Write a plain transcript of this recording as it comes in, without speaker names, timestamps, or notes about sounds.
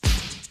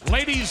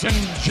Ladies and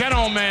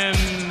gentlemen,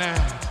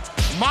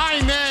 my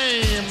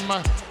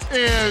name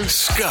is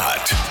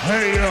Scott.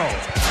 Hey, yo.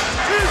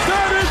 Is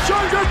that his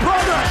younger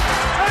brother?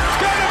 It's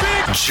gonna be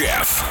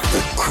Jeff.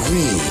 The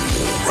cream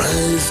will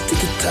rise to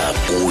the top.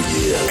 Oh,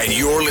 yeah. And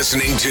you're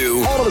listening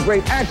to all of the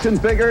great action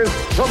figures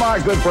from our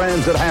good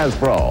friends at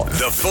Hasbro.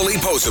 The Fully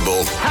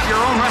Posable. Have your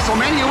own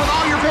WrestleMania with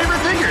all your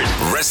favorite figures.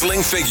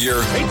 Wrestling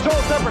Figure. Each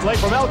sold separately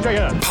from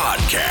LJN.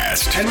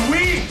 Podcast. And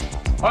we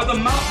are the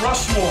Mount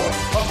Rushmore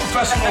of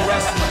professional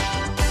wrestling.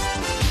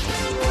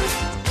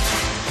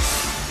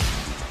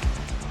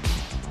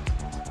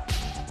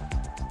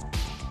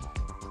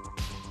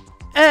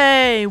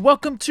 Hey,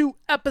 welcome to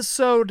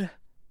episode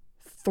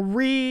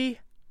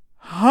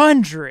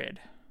 300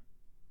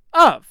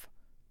 of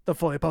the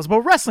Fully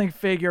Posable Wrestling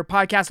Figure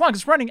Podcast,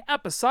 longest running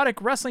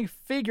episodic wrestling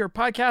figure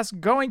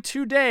podcast going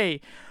today.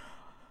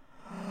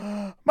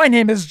 My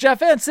name is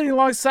Jeff, and sitting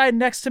alongside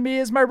next to me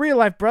is my real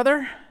life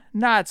brother,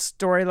 not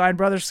storyline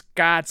brother,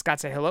 Scott. Scott,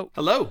 say hello.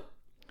 Hello.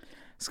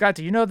 Scott,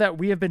 do you know that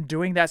we have been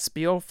doing that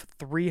spiel for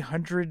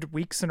 300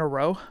 weeks in a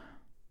row?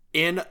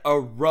 In a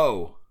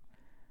row.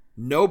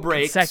 No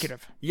breaks.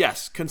 Consecutive.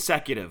 Yes,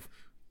 consecutive.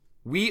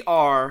 We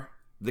are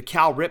the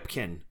Cal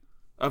Ripken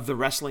of the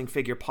wrestling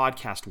figure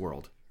podcast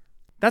world.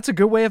 That's a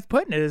good way of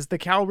putting it, is the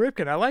Cal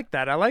Ripken. I like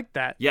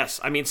that. Yes,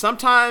 I mean,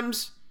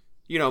 sometimes,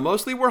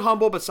 mostly we're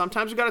humble, but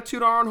sometimes we got to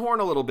toot our own horn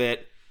a little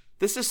bit.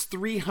 This is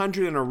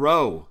 300 in a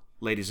row,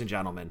 ladies and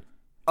gentlemen.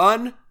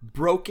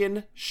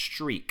 Unbroken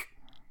streak.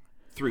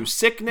 Through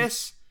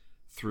sickness,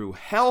 through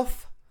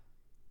health,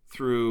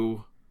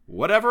 through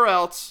whatever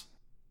else,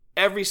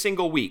 every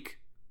single week.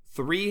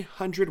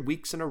 300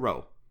 weeks in a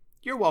row.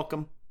 You're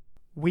welcome.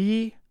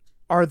 We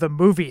are the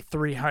movie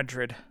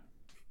 300.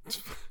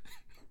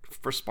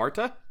 For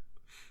Sparta?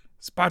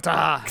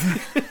 Sparta!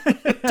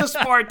 To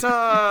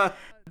Sparta!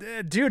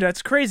 Dude,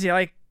 that's crazy.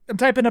 Like, I'm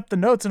typing up the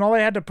notes and all I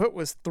had to put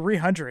was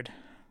 300.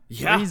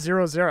 Yeah.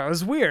 300. It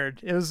was weird.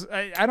 It was,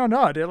 I don't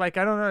know. Dude. Like,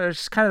 I don't know. It's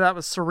just kind of that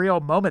was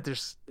surreal moment that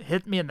just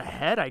hit me in the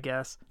head, I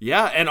guess.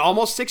 Yeah, and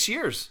almost 6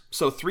 years.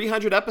 So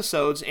 300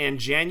 episodes, and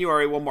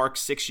January will mark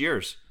 6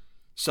 years.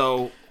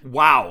 So,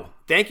 wow.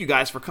 Thank you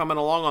guys for coming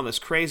along on this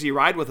crazy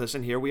ride with us,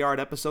 and here we are at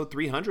episode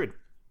 300.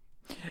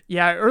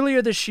 Yeah,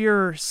 earlier this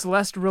year,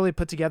 Celeste really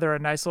put together a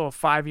nice little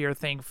 5-year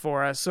thing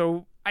for us.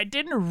 So I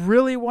didn't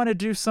really want to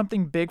do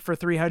something big for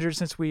 300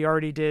 since we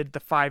already did the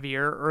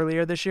 5-year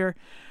earlier this year.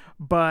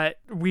 But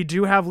we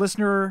do have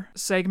listener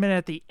segment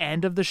at the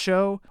end of the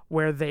show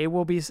where they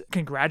will be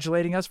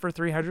congratulating us for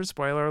 300,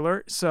 spoiler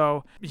alert.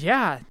 So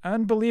yeah,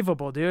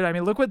 unbelievable, dude. I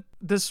mean, look what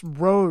this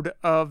road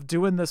of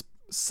doing this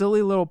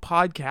silly little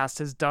podcast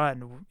has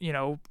done,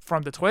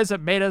 from the Toys That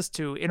Made Us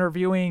to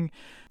interviewing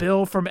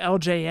Bill from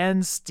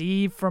LJN,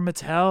 Steve from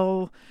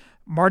Mattel,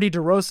 Marty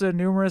DeRosa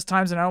numerous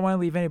times, and I don't want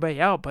to leave anybody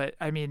out, but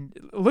I mean,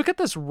 look at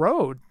this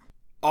road.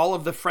 All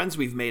of the friends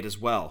we've made as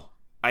well.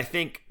 I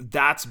think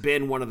that's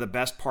been one of the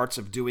best parts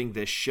of doing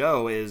this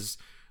show is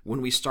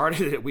when we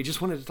started it, we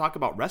just wanted to talk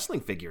about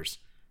wrestling figures.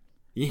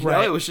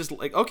 Right. It was just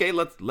like, okay,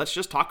 let's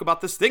just talk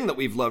about this thing that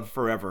we've loved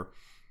forever.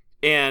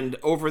 And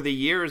over the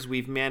years,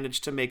 we've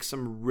managed to make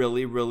some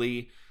really,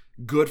 really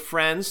good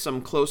friends,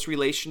 some close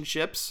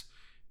relationships.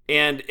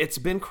 And it's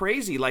been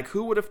crazy. Like,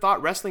 who would have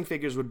thought wrestling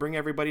figures would bring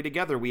everybody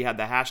together? We had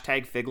the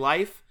hashtag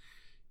FigLife,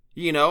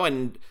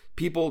 and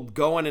people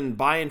going and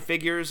buying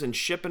figures and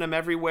shipping them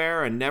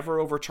everywhere and never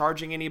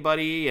overcharging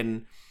anybody.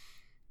 And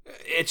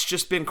it's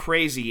just been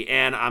crazy.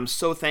 And I'm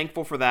so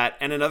thankful for that.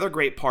 And another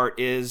great part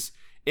is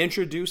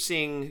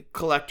introducing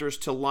collectors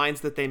to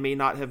lines that they may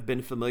not have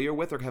been familiar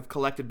with or have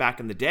collected back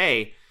in the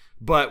day.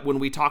 But when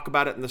we talk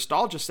about it in the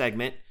nostalgia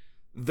segment,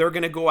 they're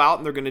going to go out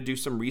and they're going to do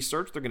some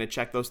research. They're going to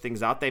check those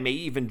things out. They may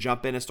even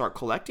jump in and start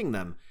collecting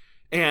them.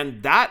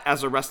 And that,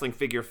 as a wrestling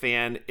figure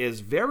fan,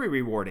 is very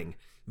rewarding,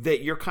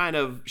 that you're kind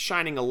of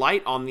shining a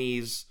light on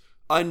these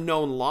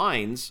unknown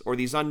lines or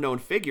these unknown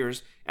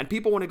figures, and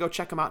people want to go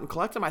check them out and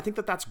collect them. I think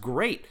that that's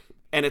great.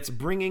 And it's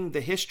bringing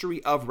the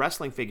history of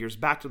wrestling figures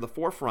back to the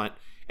forefront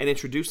and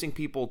introducing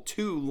people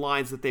to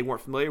lines that they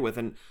weren't familiar with.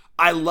 And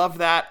I love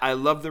that. I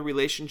love the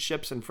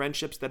relationships and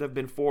friendships that have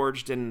been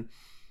forged. And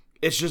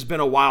it's just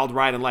been a wild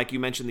ride. And like you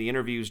mentioned, the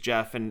interviews,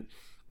 Jeff. And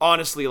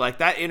honestly, like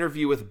that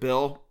interview with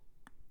Bill,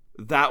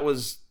 that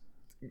was,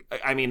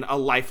 a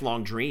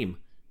lifelong dream.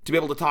 To be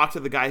able to talk to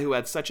the guy who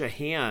had such a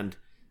hand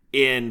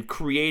in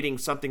creating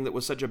something that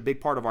was such a big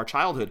part of our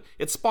childhood.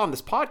 It spawned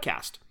this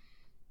podcast.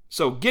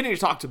 So getting to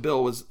talk to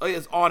Bill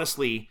is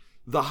honestly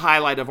the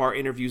highlight of our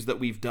interviews that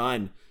we've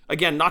done.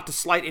 Again, not to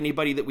slight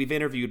anybody that we've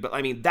interviewed, but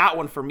that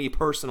one for me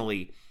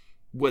personally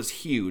was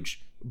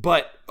huge.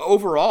 But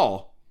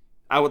overall,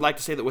 I would like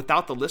to say that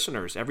without the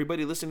listeners,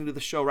 everybody listening to the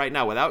show right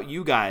now, without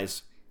you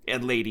guys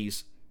and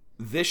ladies,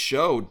 this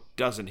show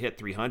doesn't hit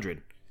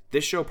 300.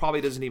 This show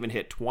probably doesn't even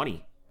hit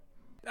 20.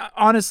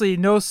 Honestly,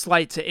 no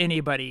slight to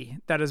anybody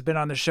that has been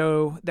on the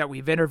show that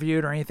we've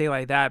interviewed or anything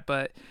like that,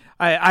 but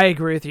I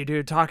agree with you,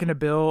 dude. Talking to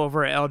Bill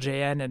over at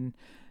LJN and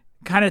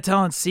kind of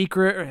telling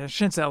I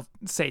shouldn't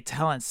say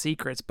telling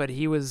secrets, but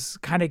he was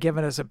kind of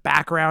giving us a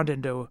background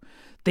into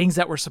things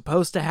that were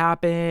supposed to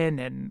happen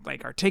and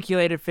like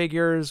articulated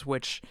figures,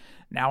 which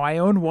now I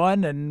own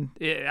one. And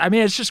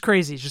it's just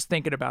crazy just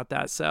thinking about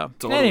that. So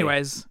totally.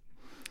 anyways,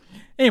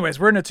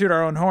 we're going to toot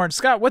our own horn.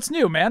 Scott, what's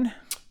new, man?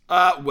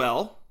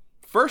 Well,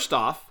 first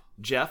off,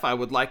 Jeff, I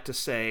would like to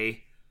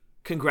say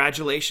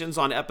congratulations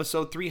on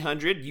episode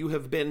 300. You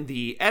have been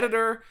the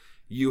editor.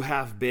 You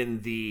have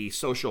been the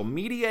social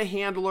media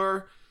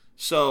handler.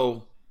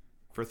 So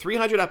for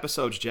 300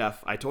 episodes,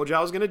 Jeff, I told you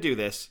I was going to do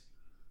this.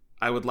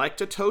 I would like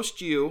to toast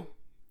you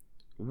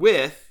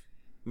with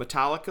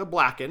Metallica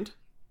Blackened.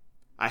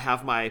 I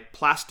have my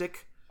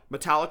plastic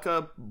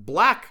Metallica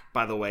black,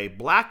 by the way,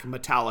 black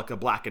Metallica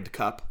Blackened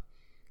cup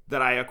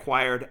that I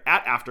acquired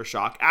at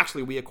Aftershock.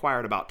 Actually, we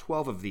acquired about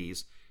 12 of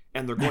these,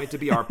 and they're going to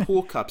be our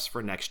pool cups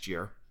for next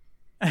year.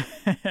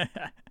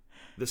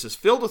 This is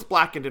filled with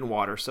blackened in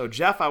water. So,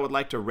 Jeff, I would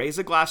like to raise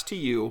a glass to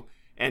you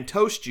and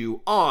toast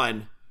you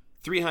on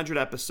 300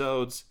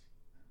 episodes.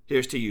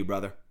 Here's to you,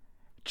 brother.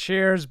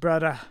 Cheers,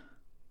 brother.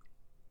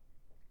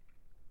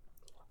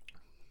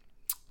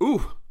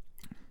 Ooh,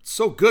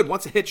 so good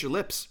once it hits your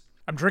lips.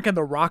 I'm drinking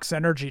the Rock's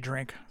energy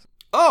drink.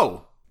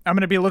 Oh! I'm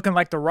going to be looking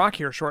like The Rock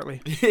here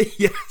shortly.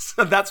 Yes,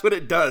 that's what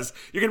it does.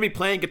 You're going to be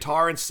playing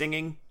guitar and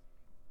singing,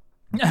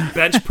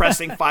 bench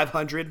pressing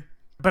 500.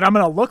 But I'm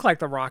going to look like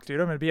The Rock, dude.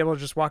 I'm going to be able to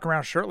just walk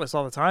around shirtless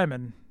all the time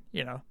and,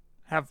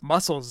 have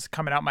muscles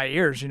coming out my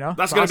ears,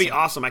 That's going to be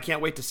awesome. I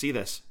can't wait to see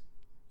this.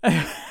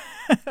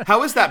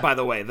 How is that, by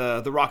the way,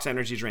 the Rock's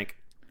energy drink?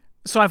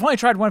 So I've only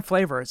tried one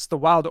flavor. It's the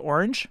wild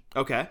orange.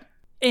 Okay.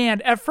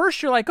 And at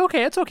first you're like,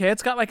 okay.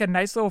 It's got like a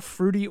nice little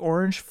fruity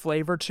orange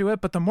flavor to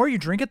it. But the more you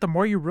drink it, the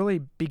more you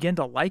really begin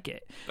to like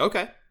it.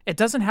 Okay. It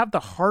doesn't have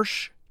the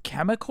harsh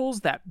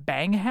chemicals that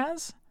Bang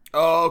has.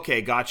 Oh,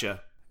 okay.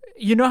 Gotcha.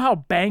 You know how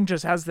Bang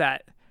just has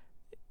that,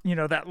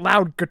 that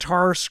loud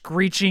guitar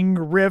screeching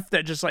riff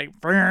that just like,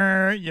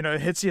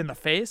 hits you in the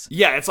face?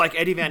 Yeah, it's like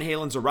Eddie Van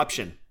Halen's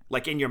Eruption,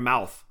 like in your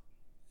mouth.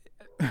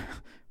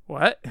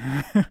 What?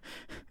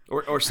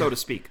 or so to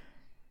speak.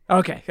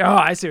 Okay. Oh,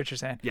 I see what you're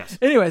saying. Yes.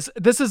 Anyways,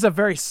 this is a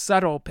very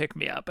subtle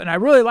pick-me-up, and I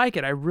really like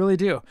it. I really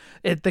do.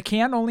 The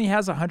can only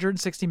has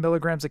 160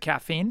 milligrams of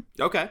caffeine.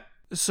 Okay.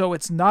 So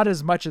it's not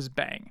as much as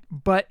Bang,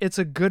 but it's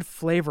a good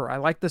flavor. I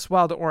like this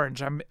wild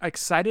orange. I'm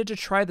excited to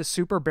try the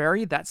super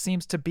berry. That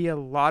seems to be a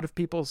lot of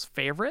people's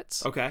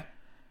favorites. Okay.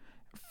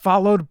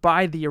 Followed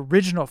by the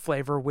original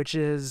flavor, which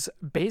is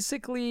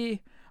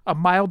basically a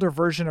milder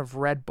version of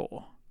Red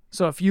Bull.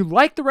 So if you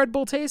like the Red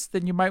Bull taste,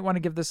 then you might want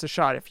to give this a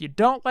shot. If you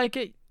don't like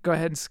it, go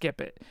ahead and skip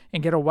it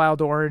and get a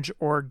wild orange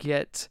or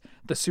get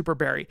the super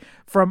berry.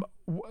 From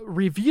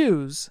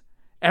reviews,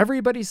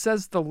 everybody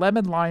says the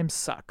lemon lime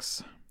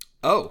sucks.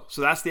 Oh,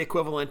 so that's the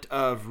equivalent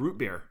of root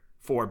beer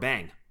for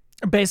Bang.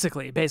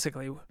 Basically.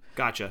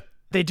 Gotcha.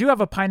 They do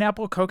have a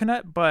pineapple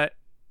coconut, but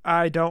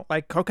I don't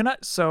like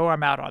coconut, so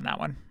I'm out on that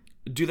one.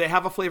 Do they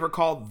have a flavor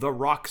called The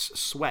Rock's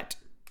Sweat?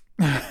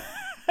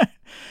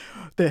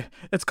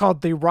 It's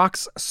called the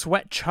Rock's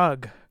Sweat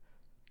Chug.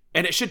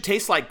 And it should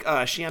taste like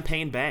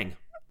Champagne Bang.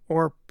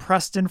 Or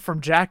Preston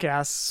from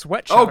Jackass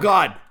Sweat Chug. Oh,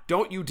 God.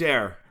 Don't you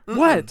dare.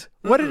 What?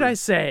 What did I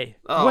say?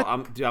 Oh, what?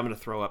 I'm going to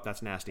throw up.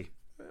 That's nasty.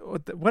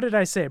 What did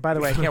I say? By the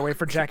way, I can't wait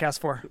for Jackass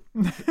 4.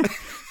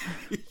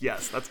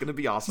 Yes, that's going to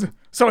be awesome.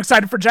 So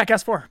excited for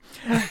Jackass 4.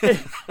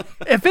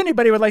 If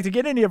anybody would like to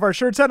get any of our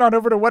shirts, head on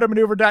over to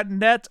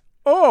whatamaneuver.net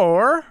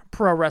or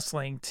Pro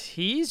Wrestling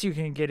Tees. You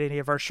can get any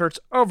of our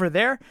shirts over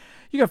there.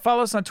 You can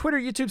follow us on Twitter,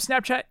 YouTube,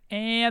 Snapchat,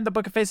 and the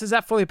Book of Faces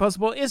at Fully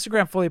Postable,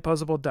 Instagram, Fully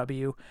Postable,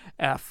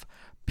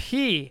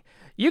 WFP.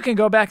 You can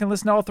go back and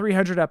listen to all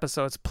 300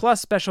 episodes,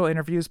 plus special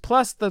interviews,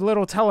 plus the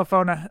little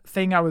telephone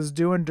thing I was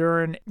doing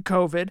during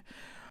COVID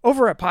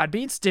over at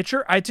Podbean,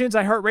 Stitcher, iTunes,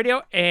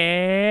 iHeartRadio,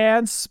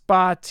 and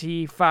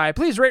Spotify.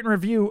 Please rate and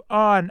review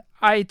on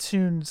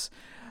iTunes.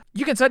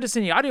 You can send us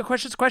any audio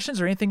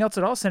questions, or anything else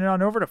at all. Send it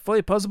on over to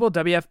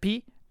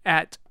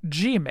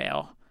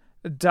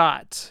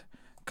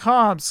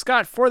fullyposabledwfp@gmail.com.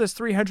 Scott, for this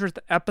 300th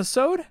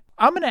episode,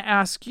 I'm going to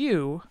ask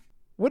you,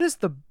 what is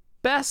the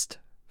best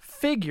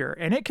figure,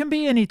 and it can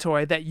be any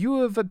toy, that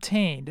you have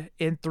obtained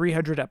in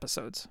 300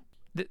 episodes?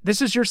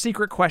 This is your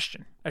secret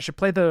question. I should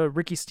play the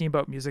Ricky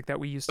Steamboat music that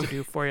we used to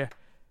do for you.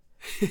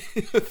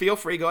 Feel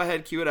free. Go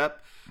ahead. Cue it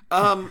up.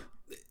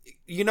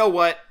 You know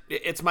what?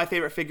 It's my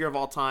favorite figure of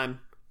all time.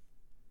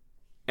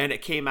 And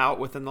it came out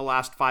within the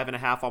last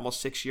 5.5,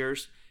 almost 6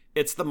 years.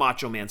 It's the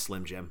Macho Man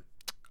Slim Jim.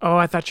 Oh,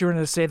 I thought you were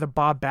going to say the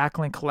Bob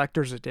Backlund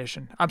Collector's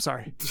Edition. I'm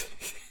sorry.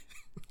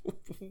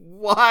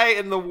 Why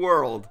in the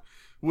world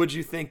would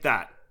you think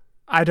that?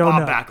 I don't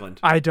know. Bob Backlund.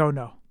 I don't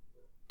know.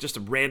 Just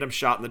a random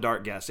shot in the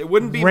dark guess. It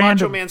wouldn't be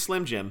Random. Macho Man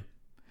Slim Jim.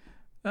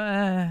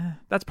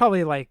 That's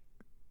probably like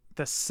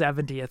the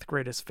 70th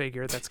greatest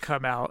figure that's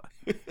come out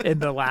in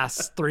the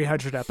last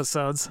 300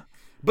 episodes.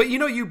 But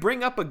you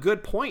bring up a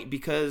good point,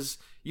 because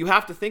you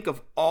have to think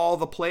of all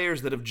the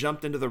players that have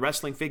jumped into the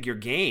wrestling figure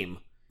game.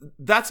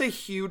 That's a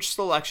huge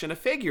selection of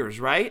figures,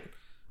 right?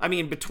 I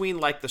mean, between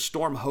like the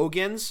Storm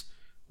Hogans,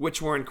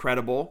 which were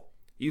incredible.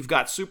 You've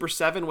got Super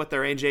 7 with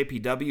their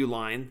NJPW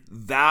line.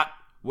 That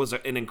was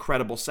an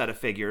incredible set of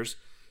figures.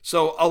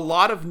 So a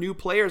lot of new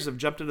players have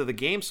jumped into the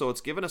game, so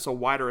it's given us a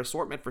wider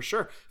assortment for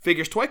sure.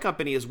 Figures Toy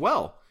Company as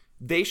well.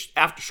 They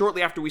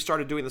shortly after we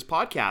started doing this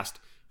podcast,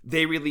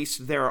 they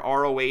released their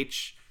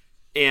ROH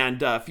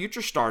and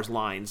Future Stars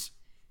lines,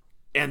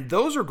 and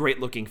those are great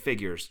looking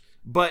figures.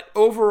 But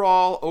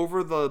overall,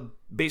 over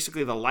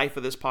basically the life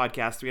of this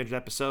podcast, 300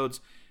 episodes,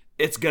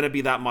 it's going to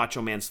be that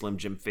Macho Man Slim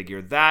Jim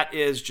figure. That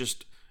is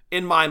just,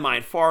 in my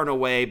mind, far and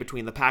away,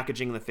 between the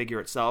packaging and the figure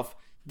itself,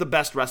 the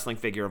best wrestling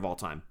figure of all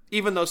time.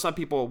 Even though some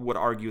people would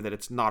argue that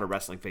it's not a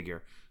wrestling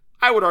figure,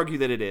 I would argue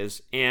that it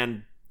is,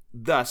 and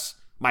thus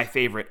my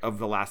favorite of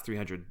the last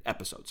 300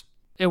 episodes.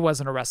 It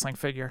wasn't a wrestling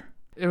figure.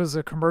 It was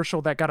a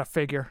commercial that got a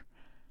figure.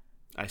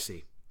 I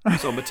see.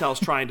 So Mattel's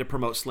trying to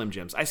promote Slim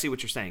Jims. I see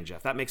what you're saying,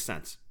 Jeff. That makes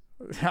sense.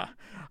 Yeah,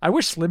 I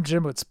wish Slim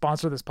Jim would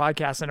sponsor this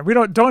podcast, and we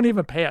don't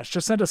even pay us.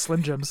 Just send us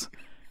Slim Jims.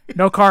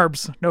 No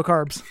carbs. No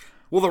carbs.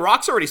 Well, The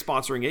Rock's already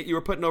sponsoring it. You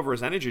were putting over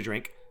his energy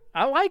drink.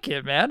 I like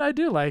it, man. I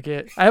do like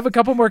it. I have a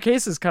couple more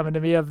cases coming to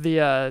me of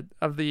the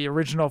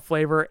original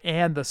flavor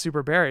and the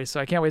super berry, so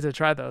I can't wait to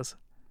try those.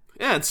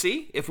 Yeah, and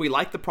see, if we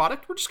like the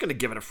product, we're just going to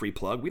give it a free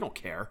plug. We don't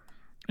care.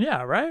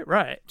 Yeah,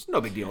 right. It's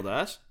no big deal to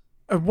us.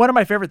 One of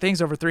my favorite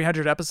things over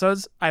 300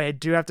 episodes, I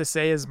do have to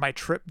say, is my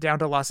trip down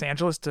to Los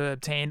Angeles to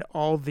obtain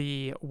all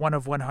the 1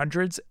 of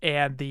 100s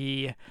and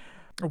the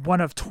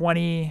 1 of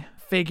 20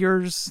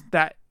 figures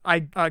that I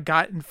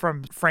got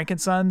from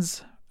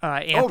Frankensons,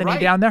 Anthony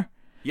down there.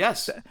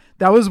 Yes.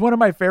 That was one of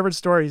my favorite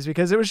stories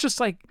because it was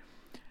just like,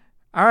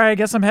 all right, I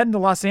guess I'm heading to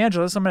Los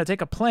Angeles. I'm going to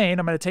take a plane.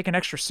 I'm going to take an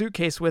extra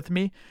suitcase with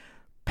me,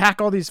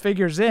 pack all these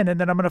figures in, and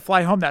then I'm going to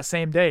fly home that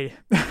same day.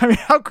 I mean,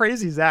 how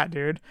crazy is that,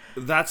 dude?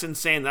 That's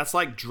insane. That's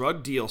like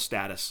drug deal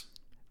status.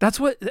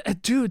 That's what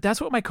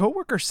my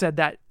coworker said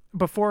that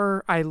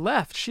before I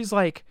left. She's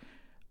like,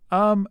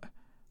 are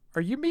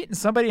you meeting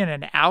somebody in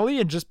an alley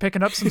and just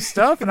picking up some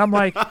stuff? And I'm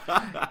like,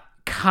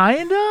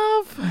 kind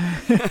of.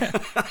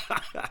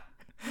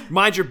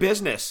 Mind your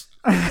business.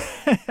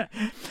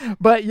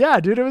 But yeah,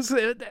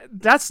 dude,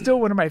 that's still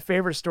one of my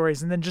favorite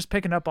stories. And then just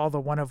picking up all the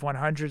 1 of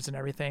 100s and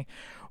everything,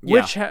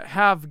 which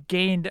have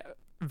gained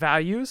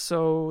value.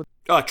 So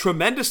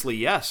tremendously,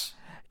 yes.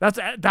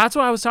 That's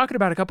what I was talking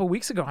about a couple of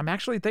weeks ago. I'm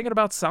actually thinking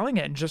about selling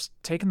it and just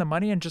taking the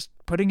money and just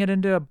putting it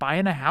into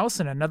buying a house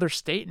in another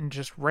state and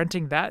just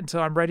renting that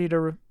until I'm ready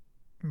to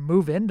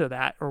move into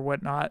that or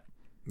whatnot.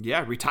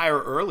 Yeah, retire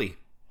early.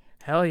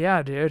 Hell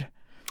yeah, dude.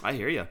 I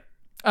hear you.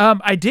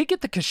 I did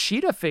get the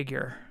Kushida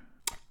figure.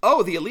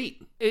 Oh, the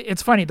Elite.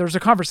 It's funny. There's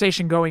a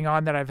conversation going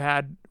on that I've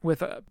had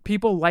with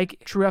people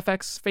like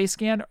TrueFX face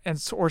scan,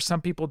 or some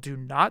people do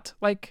not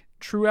like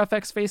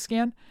TrueFX face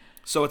scan.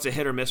 So it's a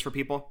hit or miss for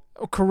people?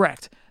 Oh,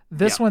 correct.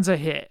 This one's a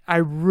hit. I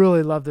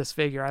really love this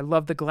figure. I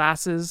love the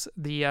glasses,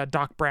 the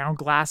Doc Brown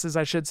glasses,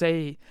 I should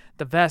say,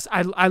 the vest.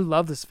 I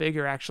love this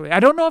figure, actually. I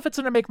don't know if it's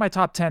going to make my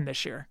top 10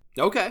 this year.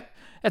 Okay.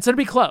 It's going to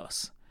be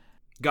close.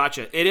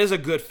 Gotcha. It is a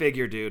good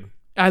figure, dude.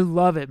 I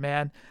love it,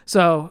 man.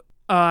 So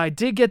I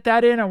did get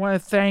that in. I want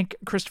to thank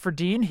Christopher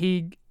Dean.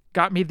 He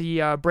got me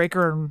the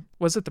Breaker and,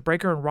 was it the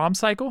Breaker and ROM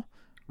cycle?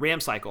 RAM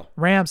cycle.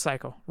 RAM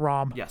cycle.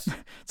 ROM. Yes.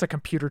 It's a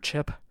computer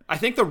chip. I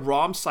think the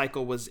ROM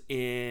cycle was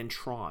in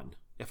Tron,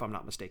 if I'm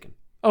not mistaken.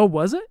 Oh,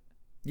 was it?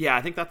 Yeah,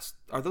 I think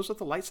are those what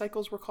the light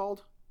cycles were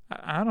called?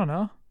 I don't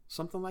know.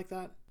 Something like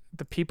that?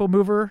 The People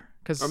Mover?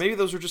 Or maybe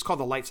those were just called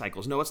the light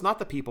cycles. No, it's not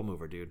the People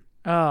Mover, dude.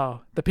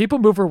 Oh, the People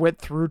Mover went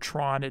through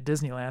Tron at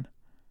Disneyland.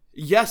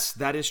 Yes,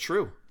 that is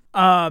true.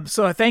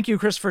 So thank you,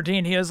 Christopher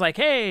Dean. He was like,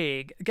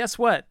 hey, guess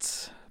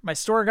what? My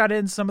store got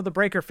in some of the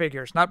Breaker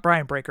figures, not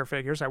Brian Breaker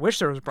figures. I wish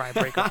there was Brian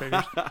Breaker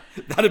figures.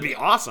 That'd be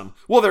awesome.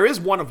 Well, there is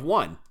 1 of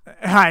 1.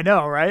 I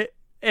know, right?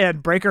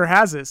 And Breaker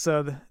has it,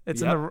 so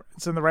it's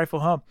in the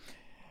rightful home.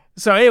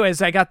 So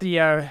anyways, I got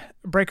the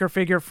Breaker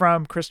figure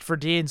from Christopher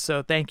Dean,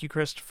 so thank you,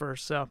 Christopher.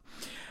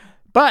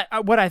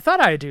 But what I thought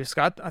I'd do,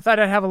 Scott, I thought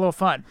I'd have a little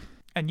fun.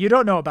 And you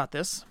don't know about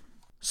this.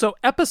 So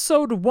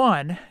episode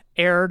 1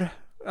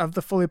 of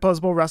the Fully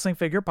Posable Wrestling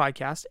Figure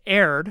Podcast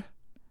aired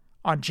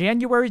on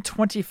January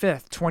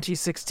 25th,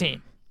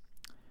 2016.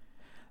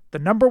 The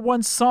number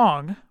 1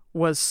 song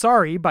was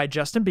Sorry by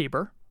Justin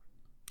Bieber.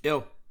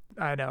 Ew.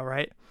 I know,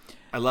 right?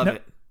 I love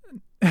it.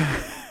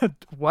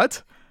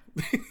 What?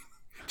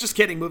 Just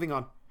kidding. Moving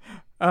on.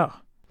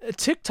 Oh.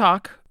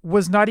 TikTok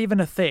was not even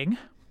a thing.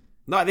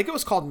 No, I think it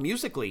was called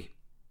Musical.ly.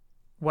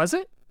 Was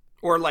it?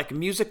 Or like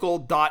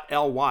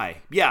musical.ly.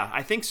 Yeah,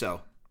 I think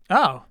so.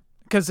 Oh.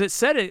 Because it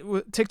said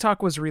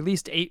TikTok was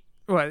released in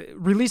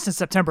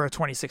September of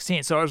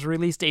 2016, so it was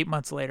released 8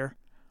 months later.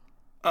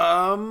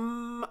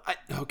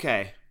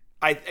 Okay.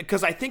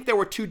 Because I think there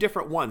were 2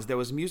 different ones. There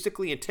was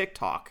Musical.ly and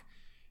TikTok,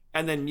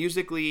 and then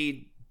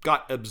Musical.ly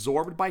got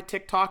absorbed by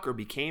TikTok or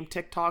became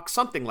TikTok,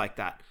 something like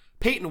that.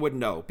 Peyton would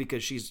know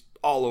because she's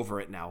all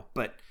over it now.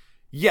 But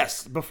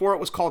yes, before it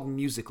was called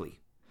Musical.ly.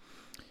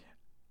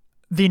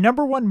 The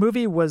number 1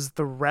 movie was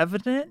The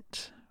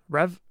Revenant.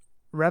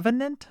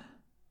 Revenant?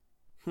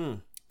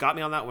 Got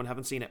me on that one.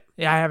 Haven't seen it.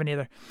 Yeah, I haven't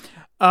either.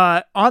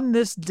 On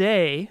this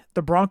day,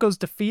 the Broncos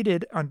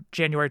defeated, on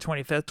January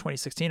 25th,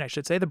 2016, I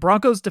should say, the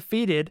Broncos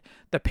defeated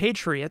the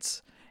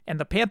Patriots, and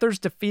the Panthers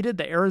defeated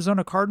the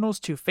Arizona Cardinals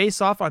to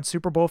face off on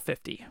Super Bowl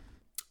 50.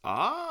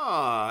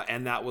 Ah,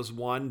 and that was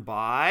won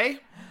by?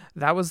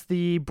 That was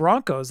the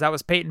Broncos. That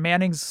was Peyton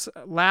Manning's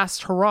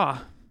last hurrah.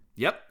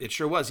 Yep, it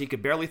sure was. He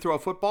could barely throw a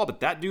football, but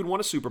that dude won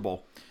a Super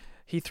Bowl.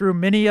 He threw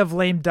many of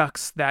lame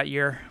ducks that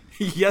year.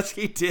 Yes,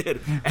 he did,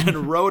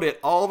 and rode it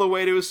all the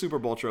way to his Super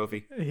Bowl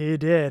trophy. He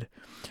did.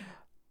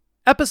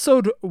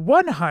 Episode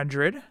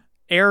 100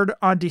 aired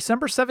on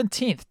December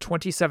 17th,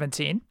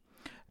 2017.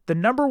 The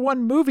number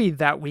one movie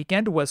that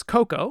weekend was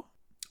Coco.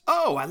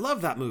 Oh, I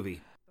love that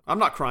movie. I'm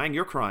not crying.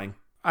 You're crying.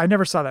 I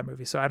never saw that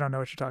movie, so I don't know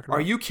what you're talking about.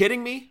 Are you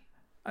kidding me?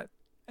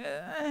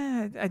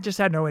 I just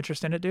had no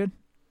interest in it, dude.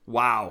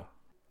 Wow.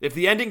 If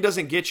the ending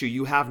doesn't get you,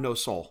 you have no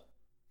soul.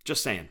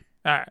 Just saying.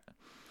 All right.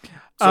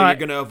 So you're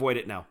going to avoid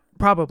it now?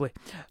 Probably.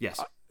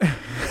 Yes.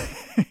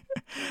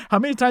 How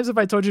many times have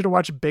I told you to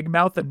watch Big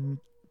Mouth and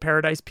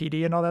Paradise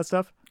PD and all that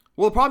stuff?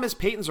 Well, the problem is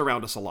Peyton's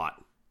around us a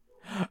lot.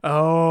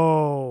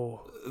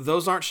 Oh.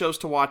 Those aren't shows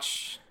to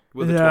watch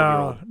with a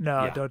 12-year-old.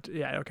 No, don't.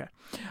 Yeah, okay.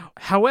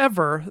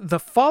 However, the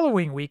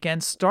following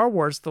weekend, Star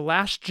Wars The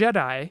Last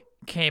Jedi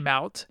came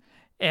out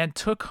and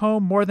took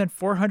home more than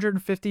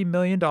 $450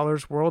 million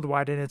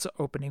worldwide in its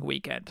opening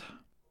weekend.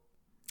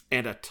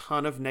 And a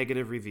ton of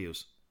negative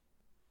reviews.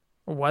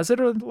 Was it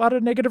a lot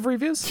of negative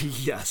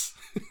reviews? Yes.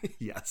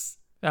 Yes.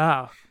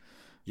 Oh.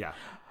 Yeah.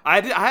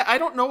 I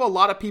don't know a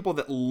lot of people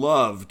that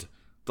loved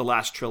the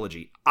last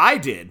trilogy. I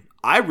did.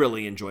 I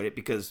really enjoyed it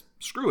because,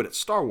 screw it, it's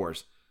Star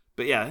Wars.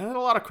 But yeah, it had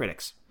a lot of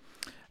critics.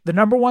 The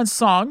number one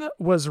song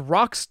was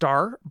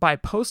Rockstar by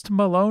Post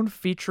Malone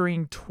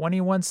featuring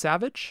 21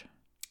 Savage.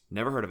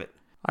 Never heard of it.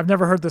 I've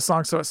never heard this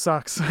song, so it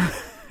sucks.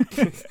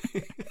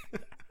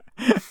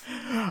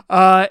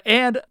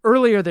 And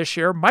earlier this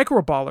year,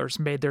 Microballers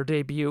made their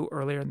debut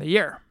earlier in the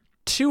year.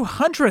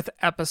 200th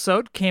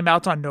episode came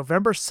out on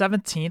November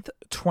 17th,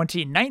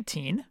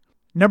 2019.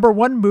 Number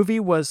one movie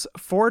was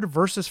Ford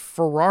versus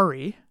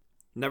Ferrari.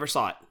 Never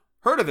saw it.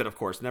 Heard of it, of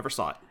course. Never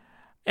saw it.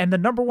 And the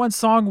number one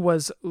song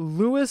was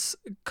Louis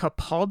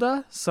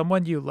Capaldi,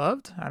 Someone You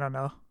Loved. I don't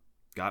know.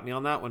 Got me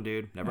on that one,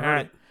 dude. Never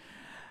heard it.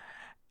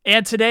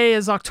 And today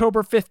is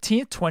October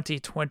 15th,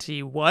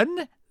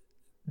 2021.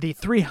 The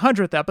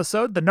 300th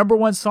episode. The number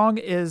one song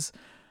is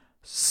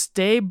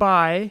Stay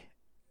by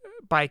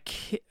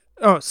Kid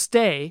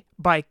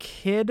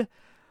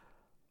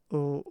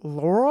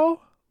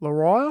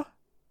Laroi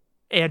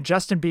and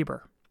Justin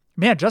Bieber.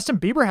 Man, Justin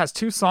Bieber has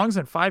 2 songs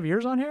in 5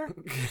 years on here?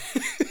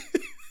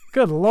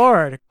 Good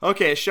Lord.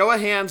 Okay, show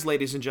of hands,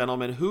 ladies and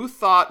gentlemen. Who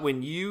thought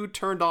when you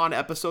turned on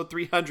episode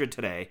 300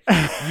 today,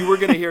 you were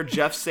going to hear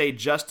Jeff say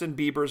Justin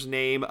Bieber's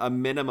name a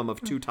minimum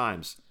of 2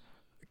 times?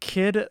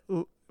 Kid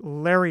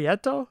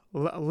Lariat.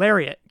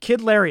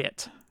 Kid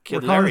Lariat,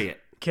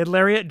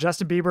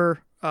 Justin Bieber.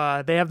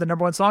 They have the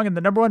number one song, and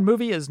the number one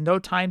movie is No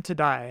Time to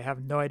Die. I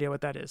have no idea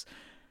what that is.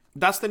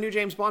 That's the new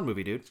James Bond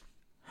movie, dude.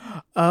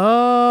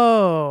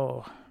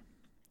 Oh.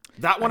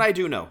 That one I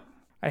do know.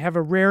 I have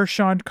a rare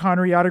Sean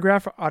Connery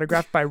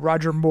autographed by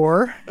Roger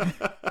Moore.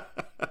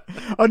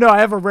 Oh, no, I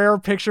have a rare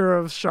picture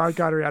of Sean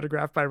Connery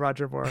autographed by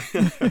Roger Moore.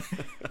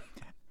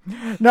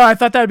 No, I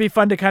thought that would be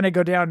fun to kind of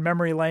go down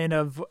memory lane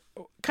of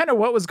kind of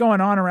what was going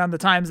on around the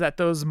times that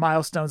those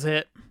milestones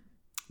hit.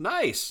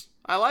 Nice.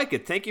 I like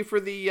it. Thank you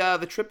for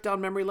the trip down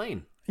memory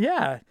lane.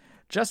 Yeah.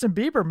 Justin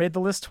Bieber made the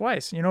list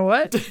twice. You know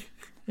what?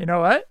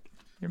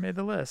 You made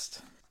the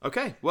list.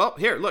 Okay. Well,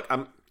 here, look.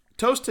 I'm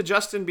toast to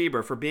Justin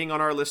Bieber for being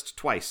on our list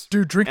twice.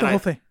 Dude, drink the whole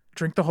thing.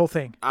 Drink the whole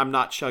thing. I'm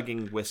not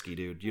chugging whiskey,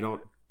 dude. You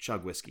don't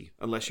chug whiskey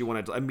unless you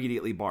want to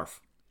immediately barf.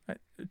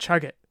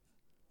 Chug it.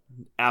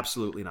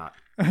 Absolutely not.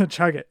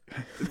 Chug it.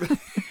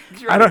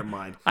 You're out of your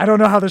mind. I don't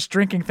know how this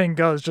drinking thing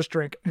goes. Just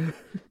drink.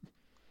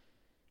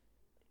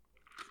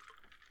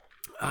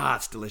 Ah,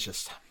 it's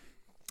delicious.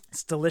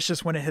 It's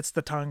delicious when it hits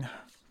the tongue.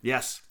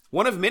 Yes.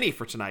 One of many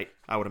for tonight,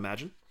 I would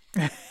imagine.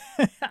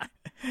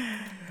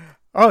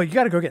 Oh, you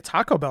got to go get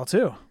Taco Bell,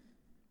 too.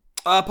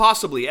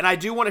 Possibly. And I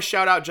do want to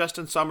shout out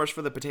Justin Summers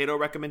for the potato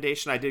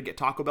recommendation. I did get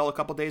Taco Bell a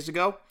couple days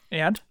ago.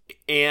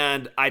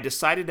 And I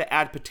decided to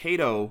add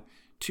potato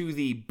to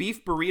the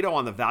beef burrito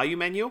on the value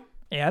menu.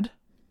 And?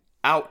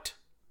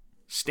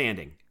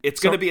 Outstanding. It's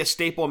going to be a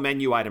staple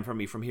menu item for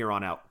me from here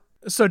on out.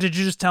 So did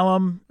you just tell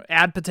them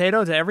add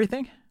potato to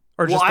everything?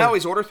 Or well, I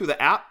always order through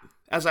the app,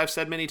 as I've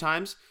said many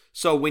times.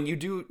 So when you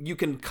do, you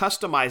can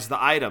customize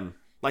the item.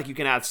 Like you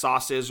can add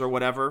sauces or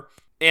whatever.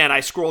 And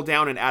I scrolled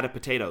down and added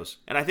potatoes.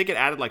 And I think it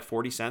added like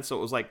 40 cents. So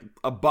it was like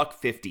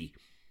 $1.50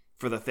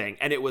 for the thing.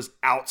 And it was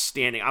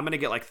outstanding. I'm going to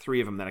get like 3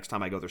 of them the next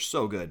time I go. They're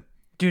so good.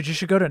 Dude, you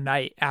should go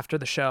tonight after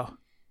the show.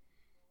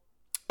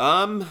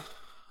 I'm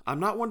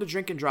not one to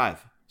drink and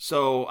drive.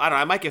 So I don't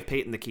know. I might give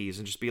Peyton the keys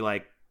and just be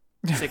like,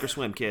 sink or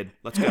swim, kid.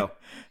 Let's go.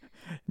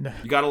 No.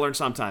 You got to learn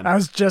sometime. I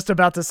was just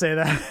about to say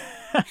that.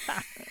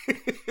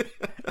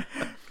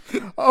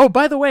 Oh,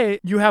 by the way,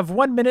 you have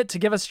 1 minute to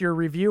give us your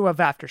review of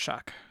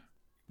Aftershock.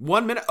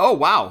 1 minute. Oh,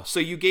 wow. So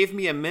you gave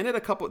me a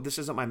minute this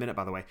isn't my minute,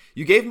 by the way.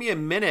 You gave me a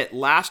minute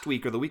last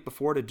week or the week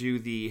before to do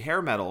the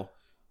hair metal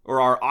or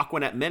our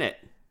Aquanet minute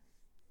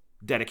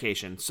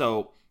dedication.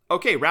 So,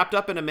 okay, wrapped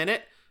up in a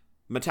minute.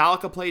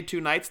 Metallica played 2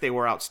 nights. They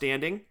were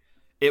outstanding.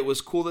 It was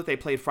cool that they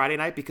played Friday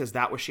night because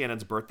that was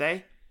Shannon's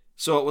birthday.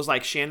 So it was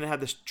like Shannon had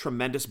this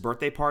tremendous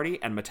birthday party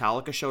and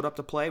Metallica showed up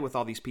to play with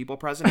all these people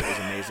present. It was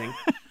amazing.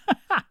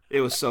 It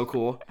was so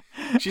cool.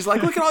 She's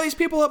like, look at all these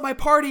people at my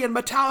party and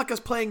Metallica's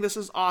playing. This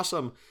is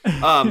awesome.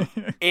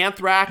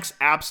 Anthrax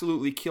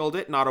absolutely killed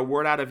it. Not a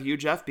word out of you,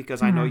 Jeff,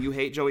 because I know you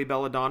hate Joey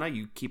Belladonna.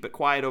 You keep it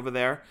quiet over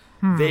there.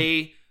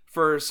 They,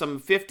 for some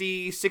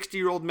 50,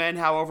 60-year-old men,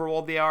 however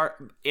old they are,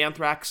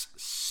 Anthrax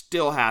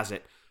still has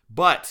it.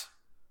 But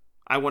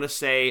I want to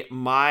say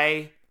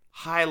my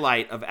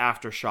highlight of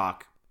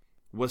Aftershock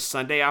was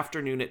Sunday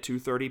afternoon at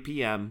 2:30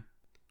 p.m.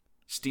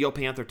 Steel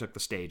Panther took the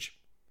stage.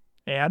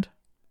 And?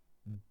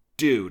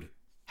 Dude,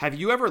 have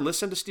you ever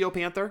listened to Steel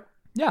Panther?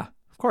 Yeah,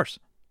 of course.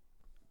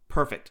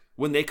 Perfect.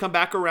 When they come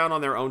back around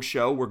on their own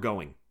show, we're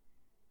going.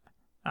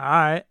 All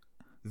right.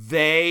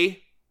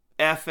 They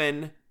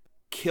effing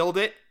killed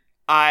it.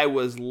 I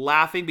was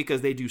laughing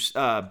because they do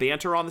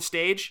banter on the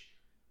stage.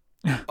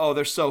 Oh,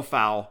 they're so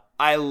foul.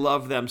 I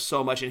love them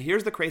so much. And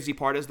here's the crazy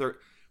part is they're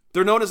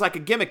known as like a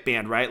gimmick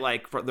band, right?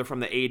 Like they're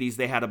from the 80s.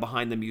 They had a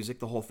behind the music,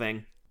 the whole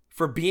thing.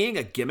 For being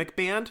a gimmick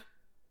band,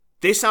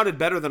 they sounded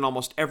better than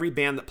almost every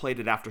band that played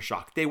at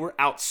Aftershock. They were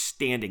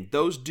outstanding.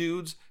 Those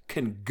dudes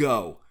can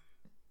go.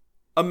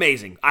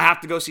 Amazing. I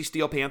have to go see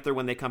Steel Panther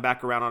when they come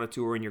back around on a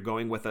tour and you're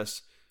going with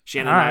us.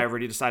 Shannon and I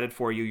already decided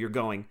for you. You're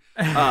going.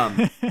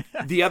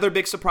 The other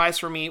big surprise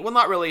for me, well,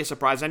 not really a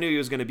surprise. I knew he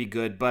was going to be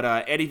good, but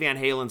Eddie Van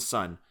Halen's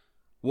son,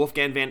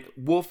 Wolfgang Van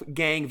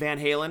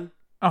Halen,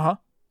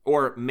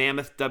 or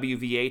Mammoth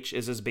WVH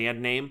is his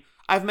band name.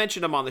 I've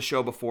mentioned him on the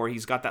show before.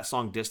 He's got that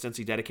song Distance.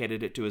 He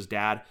dedicated it to his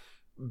dad.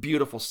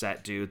 Beautiful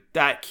set, dude.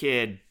 That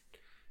kid,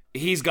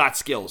 he's got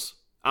skills.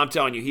 I'm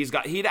telling you,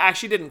 he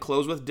actually didn't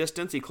close with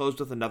Distance. He closed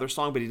with another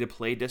song, but he did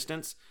play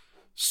Distance.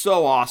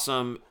 So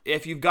awesome.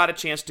 If you've got a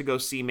chance to go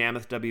see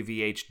Mammoth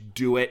WVH,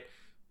 do it.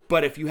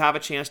 But if you have a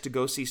chance to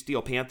go see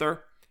Steel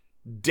Panther,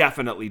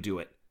 definitely do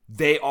it.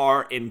 They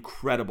are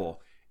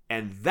incredible.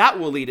 And that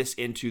will lead us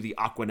into the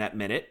Aquanet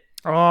Minute.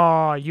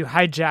 Oh, you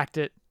hijacked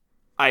it.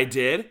 I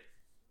did.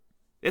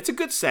 It's a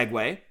good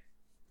segue.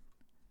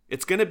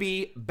 It's going to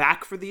be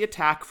Back for the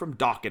Attack from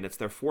Dokken. It's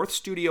their 4th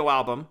studio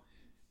album.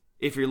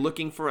 If you're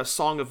looking for a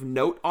song of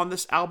note on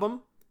this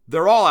album,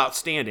 they're all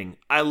outstanding.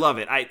 I love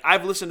it.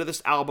 I've listened to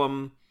this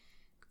album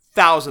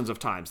thousands of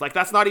times. Like,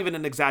 that's not even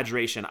an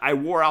exaggeration. I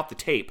wore out the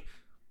tape.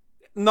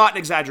 Not an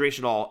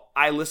exaggeration at all.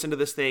 I listened to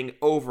this thing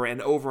over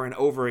and over and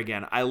over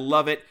again. I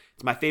love it.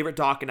 It's my favorite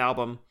Dokken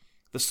album.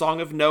 The song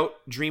of note,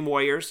 Dream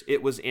Warriors.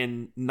 It was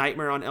in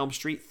Nightmare on Elm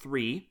Street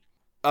 3.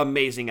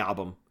 Amazing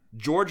album.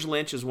 George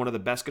Lynch is one of the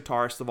best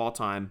guitarists of all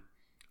time.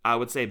 I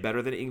would say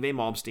better than Yngwie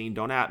Malmsteen.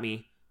 Don't at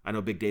me. I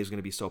know Big Dave's going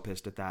to be so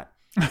pissed at that.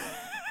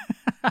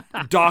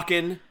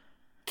 Dokken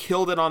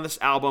killed it on this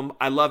album.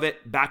 I love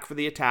it. Back for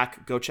the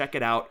Attack. Go check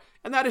it out.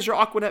 And that is your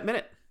Aquanet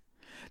Minute.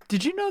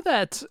 Did you know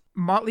that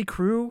Motley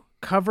Crue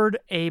covered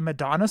a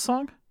Madonna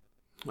song?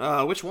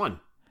 Which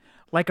one?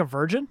 Like a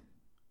Virgin?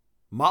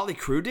 Motley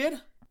Crue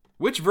did?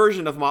 Which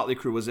version of Motley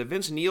Crue? Was it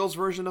Vince Neil's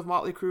version of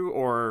Motley Crue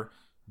or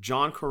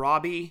John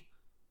Corabi?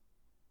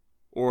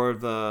 Or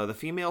the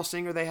female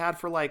singer they had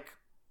for like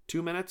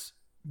 2 minutes?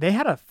 They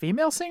had a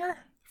female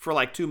singer? For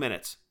like 2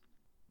 minutes.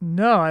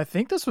 No, I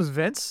think this was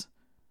Vince.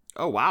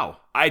 Oh, wow.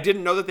 I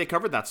didn't know that they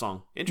covered that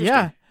song. Interesting.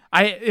 Yeah.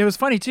 It was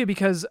funny too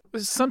because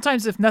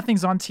sometimes if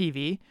nothing's on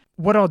TV,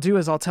 what I'll do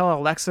is I'll tell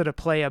Alexa to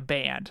play a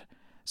band.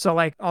 So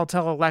like I'll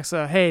tell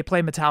Alexa, hey,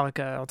 play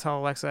Metallica. I'll tell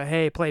Alexa,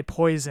 hey, play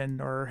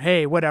Poison or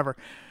hey, whatever.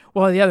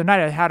 Well, the other night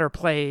I had her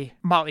play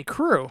Motley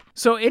Crue.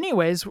 So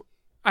anyways,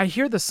 I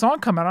hear the song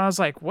come out and I was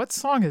like, what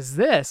song is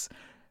this?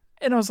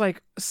 And I was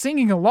like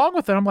singing along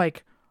with it. I'm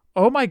like,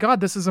 oh my God,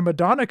 this is a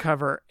Madonna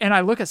cover. And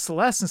I look at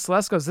Celeste and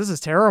Celeste goes, this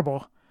is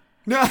terrible.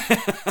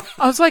 I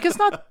was like, it's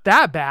not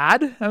that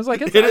bad. I was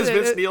like, it is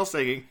Vince Neil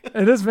singing.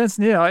 It is Vince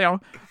Neil, you know,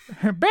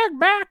 Big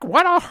Mac,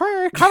 what a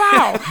hurry, come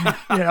out.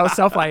 You know,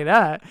 stuff like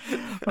that.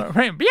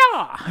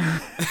 Yeah.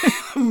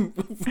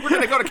 We're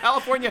going to go to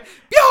California.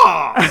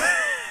 Yeah.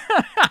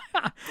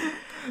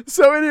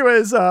 So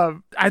anyways,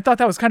 I thought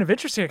that was kind of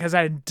interesting because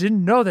I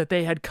didn't know that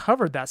they had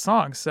covered that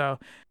song. So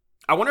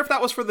I wonder if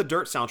that was for the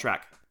Dirt soundtrack.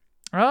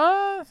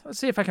 Let's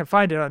see if I can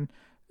find it on,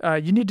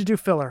 you need to do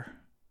filler.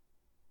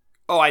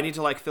 Oh, I need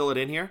to like fill it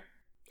in here?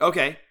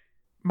 Okay.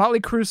 Motley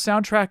Crue's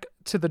soundtrack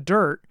to The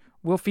Dirt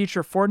will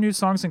feature 4 new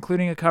songs,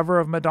 including a cover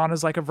of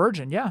Madonna's Like a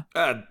Virgin. Yeah.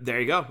 There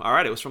you go. All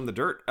right. It was from The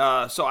Dirt.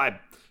 So I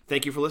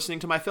thank you for listening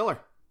to my filler.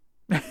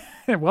 Well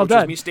which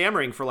done. Was me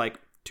stammering for like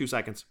 2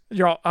 seconds.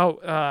 You're all,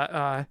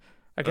 I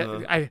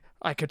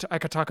could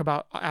talk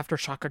about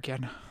Aftershock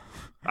again.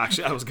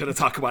 Actually, I was going to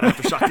talk about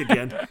Aftershock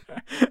again.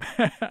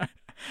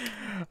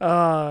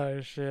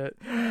 Oh, shit.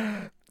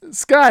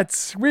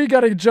 Scott, we got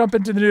to jump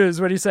into the news.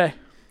 What do you say?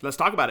 Let's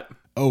talk about it.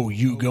 Oh,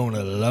 you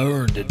gonna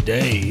learn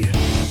today.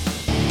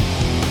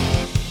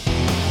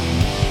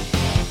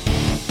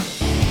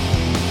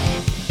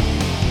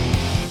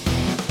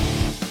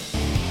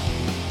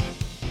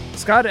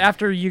 Scott,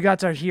 after you got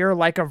to hear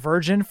Like a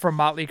Virgin from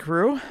Motley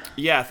Crue.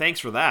 Yeah, thanks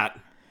for that.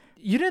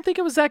 You didn't think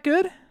it was that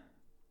good?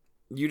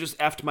 You just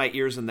effed my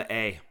ears in the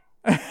A.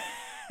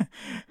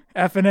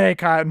 F and A,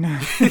 Cotton.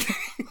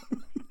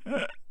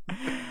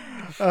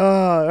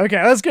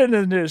 Okay, let's get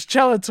into the news.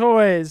 Cella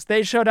Toys,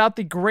 they showed out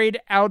the grayed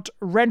out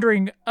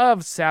rendering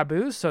of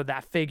Sabu, so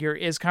that figure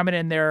is coming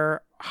in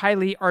their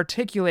highly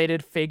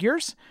articulated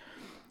figures.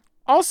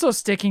 Also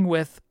sticking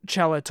with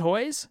Cella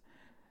Toys,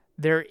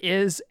 there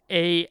is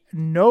a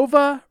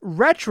Nova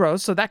Retro,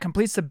 so that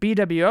completes the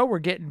BWO. We're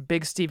getting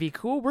Big Stevie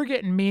Cool, we're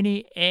getting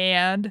Meanie,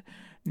 and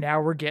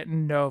now we're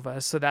getting Nova.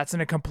 So that's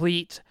in a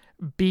complete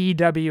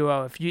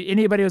BWO. If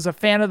anybody was a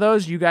fan of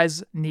those, you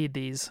guys need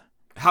these.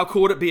 How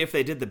cool would it be if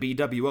they did the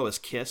BWO as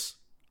Kiss?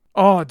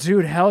 Oh,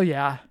 dude, hell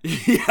yeah.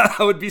 Yeah, that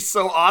would be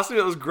so awesome.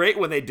 It was great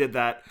when they did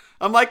that.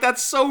 I'm like,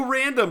 that's so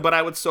random, but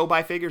I would so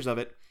buy figures of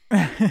it.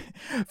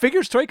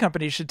 Figures Toy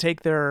Company should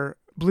take their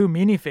blue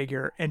Meanie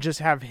figure and just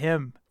have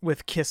him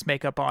with Kiss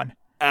makeup on.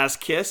 As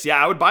Kiss?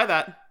 Yeah, I would buy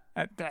that.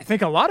 I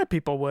think a lot of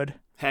people would.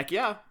 Heck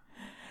yeah.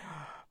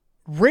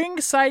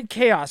 Ringside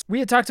Chaos. We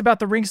had talked about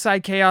the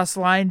Ringside Chaos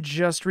line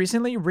just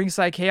recently.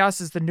 Ringside Chaos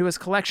is the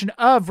newest collection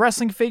of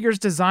wrestling figures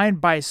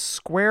designed by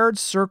Squared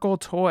Circle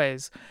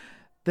Toys.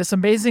 This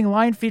amazing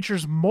line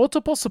features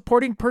multiple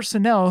supporting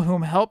personnel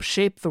whom help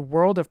shape the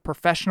world of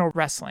professional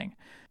wrestling.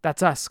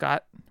 That's us,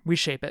 Scott. We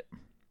shape it.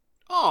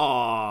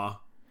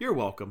 Aw, you're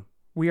welcome.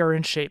 We are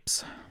in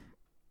shapes.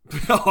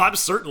 Oh, I'm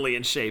certainly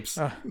in shapes.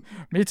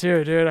 Me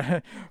too,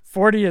 dude.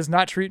 40 is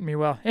not treating me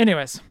well.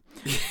 Anyways.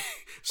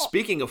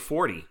 Speaking of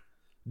 40...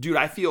 Dude,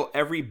 I feel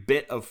every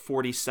bit of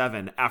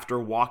 47 after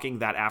walking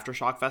that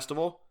Aftershock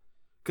Festival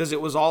because it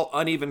was all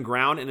uneven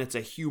ground and it's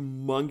a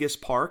humongous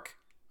park.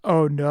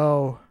 Oh,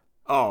 no.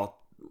 Oh,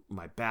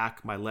 my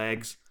back, my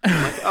legs.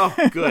 I'm like, oh,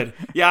 good.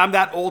 Yeah, I'm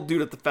that old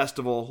dude at the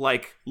festival,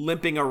 like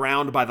limping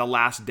around by the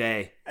last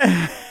day.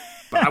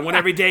 But I went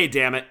every day,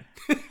 damn it.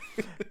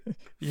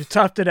 You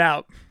toughed it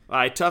out.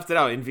 I toughed it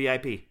out in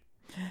VIP.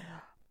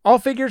 All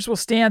figures will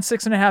stand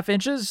 6.5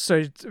 inches,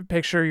 so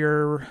picture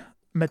your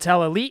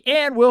Mattel Elite,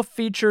 and will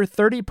feature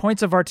 30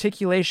 points of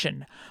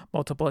articulation,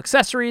 multiple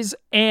accessories,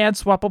 and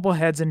swappable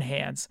heads and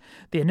hands.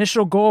 The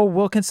initial goal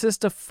will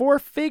consist of 4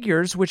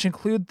 figures, which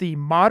include the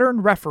modern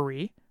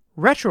referee,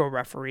 retro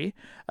referee,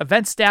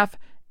 event staff,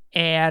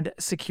 and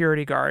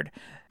security guard.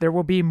 There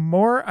will be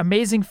more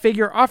amazing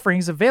figure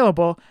offerings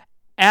available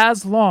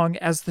as long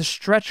as the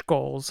stretch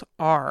goals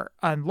are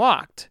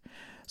unlocked.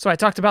 So I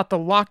talked about the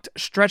locked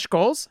stretch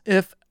goals.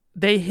 If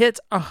they hit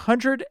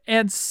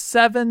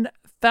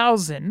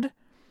 107,000,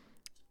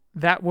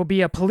 that will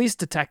be a police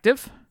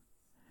detective.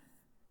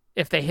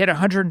 If they hit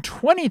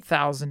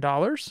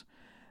 $120,000,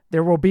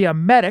 there will be a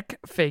medic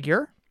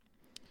figure.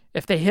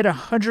 If they hit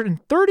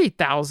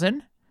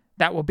 130,000,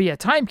 that will be a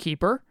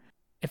timekeeper.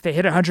 If they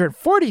hit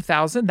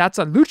 140,000, that's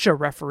a lucha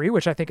referee,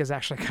 which I think is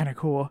actually kind of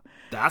cool.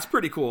 That's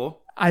pretty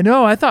cool. I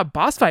know. I thought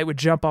Boss Fight would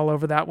jump all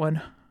over that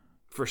one.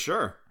 For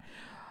sure.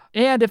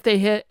 And if they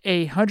hit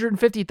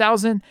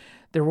 150,000,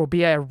 there will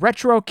be a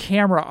retro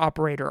camera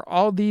operator.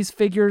 All these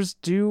figures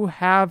do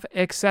have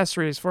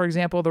accessories. For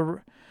example,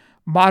 the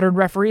modern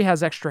referee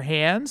has extra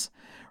hands.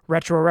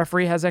 Retro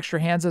referee has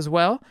extra hands as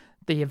well.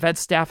 The event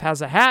staff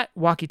has a hat,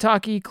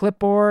 walkie-talkie,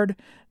 clipboard,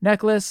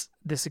 necklace.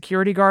 The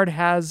security guard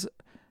has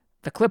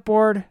the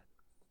clipboard,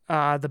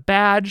 the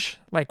badge,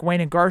 like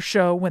Wayne and Garth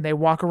show when they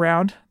walk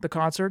around the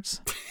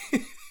concerts,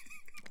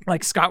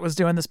 like Scott was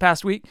doing this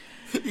past week.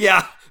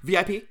 Yeah,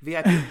 VIP.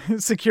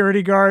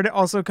 Security guard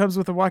also comes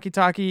with a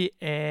walkie-talkie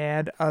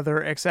and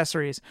other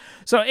accessories.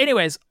 So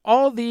anyways,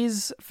 all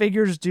these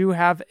figures do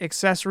have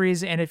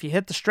accessories, and if you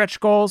hit the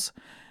stretch goals,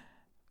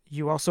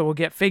 you also will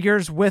get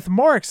figures with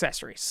more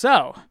accessories.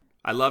 So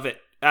I love it.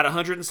 At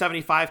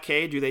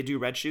 175K, do they do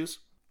red shoes?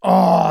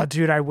 Oh,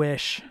 dude, I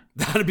wish.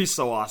 That'd be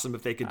so awesome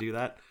if they could do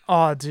that.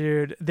 Oh,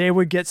 dude, they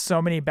would get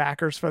so many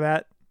backers for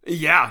that.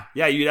 Yeah,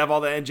 you'd have all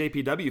the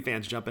NJPW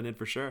fans jumping in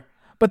for sure.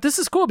 But this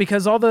is cool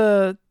because all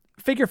the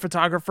figure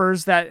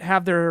photographers that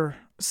have their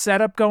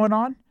setup going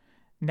on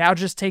now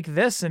just take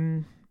this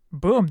and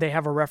boom, they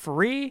have a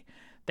referee,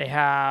 they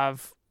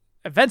have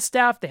event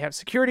staff, they have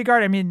security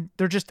guard. I mean,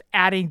 they're just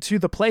adding to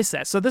the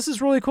playset. So this is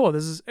really cool.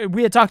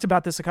 We had talked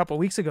about this a couple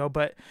weeks ago,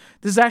 but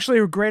this is actually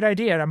a great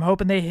idea, and I'm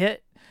hoping they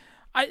hit.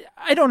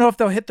 I don't know if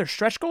they'll hit their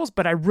stretch goals,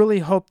 but I really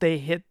hope they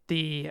hit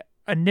the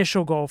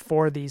initial goal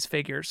for these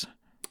figures.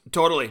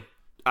 Totally.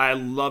 I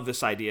love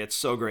this idea. It's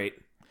so great.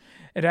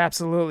 It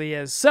absolutely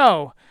is.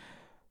 So,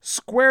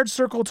 Squared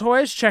Circle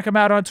Toys, check them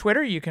out on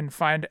Twitter. You can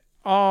find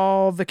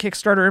all the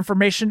Kickstarter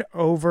information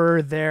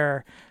over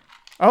there.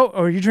 Oh,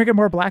 are you drinking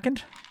more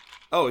Blackened?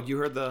 Oh, you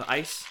heard the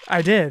ice?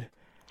 I did.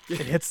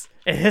 It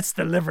hits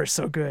the liver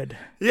so good.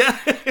 Yeah.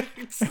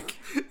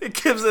 It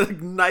gives it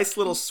a nice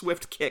little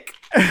swift kick.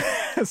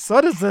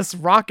 So does this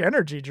Rock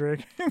Energy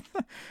drink.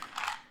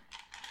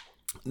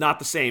 Not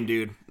the same,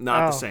 dude.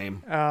 Not the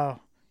same. Oh.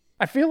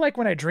 I feel like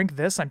when I drink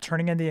this, I'm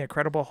turning into the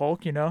Incredible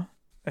Hulk, you know?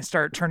 I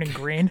start turning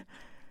green.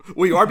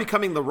 Well, you are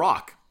becoming the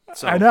Rock.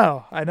 So I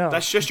know.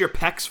 That's just your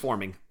pecs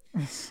forming.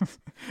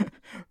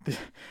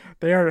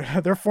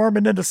 They're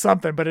forming into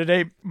something, but it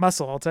ain't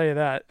muscle, I'll tell you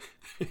that.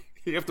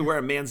 You have to wear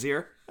a man's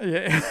ear?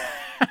 Yeah.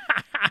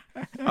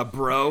 A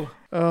bro?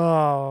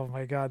 Oh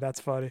my God,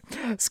 that's funny.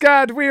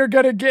 Scott, we are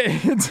going to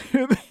get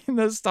into the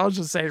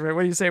nostalgia segment.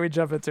 What do you say we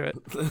jump into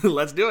it?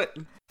 Let's do it.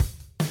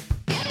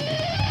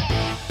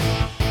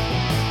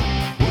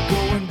 We're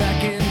going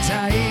back in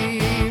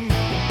time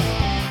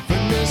for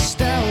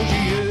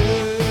nostalgia.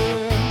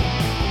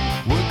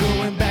 We're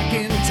going back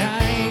in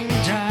time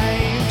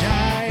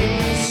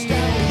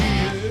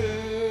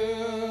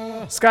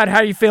nostalgia. Scott,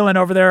 how you feeling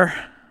over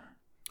there?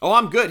 Oh,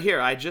 I'm good here.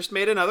 I just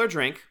made another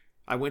drink.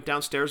 I went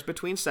downstairs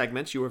between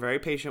segments. You were very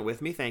patient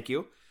with me. Thank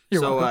you.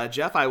 You're welcome.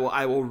 Jeff, I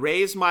will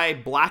raise my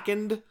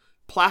blackened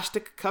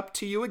plastic cup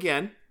to you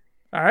again.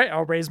 All right,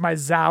 I'll raise my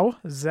Zoa.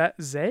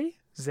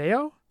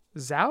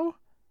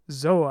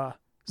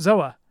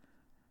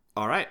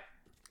 All right.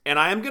 And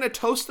I am going to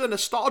toast the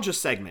nostalgia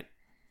segment,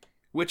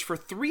 which for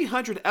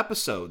 300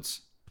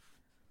 episodes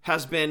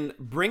has been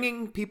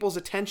bringing people's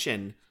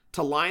attention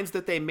to lines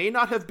that they may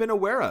not have been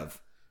aware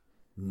of,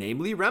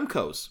 namely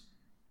Remco's.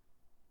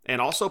 And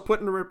also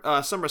putting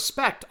some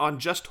respect on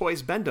Just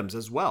Toys Bend-Ems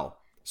as well.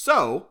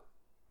 So,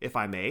 if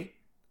I may,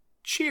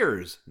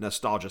 cheers,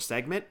 nostalgia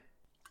segment.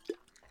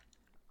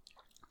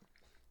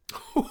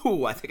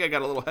 Ooh, I think I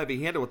got a little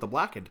heavy-handed with the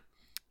blackened.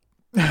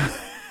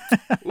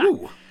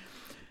 Ooh.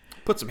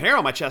 Put some hair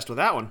on my chest with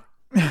that one.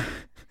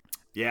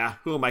 Yeah,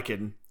 who am I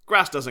kidding?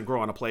 Grass doesn't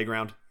grow on a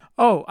playground.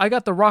 Oh, I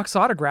got the Rock's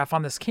autograph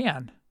on this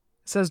can.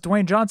 It says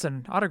Dwayne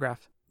Johnson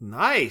autograph.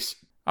 Nice.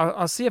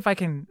 I'll see if I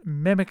can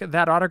mimic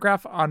that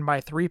autograph on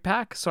my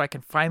 3-pack so I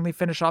can finally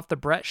finish off the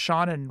Brett,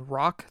 Sean, and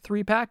Rock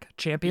 3-pack,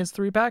 Champions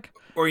 3-pack.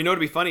 Or you know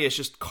what'd be funny is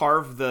just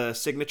carve the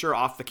signature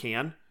off the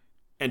can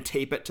and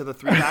tape it to the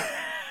 3-pack.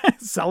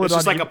 Sell it it's on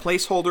just like a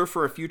placeholder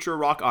for a future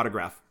Rock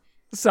autograph.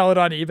 Sell it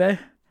on eBay?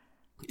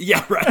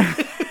 Yeah,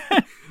 right.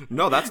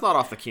 No, that's not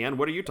off the can.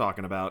 What are you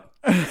talking about?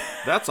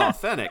 That's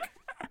authentic.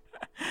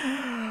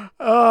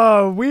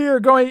 We are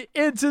going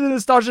into the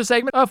nostalgia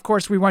segment. Of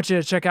course, we want you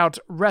to check out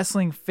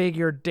Wrestling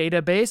Figure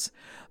Database.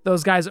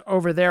 Those guys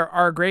over there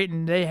are great,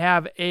 and they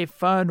have a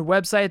fun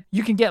website.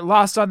 You can get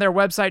lost on their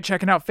website,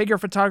 checking out figure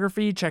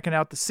photography, checking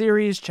out the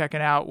series,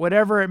 checking out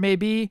whatever it may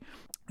be.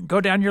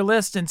 Go down your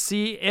list and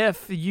see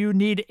if you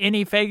need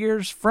any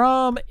figures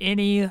from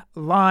any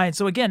line.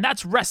 So again,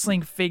 that's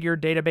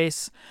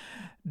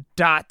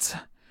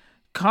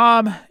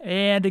WrestlingFigureDatabase.com.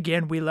 And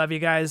again, we love you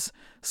guys.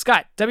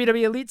 Scott,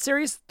 WWE Elite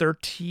Series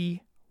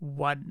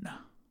 31.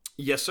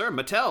 Yes, sir.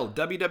 Mattel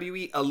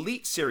WWE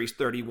Elite Series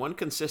 31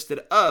 consisted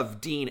of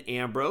Dean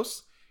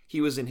Ambrose.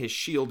 He was in his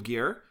Shield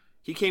gear.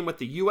 He came with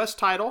the U.S.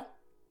 title,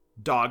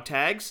 dog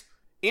tags,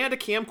 and a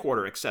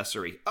camcorder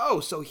accessory. Oh,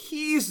 so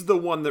he's the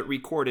one that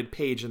recorded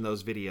Paige in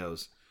those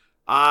videos.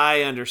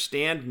 I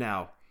understand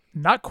now.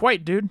 Not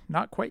quite, dude.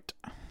 Not quite.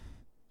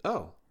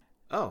 Oh,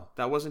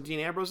 that wasn't Dean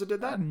Ambrose that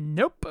did that?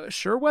 Nope,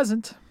 sure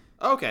wasn't.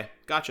 Okay,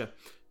 gotcha.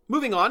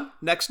 Moving on,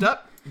 next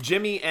up,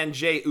 Jimmy and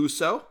Jay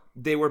Uso.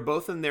 They were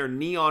both in their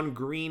neon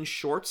green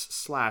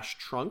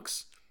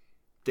shorts/trunks.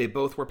 They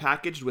both were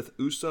packaged with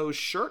Uso's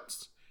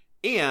shirts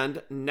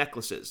and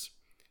necklaces.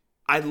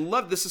 I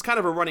love, this is kind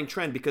of a running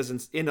trend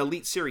because in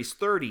Elite Series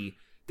 30,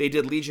 they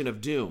did Legion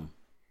of Doom.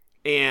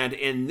 And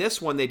in this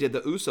one, they did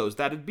the Usos.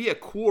 That'd be a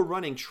cool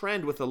running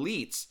trend with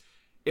Elites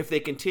if they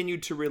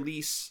continued to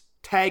release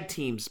tag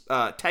team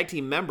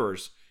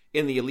members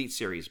in the Elite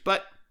Series.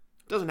 But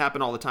it doesn't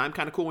happen all the time.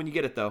 Kind of cool when you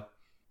get it, though.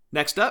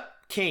 Next up,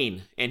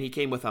 Kane. And he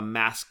came with a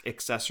mask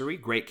accessory.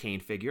 Great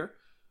Kane figure.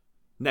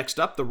 Next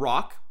up, The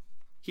Rock.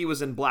 He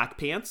was in black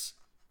pants.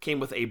 Came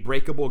with a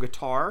breakable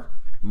guitar,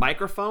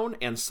 microphone,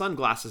 and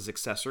sunglasses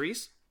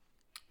accessories.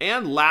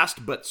 And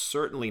last but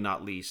certainly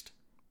not least,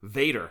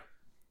 Vader.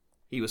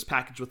 He was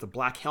packaged with a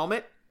black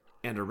helmet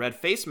and a red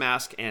face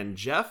mask. And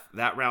Jeff,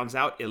 that rounds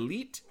out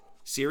Elite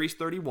Series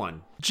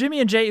 31. Jimmy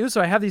and Jay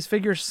Uso, I have these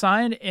figures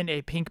signed in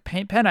a pink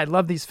paint pen. I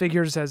love these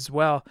figures as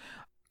well.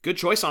 Good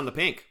choice on the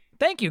pink.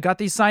 Thank you. Got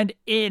these signed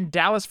in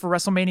Dallas for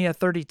WrestleMania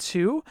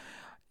 32.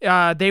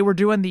 They were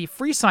doing the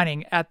free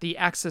signing at the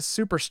Access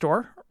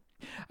Superstore.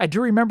 I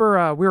do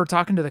remember we were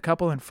talking to the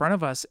couple in front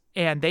of us,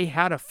 and they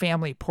had a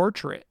family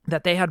portrait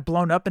that they had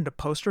blown up into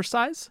poster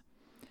size.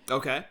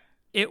 Okay.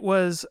 It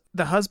was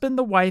the husband,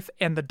 the wife,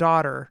 and the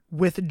daughter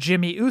with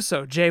Jimmy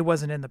Uso. Jay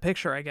wasn't in the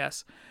picture, I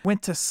guess.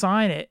 Went to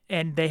sign it,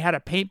 and they had a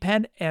paint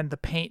pen, and the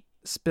paint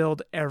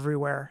spilled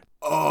everywhere.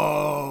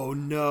 Oh,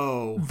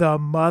 no. The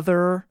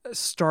mother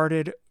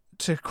started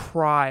to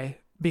cry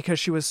because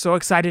she was so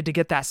excited to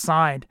get that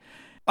signed.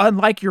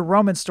 Unlike your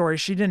Roman story,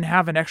 she didn't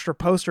have an extra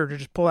poster to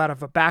just pull out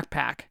of a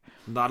backpack.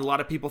 Not a lot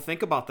of people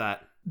think about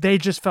that. They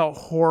just felt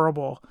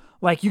horrible.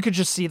 Like, you could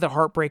just see the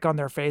heartbreak on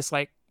their face.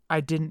 Like,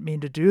 I didn't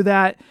mean to do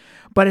that.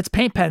 But it's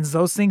paint pens.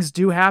 Those things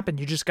do happen.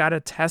 You just got to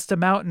test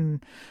them out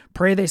and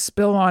pray they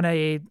spill on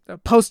a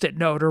Post-it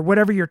note or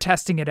whatever you're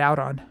testing it out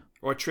on.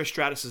 Or Trish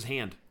Stratus's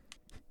hand.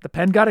 The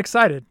pen got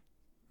excited.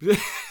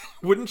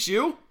 Wouldn't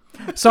you?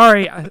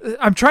 Sorry,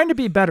 I'm trying to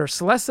be better.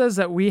 Celeste says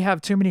that we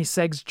have too many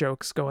segs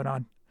jokes going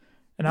on.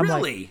 And I'm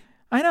like, really?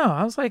 I know.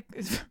 I was like,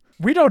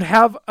 we don't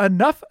have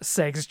enough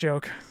sex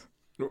joke.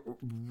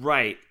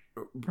 Right.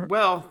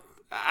 Well,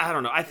 I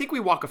don't know. I think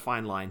we walk a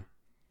fine line.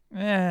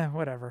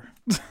 Whatever.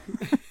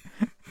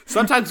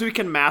 Sometimes we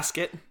can mask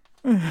it.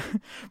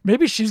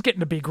 Maybe she's getting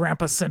to be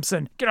Grandpa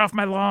Simpson. Get off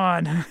my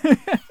lawn.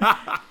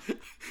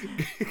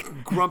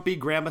 Grumpy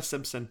Grandma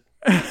Simpson.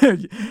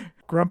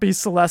 Grumpy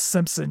Celeste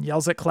Simpson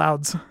yells at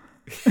clouds.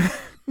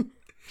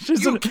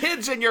 You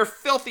kids and your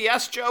filthy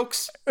ass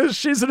jokes.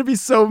 She's going to be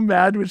so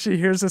mad when she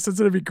hears this. It's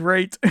going to be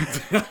great.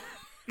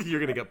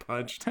 You're going to get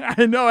punched.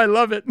 I know. I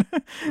love it.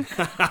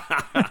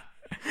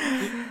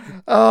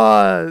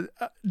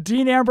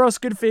 Dean Ambrose,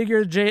 good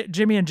figure.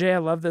 Jimmy and Jay, I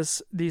love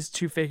these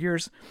two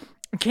figures.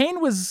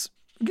 Kane was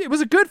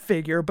a good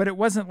figure, but it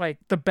wasn't like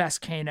the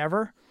best Kane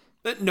ever.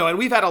 No, and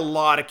we've had a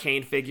lot of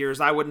Kane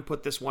figures. I wouldn't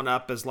put this one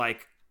up as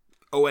like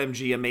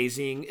OMG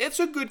amazing.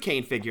 It's a good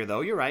Kane figure, though.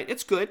 You're right.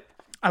 It's good.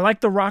 I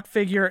like the Rock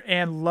figure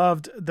and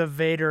loved the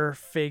Vader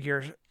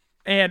figure.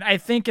 And I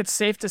think it's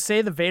safe to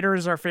say the Vader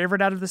is our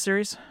favorite out of the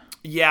series.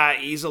 Yeah,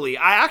 easily.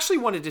 I actually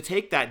wanted to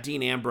take that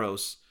Dean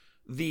Ambrose,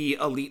 the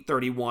Elite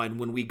 31,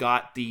 when we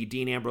got the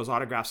Dean Ambrose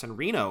autographs in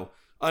Reno.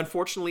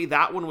 Unfortunately,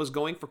 that one was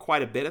going for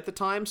quite a bit at the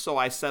time, so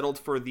I settled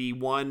for the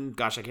one,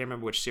 gosh, I can't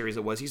remember which series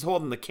it was. He's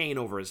holding the cane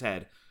over his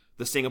head,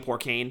 the Singapore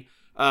cane.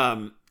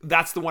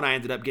 That's the one I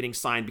ended up getting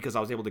signed because I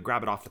was able to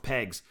grab it off the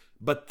pegs.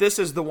 But this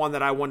is the one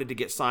that I wanted to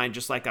get signed,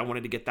 just like I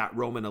wanted to get that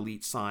Roman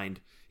Elite signed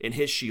in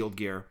his Shield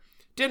gear.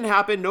 Didn't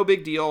happen, no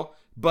big deal.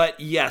 But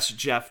yes,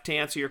 Jeff, to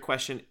answer your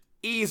question,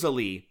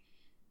 easily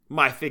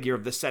my figure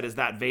of the set is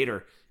that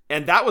Vader.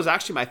 And that was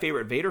actually my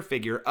favorite Vader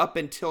figure up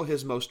until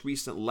his most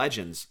recent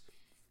Legends.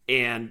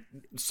 And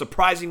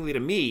surprisingly to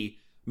me,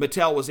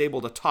 Mattel was able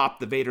to top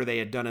the Vader they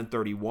had done in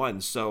 31.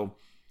 So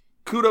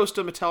kudos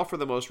to Mattel for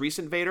the most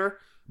recent Vader.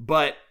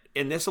 But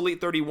in this Elite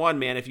 31,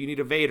 man, if you need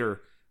a Vader,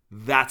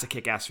 that's a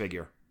kick-ass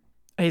figure.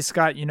 Hey,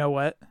 Scott, you know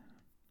what?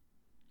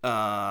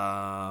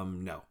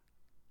 No.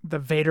 The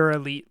Vader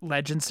Elite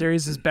Legend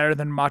series is better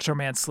than Macho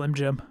Man Slim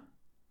Jim.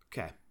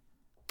 Okay.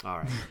 All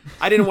right.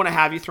 I didn't want to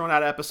have you thrown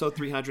out of episode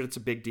 300. It's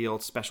a big deal.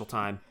 It's special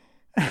time.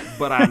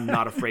 But I'm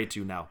not afraid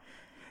to now.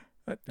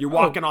 You're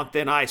walking on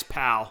thin ice,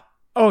 pal.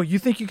 Oh, you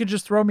think you could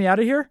just throw me out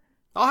of here?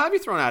 I'll have you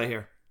thrown out of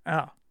here.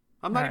 Oh.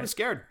 I'm not even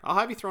scared. I'll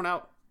have you thrown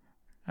out.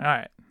 All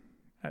right.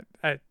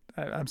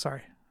 I'm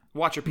sorry.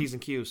 Watch your P's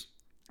and Q's.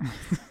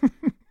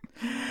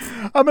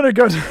 I'm going to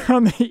go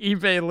down the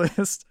eBay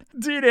list.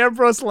 Dean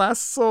Ambrose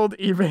last sold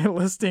eBay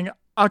listing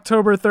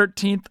October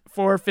 13th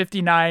for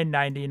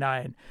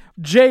 $59.99.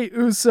 Jay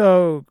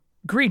Uso,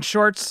 green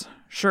shorts,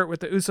 shirt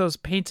with the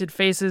Usos painted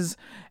faces,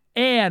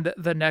 and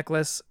the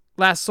necklace.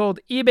 Last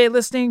sold eBay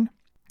listing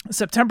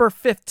September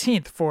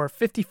 15th for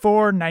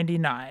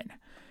 $54.99.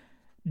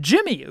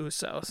 Jimmy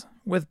Usos,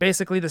 with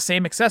basically the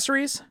same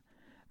accessories.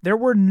 There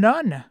were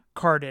none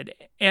carded,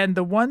 and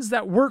the ones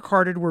that were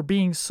carded were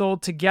being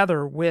sold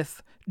together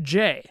with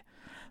Jay.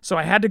 So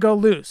I had to go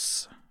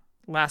loose.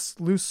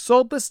 Last loose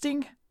sold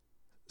listing,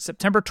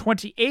 September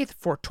 28th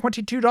for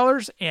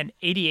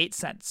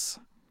 $22.88.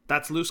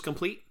 That's loose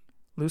complete?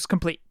 Loose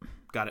complete.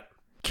 Got it.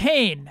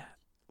 Kane,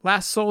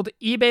 last sold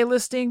eBay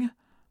listing,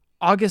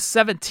 August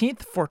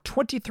 17th for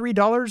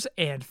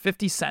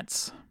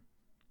 $23.50.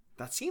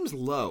 That seems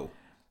low.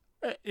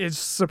 It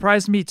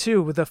surprised me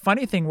too. The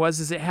funny thing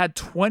was it had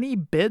 20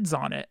 bids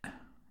on it.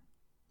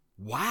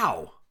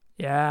 Wow.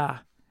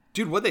 Yeah.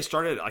 Dude, what, they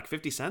started at like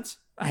 50 cents?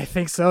 I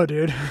think so,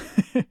 dude.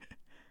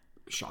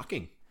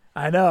 Shocking.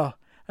 I know.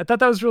 I thought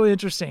that was really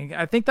interesting.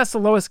 I think that's the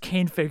lowest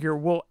Kane figure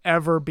we'll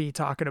ever be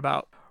talking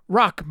about.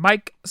 Rock,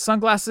 Mike,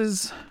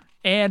 sunglasses,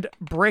 and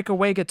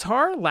breakaway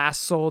guitar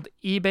last sold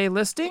eBay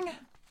listing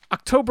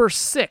October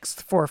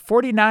 6th for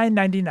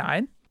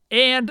 $49.99.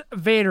 And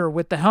Vader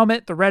with the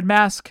helmet, the red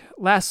mask,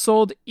 last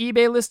sold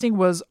eBay listing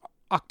was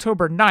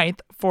October 9th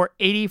for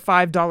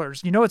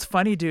 $85. You know what's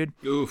funny, dude?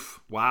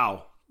 Oof.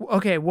 Wow.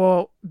 Okay,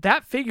 well,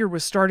 that figure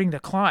was starting to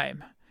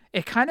climb.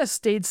 It kind of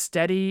stayed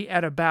steady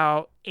at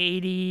about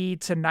 $80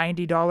 to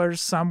 $90.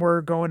 Some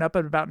were going up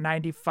at about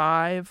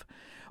 $95.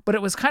 But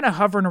it was kind of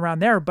hovering around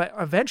there. But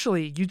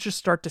eventually, you just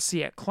start to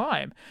see it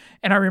climb.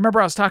 And I remember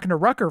I was talking to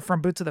Rucker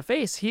from Boots of the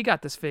Face. He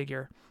got this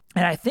figure.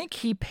 And I think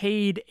he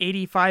paid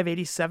 $85,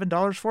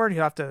 $87 for it.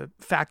 He'll have to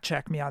fact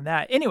check me on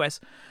that.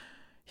 Anyways,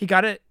 he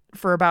got it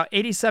for about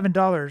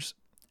 $87.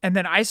 And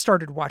then I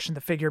started watching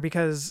the figure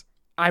because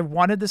I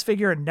wanted this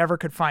figure and never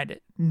could find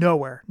it.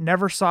 Nowhere.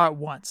 Never saw it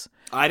once.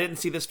 I didn't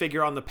see this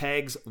figure on the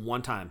pegs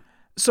one time.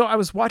 So I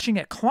was watching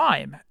it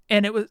climb,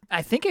 and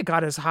I think it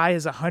got as high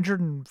as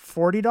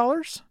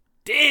 $140.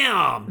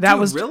 Damn! That dude,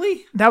 was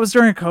really? That was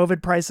during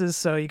COVID prices,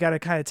 so you got to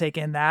kind of take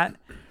in that.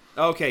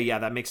 Okay, yeah,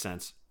 that makes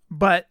sense.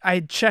 But I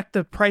checked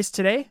the price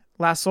today.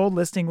 Last sold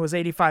listing was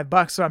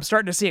 $85, so I'm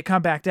starting to see it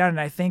come back down, and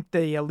I think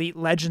the Elite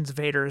Legends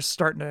Vader is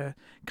starting to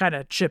kind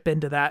of chip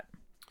into that.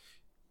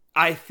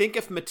 I think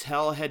if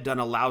Mattel had done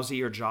a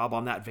lousier job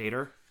on that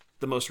Vader,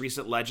 the most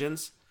recent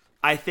Legends,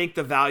 I think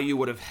the value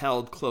would have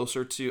held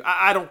closer to,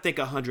 I don't think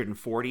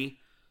 140.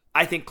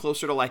 I think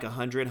closer to like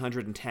 100,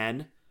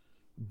 110.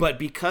 But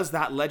because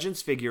that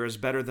Legends figure is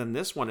better than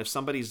this one, if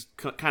somebody's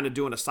kind of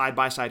doing a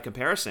side-by-side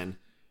comparison,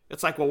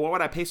 it's like, well, why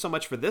would I pay so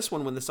much for this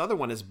one when this other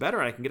one is better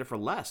and I can get it for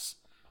less?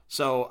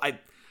 So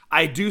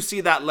I do see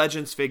that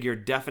Legends figure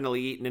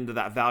definitely eating into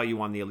that value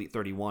on the Elite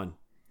 31.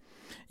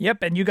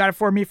 Yep, and you got it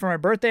for me for my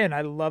birthday, and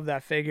I love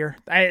that figure.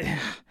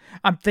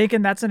 I'm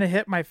thinking that's going to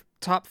hit my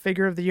top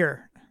figure of the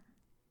year.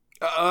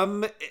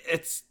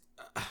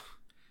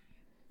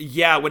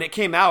 Yeah, when it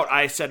came out,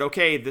 I said,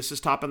 okay, this is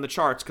topping the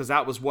charts, because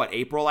that was,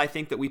 April, I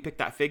think, that we picked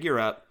that figure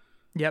up.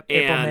 Yep,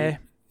 April, May.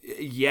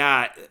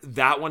 Yeah,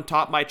 that one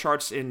topped my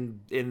charts in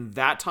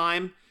that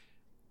time.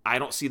 I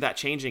don't see that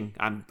changing.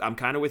 I'm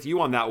kind of with you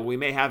on that one. We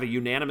may have a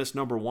unanimous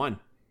number one.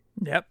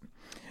 Yep.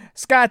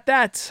 Scott,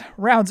 that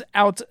rounds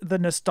out the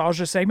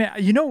nostalgia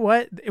segment. You know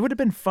what? It would have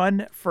been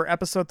fun for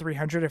episode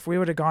 300 if we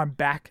would have gone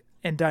back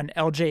and done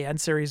LJN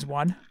Series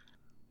 1.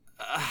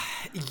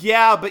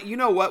 Yeah, but you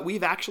know what?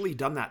 We've actually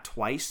done that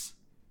twice.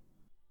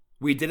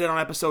 We did it on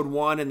episode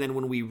 1, and then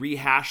when we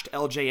rehashed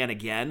LJN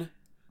again,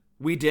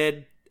 we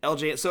did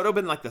LJN. So it would have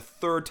been like the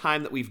third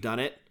time that we've done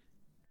it.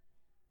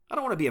 I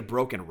don't want to be a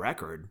broken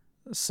record.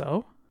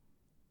 So?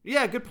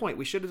 Yeah, good point.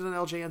 We should have done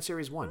LJN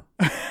Series 1.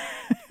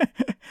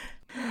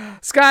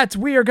 Scott,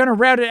 we are going to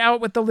round it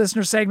out with the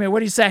listener segment. What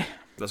do you say?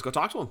 Let's go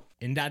talk to him.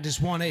 And I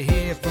just want to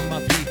hear from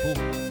my people.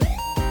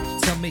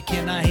 Tell me,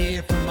 can I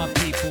hear from my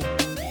people?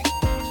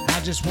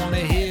 I just want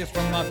to hear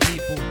from my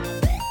people.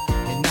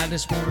 And I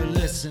just want to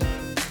listen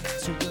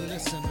to the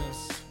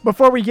listeners.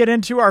 Before we get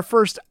into our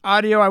first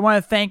audio, I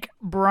want to thank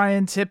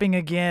Brian Tipping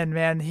again,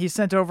 man. He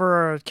sent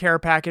over a care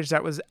package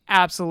that was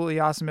absolutely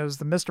awesome. It was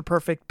the Mr.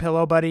 Perfect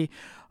Pillow Buddy,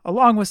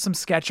 along with some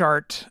sketch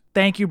art.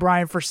 Thank you,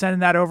 Brian, for sending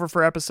that over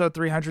for episode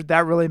 300.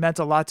 That really meant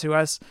a lot to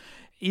us.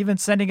 Even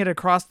sending it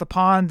across the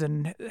pond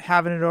and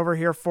having it over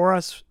here for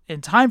us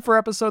in time for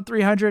episode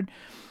 300.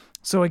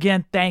 So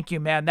again, thank you,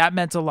 man. That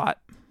meant a lot.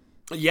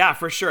 Yeah,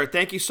 for sure.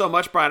 Thank you so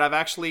much, Brian. I've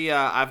actually,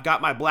 I've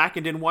got my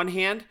Blackened in one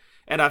hand,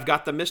 and I've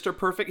got the Mr.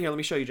 Perfect. Here, let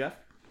me show you, Jeff.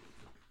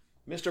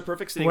 Mr.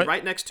 Perfect sitting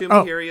right next to me.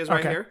 Oh, here he is okay.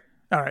 right here.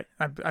 All right.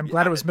 I'm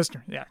glad it was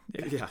Mr. Yeah.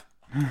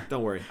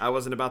 Don't worry. I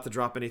wasn't about to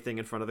drop anything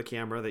in front of the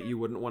camera that you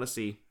wouldn't want to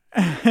see.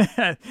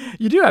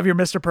 You do have your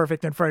Mr.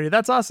 Perfect in front of you.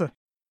 That's awesome.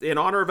 In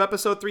honor of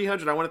episode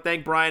 300, I want to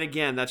thank Brian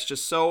again. That's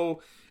just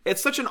so...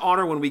 It's such an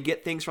honor when we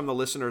get things from the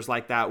listeners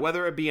like that,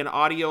 whether it be an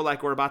audio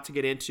like we're about to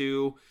get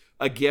into,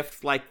 a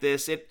gift like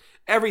this.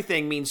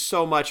 Everything means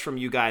so much from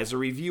you guys. A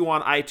review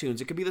on iTunes.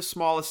 It could be the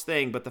smallest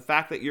thing, but the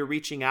fact that you're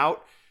reaching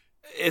out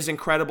is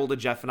incredible to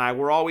Jeff and I.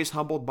 We're always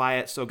humbled by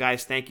it. So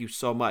guys, thank you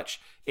so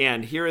much.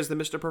 And here is the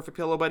Mr. Perfect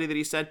Pillow Buddy that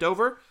he sent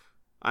over.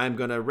 I'm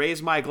going to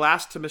raise my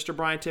glass to Mr.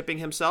 Brian Tipping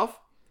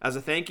himself. As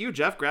a thank you,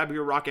 Jeff, grab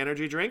your Rock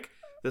Energy drink.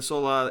 This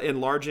will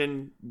enlarge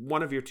in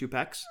one of your two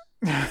pecs.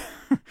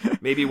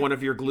 Maybe one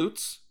of your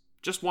glutes.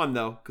 Just one,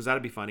 though, because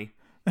that'd be funny.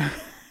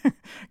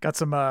 Got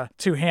some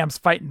two hams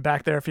fighting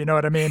back there, if you know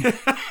what I mean.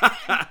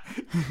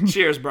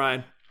 Cheers,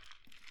 Brian.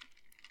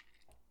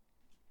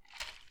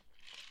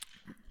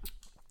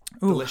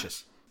 Ooh,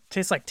 delicious.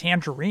 Tastes like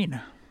tangerine.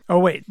 Oh,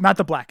 wait, not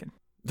the Blackened.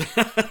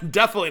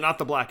 Definitely not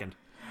the Blackened.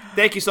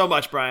 Thank you so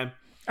much, Brian.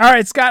 All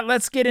right, Scott,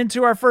 let's get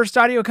into our first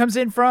audio. It comes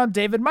in from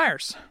David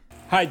Myers.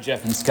 Hi,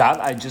 Jeff and Scott.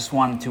 I just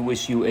wanted to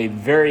wish you a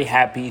very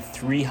happy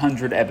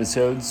 300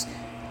 episodes.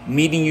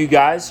 Meeting you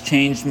guys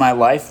changed my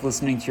life.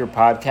 Listening to your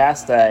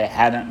podcast, I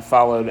hadn't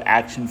followed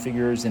action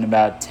figures in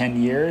about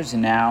 10 years,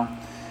 and now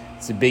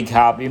it's a big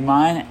hobby of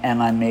mine,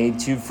 and I made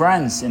two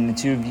friends in the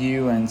two of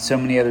you and so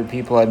many other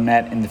people I've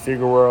met in the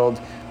figure world.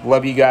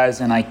 Love you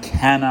guys, and I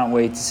cannot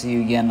wait to see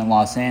you again in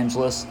Los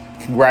Angeles.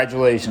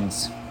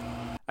 Congratulations.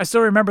 I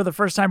still remember the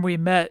first time we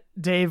met,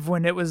 Dave,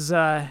 when it was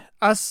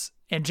us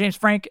and James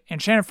Frank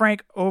and Shannon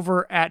Frank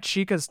over at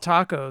Chica's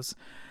Tacos.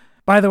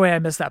 By the way, I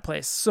miss that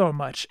place so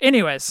much.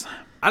 Anyways.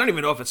 I don't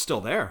even know if it's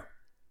still there.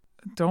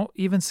 Don't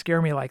even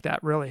scare me like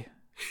that, really.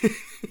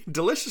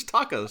 Delicious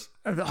tacos.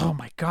 Oh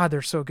my God,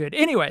 they're so good.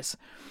 Anyways,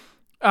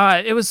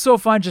 it was so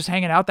fun just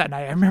hanging out that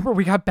night. I remember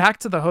we got back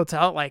to the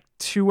hotel at like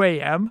 2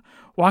 a.m.,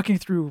 walking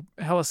through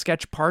hella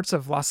sketch parts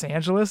of Los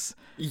Angeles.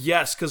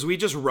 Yes, because we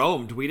just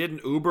roamed. We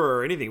didn't Uber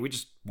or anything. We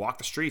just walked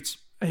the streets.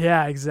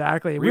 Yeah,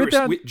 exactly.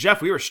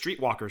 Jeff, we were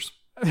streetwalkers.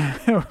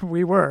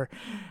 We were.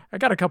 I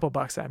got a couple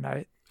bucks that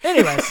night.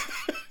 Anyways.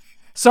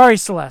 Sorry,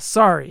 Celeste.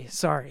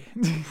 Sorry.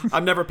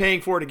 I'm never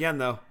paying for it again,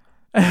 though.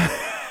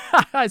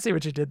 I see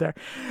what you did there.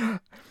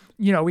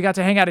 You know, we got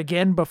to hang out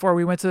again before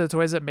we went to the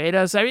Toys That Made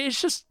Us. I mean,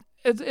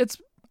 it's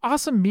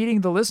awesome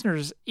meeting the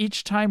listeners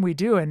each time we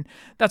do, and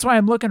that's why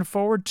I'm looking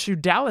forward to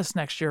Dallas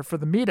next year for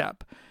the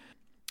meetup.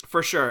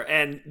 For sure.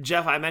 And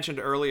Jeff, I mentioned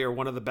earlier,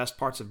 one of the best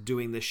parts of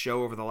doing this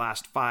show over the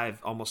last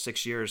 5, almost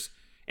 6 years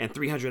and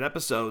 300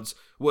 episodes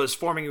was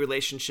forming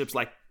relationships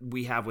like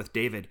we have with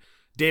David.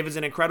 David's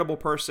an incredible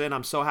person.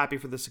 I'm so happy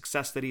for the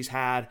success that he's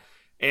had.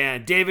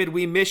 And David,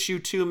 we miss you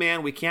too,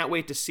 man. We can't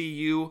wait to see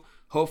you.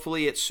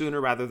 Hopefully it's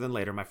sooner rather than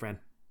later, my friend.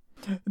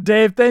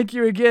 Dave, thank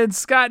you again.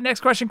 Scott,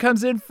 next question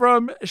comes in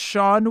from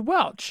Sean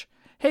Welch.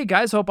 Hey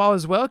guys, hope all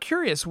is well.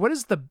 Curious, what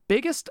is the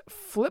biggest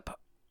flop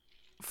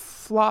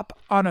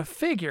on a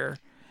figure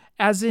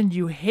as in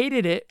you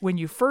hated it when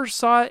you first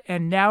saw it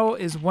and now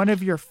is one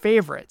of your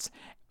favorites,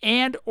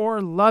 and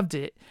or loved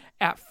it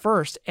at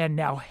first and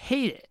now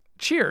hate it?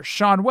 Cheers,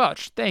 Sean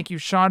Welch. Thank you,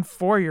 Sean,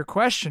 for your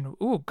question.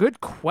 Ooh,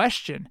 good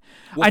question.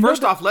 Well,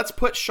 first off, let's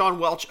put Sean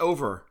Welch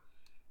over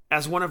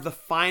as one of the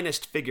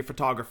finest figure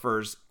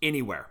photographers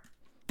anywhere.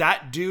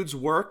 That dude's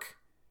work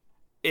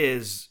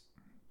is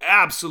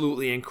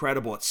absolutely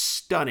incredible. It's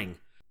stunning.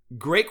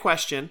 Great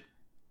question.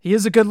 He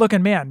is a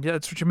good-looking man.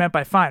 That's what you meant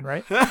by fine,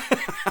 right?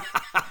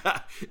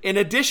 In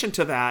addition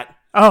to that,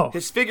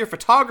 his figure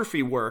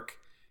photography work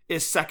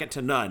is second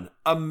to none.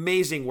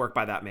 Amazing work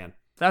by that man.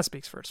 That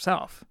speaks for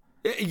itself.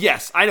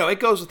 Yes, I know. It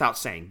goes without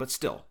saying, but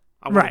still,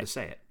 I wanted to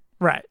say it.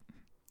 Right.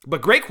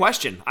 But great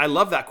question. I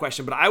love that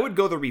question, but I would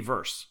go the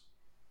reverse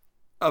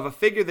of a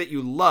figure that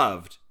you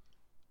loved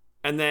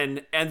and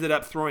then ended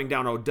up throwing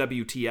down a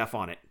WTF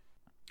on it.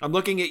 I'm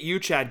looking at you,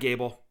 Chad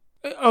Gable.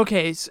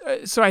 Okay,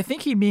 so I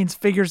think he means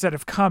figures that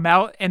have come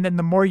out, and then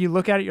the more you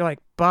look at it, you're like,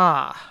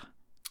 bah.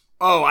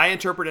 Oh, I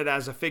interpret it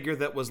as a figure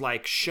that was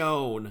like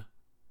shown,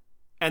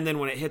 and then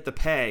when it hit the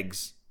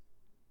pegs,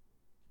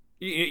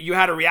 you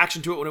had a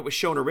reaction to it when it was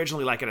shown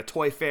originally, like at a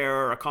toy fair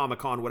or a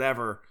Comic-Con,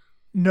 whatever.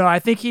 No, I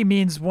think he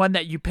means one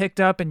that you picked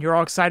up and you're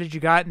all excited you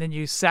got, and then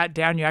you sat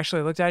down, you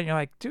actually looked at it, and you're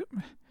like, do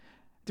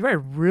I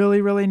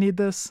really, really need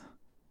this?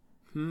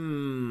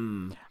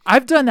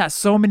 I've done that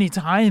so many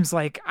times,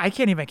 like, I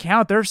can't even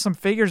count. There's some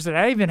figures that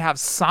I even have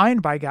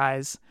signed by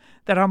guys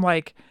that I'm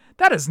like,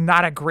 that is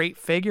not a great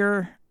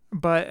figure,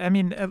 but, I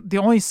mean, the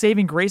only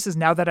saving grace is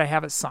now that I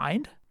have it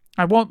signed.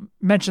 I won't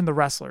mention the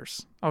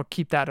wrestlers. I'll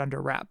keep that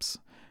under wraps.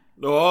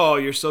 Oh,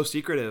 you're so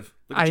secretive.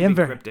 Look at I you am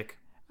being cryptic.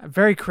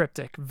 Very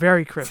cryptic.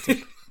 Very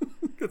cryptic.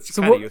 That's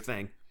kind of your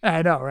thing.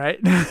 I know, right?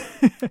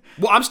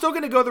 Well, I'm still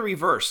going to go the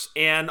reverse,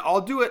 and I'll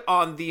do it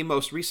on the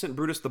most recent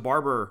Brutus the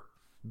Barber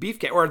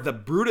Beefcake, or the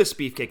Brutus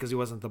Beefcake, because he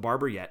wasn't the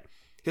barber yet.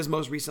 His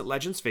most recent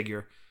Legends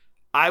figure.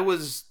 I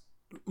was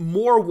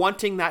more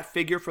wanting that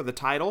figure for the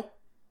title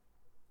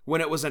when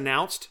it was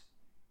announced,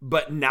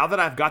 but now that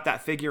I've got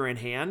that figure in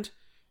hand,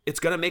 it's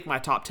going to make my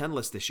top 10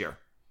 list this year.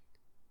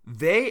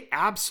 They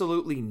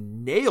absolutely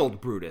nailed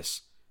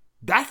Brutus.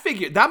 That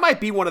figure, that might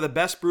be one of the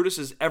best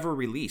Brutuses ever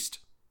released.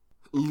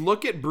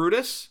 Look at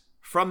Brutus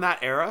from that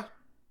era,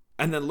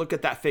 and then look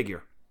at that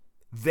figure.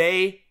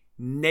 They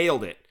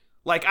nailed it.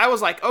 Like, I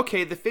was like,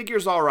 okay, the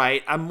figure's all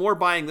right. I'm more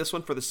buying this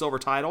one for the silver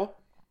title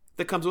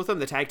that comes with him,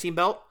 the tag team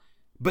belt.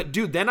 But,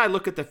 dude, then I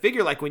look at the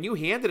figure, like, when you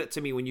handed it to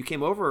me when you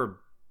came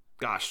over,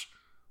 gosh,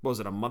 what was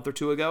it, a month or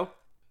two ago?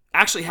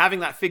 Actually, having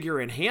that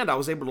figure in hand, I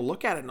was able to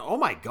look at it, and oh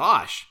my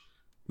gosh,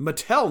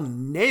 Mattel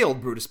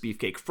nailed Brutus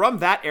Beefcake. From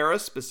that era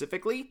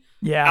specifically,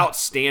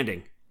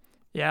 outstanding.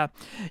 Yeah.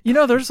 You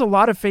know, there's a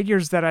lot of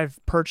figures that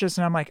I've purchased,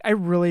 and I'm like, I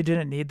really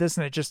didn't need this,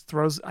 and I just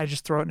throw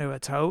it into a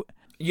tote.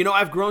 You know,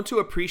 I've grown to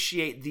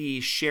appreciate the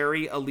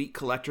Sherry Elite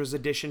Collector's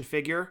Edition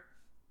figure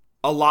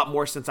a lot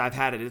more since I've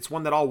had it. It's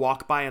one that I'll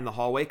walk by in the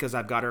hallway because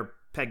I've got her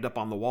pegged up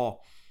on the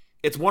wall.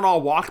 It's one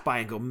I'll walk by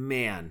and go,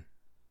 man,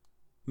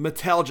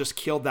 Mattel just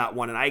killed that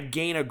one, and I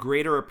gain a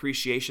greater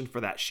appreciation for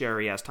that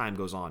Sherry as time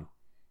goes on.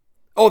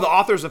 Oh, the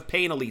Authors of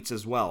Pain Elites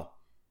as well.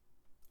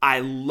 I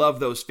love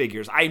those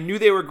figures. I knew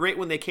they were great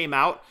when they came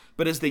out,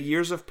 but as the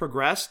years have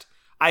progressed,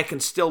 I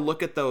can still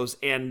look at those,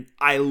 and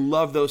I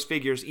love those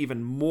figures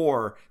even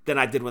more than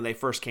I did when they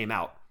first came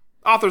out.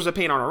 Authors of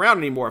Pain aren't around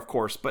anymore, of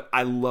course, but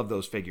I love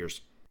those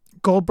figures.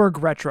 Goldberg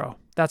Retro.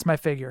 That's my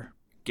figure.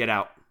 Get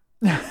out.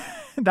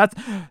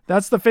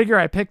 That's the figure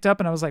I picked up,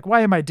 and I was like,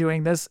 why am I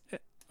doing this?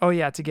 Oh,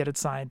 yeah, to get it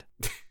signed.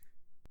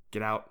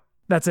 Get out.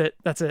 That's it.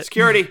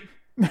 Security.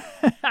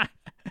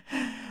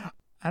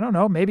 I don't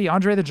know. Maybe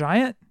Andre the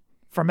Giant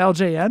from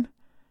LJN?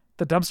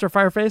 The dumpster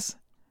fire face?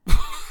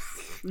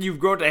 You've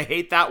grown to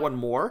hate that one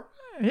more?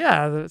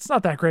 Yeah, it's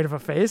not that great of a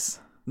face.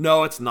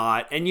 No, it's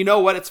not. And you know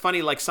what? It's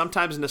funny. Like,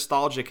 sometimes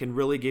nostalgia can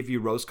really give you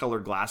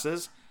rose-colored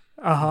glasses.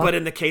 But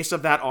in the case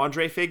of that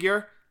Andre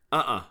figure,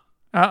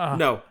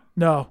 No.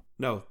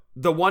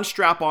 The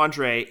one-strap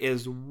Andre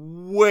is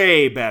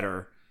way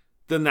better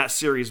than that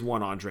Series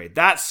 1 Andre.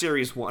 That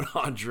Series 1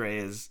 Andre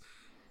is,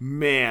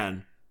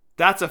 man,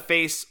 that's a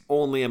face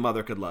only a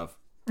mother could love.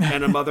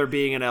 And a mother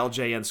being an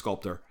LJN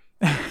sculptor.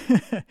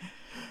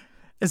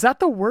 Is that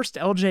the worst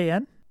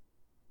LJN?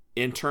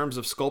 In terms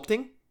of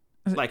sculpting?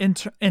 Like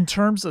in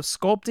terms of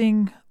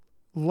sculpting,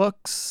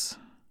 looks?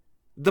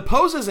 The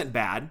pose isn't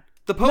bad.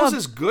 The pose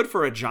is good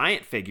for a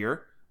giant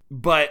figure,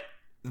 but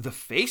the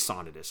face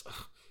on it is...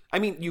 Ugh. I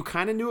mean, you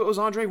kind of knew it was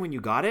Andre when you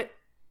got it,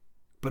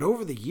 but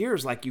over the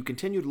years, like, you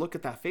continue to look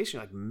at that face, and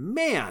you're like,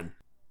 man,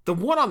 the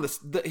one on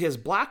his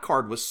black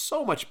card was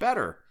so much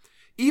better.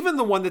 Even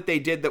the one that they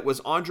did that was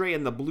Andre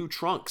in the blue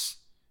trunks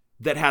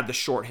that had the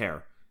short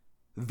hair.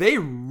 They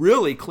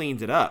really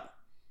cleaned it up.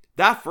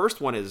 That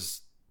first one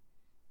is,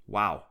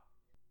 wow.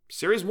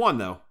 Series 1,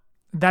 though.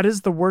 That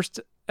is the worst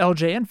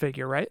LJN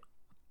figure, right?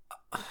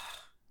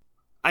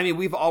 I mean,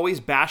 we've always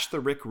bashed the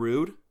Rick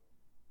Rude,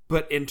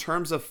 but in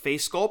terms of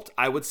face sculpt,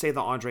 I would say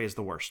the Andre is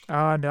the worst.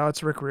 Oh, no,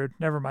 it's Rick Rude.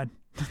 Never mind.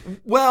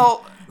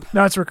 Well...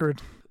 No, it's Rick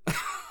Rude.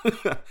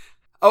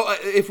 Oh,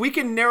 if we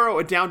can narrow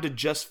it down to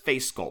just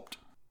face sculpt,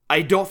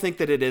 I don't think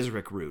that it is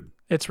Rick Rude.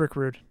 It's Rick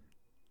Rude.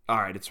 All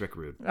right, it's Rick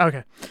Rude.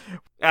 Okay.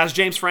 As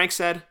James Frank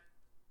said,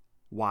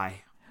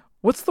 why?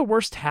 What's the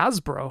worst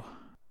Hasbro?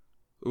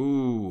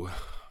 Ooh.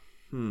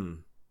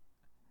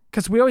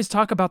 Because we always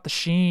talk about the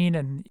Sheen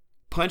and...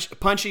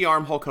 Punchy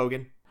arm Hulk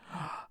Hogan.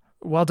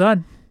 Well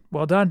done.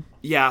 Well done.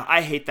 Yeah,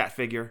 I hate that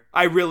figure.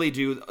 I really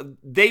do.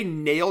 They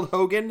nailed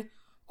Hogan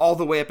all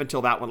the way up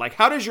until that one. Like,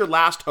 how does your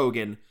last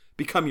Hogan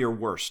become your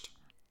worst?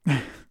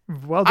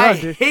 Well done,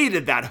 dude. I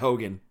hated that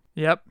Hogan.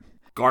 Yep.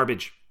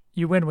 Garbage.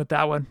 You win with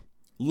that one.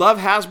 Love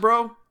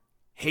Hasbro.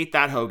 Hate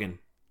that Hogan.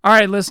 All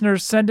right,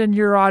 listeners, send in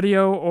your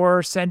audio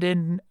or send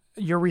in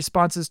your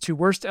responses to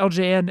worst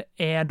LJN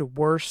and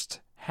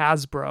worst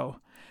Hasbro.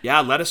 Yeah,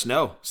 let us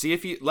know.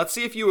 Let's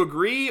see if you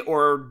agree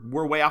or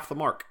we're way off the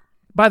mark.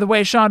 By the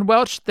way, Sean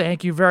Welch,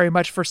 thank you very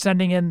much for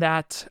sending in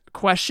that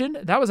question.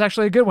 That was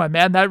actually a good one,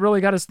 man. That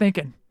really got us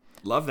thinking.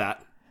 Love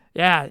that.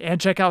 Yeah, and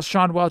check out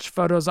Sean Welch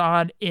photos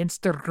on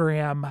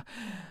Instagram.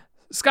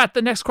 Scott,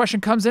 the next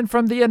question comes in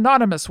from the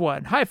anonymous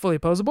one. Hi, Fully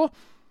Posable.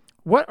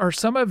 What are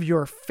some of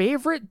your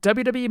favorite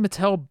WWE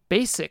Mattel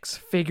Basics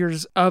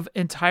figures of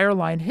entire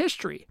line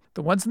history?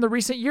 The ones in the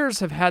recent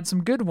years have had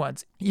some good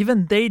ones.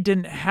 Even they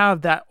didn't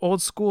have that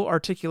old school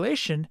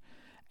articulation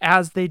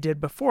as they did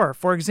before.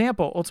 For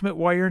example, Ultimate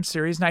Warrior in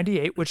Series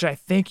 98, which I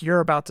think you're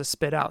about to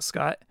spit out,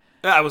 Scott.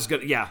 I was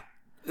good. Yeah.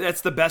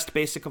 That's the best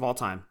basic of all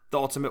time. The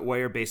Ultimate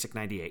Warrior Basic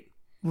 98.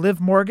 Liv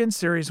Morgan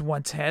Series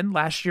 110.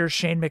 Last year's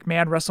Shane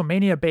McMahon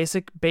WrestleMania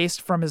Basic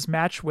based from his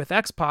match with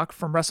X-Pac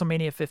from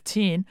WrestleMania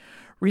 15.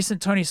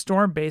 Recent Tony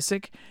Storm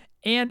Basic.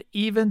 And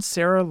even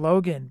Sarah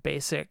Logan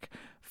Basic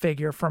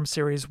figure from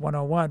Series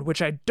 101,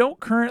 which I don't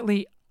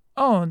currently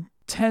own,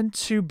 tend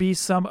to be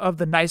some of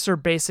the nicer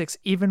basics,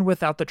 even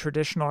without the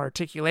traditional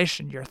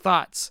articulation. Your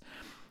thoughts?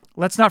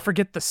 Let's not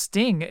forget the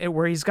Sting,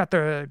 where he's got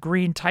the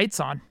green tights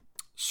on.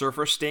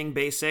 Surfer Sting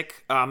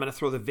basic. I'm going to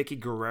throw the Vicky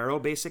Guerrero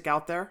basic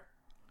out there.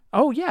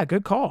 Oh, yeah,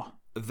 good call.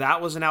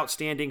 That was an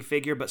outstanding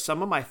figure, but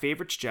some of my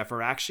favorites, Jeff,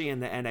 are actually in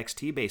the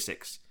NXT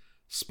basics,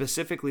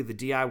 specifically the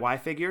DIY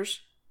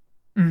figures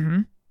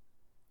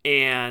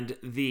and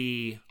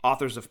the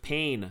Authors of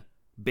Pain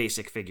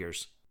basic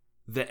figures.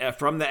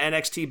 From the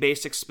NXT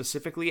basics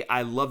specifically,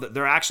 I love that.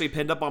 They're actually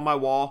pinned up on my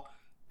wall.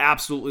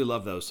 Absolutely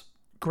love those.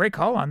 Great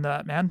call on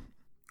that, man.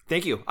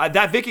 Thank you.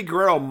 That Vicky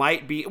Guerrero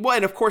might be... Well,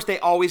 and of course, they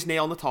always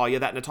nail Natalya.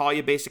 That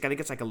Natalya basic, I think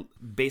it's like a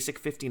basic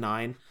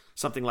 59,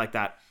 something like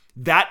that.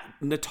 That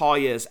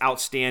Natalya is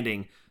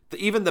outstanding.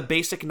 Even the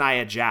basic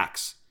Nia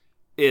Jax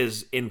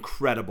is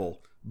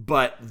incredible.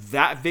 But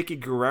that Vicky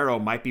Guerrero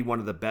might be one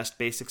of the best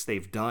basics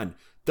they've done.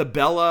 The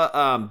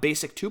Bella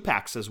basic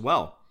 2-packs as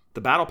well.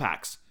 The battle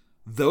packs.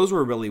 Those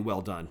were really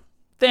well done.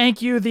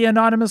 Thank you, the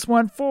anonymous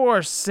one,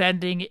 for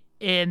sending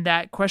in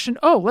that question.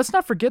 Oh, let's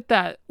not forget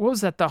that. What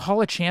was that? The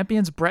Hall of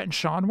Champions Brett and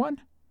Shawn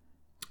one?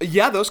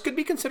 Yeah, those could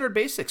be considered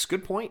basics.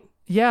 Good point.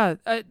 Yeah,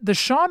 the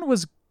Shawn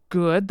was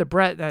good. The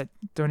Brett,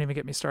 don't even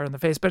get me started on the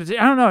face. But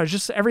I don't know. It's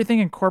just everything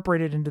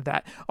incorporated into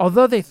that.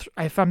 Although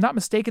if I'm not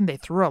mistaken, they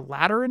threw a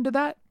ladder into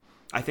that.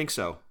 I think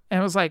so. And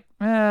it was like,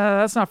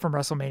 that's not from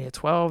WrestleMania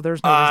 12.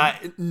 There's no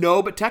reason.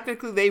 No, but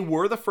technically they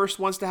were the first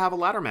ones to have a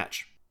ladder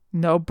match.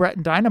 No, Brett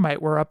and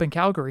Dynamite were up in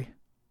Calgary.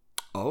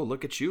 Oh,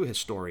 look at you,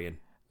 historian.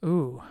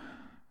 Ooh,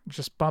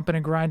 just bumping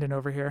and grinding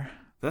over here.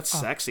 That's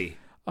sexy.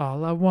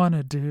 All I want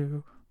to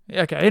do.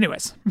 Okay,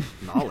 anyways.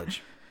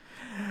 Knowledge.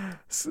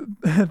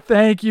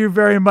 Thank you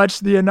very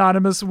much, the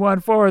anonymous one,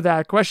 for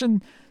that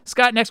question.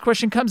 Scott, next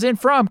question comes in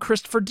from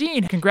Christopher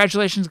Dean.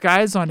 Congratulations,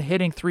 guys, on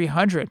hitting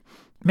 300.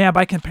 Man,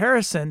 by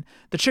comparison,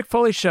 the Chick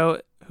Foley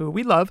Show, who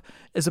we love,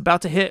 is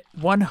about to hit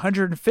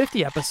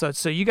 150 episodes.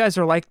 So you guys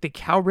are like the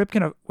Cal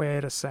Ripken of...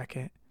 Wait a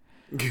second.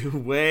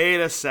 Wait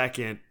a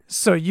second.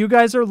 So you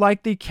guys are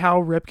like the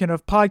Cal Ripken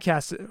of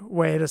podcasts.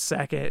 Wait a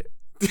second.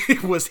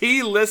 Was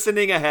he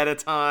listening ahead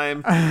of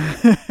time?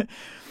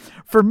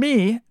 For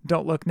me,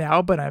 don't look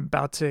now, but I'm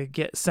about to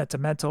get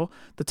sentimental.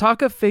 The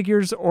talk of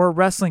figures or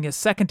wrestling is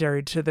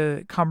secondary to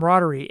the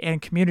camaraderie and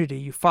community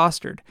you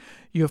fostered.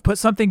 You have put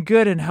something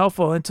good and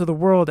helpful into the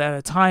world at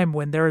a time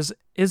when there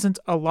isn't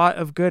a lot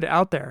of good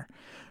out there.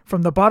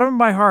 From the bottom of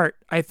my heart,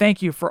 I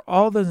thank you for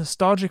all the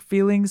nostalgic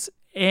feelings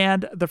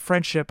and the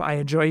friendship I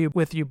enjoy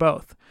with you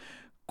both.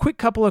 Quick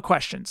couple of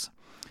questions.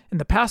 In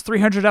the past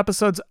 300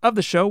 episodes of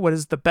the show, what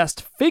is the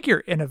best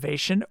figure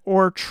innovation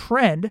or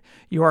trend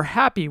you are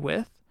happy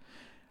with?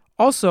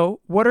 Also,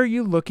 what are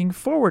you looking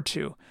forward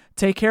to?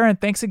 Take care and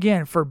thanks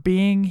again for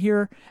being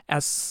here,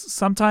 as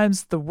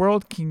sometimes the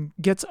world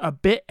gets a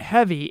bit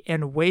heavy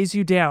and weighs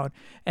you down,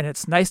 and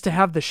it's nice to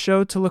have the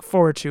show to look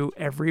forward to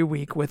every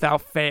week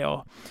without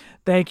fail.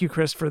 Thank you,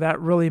 Chris, for that.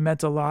 Really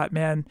meant a lot,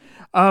 man.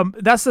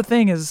 That's the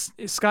thing is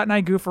Scott and I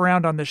goof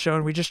around on the show,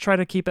 and we just try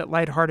to keep it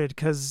lighthearted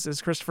because,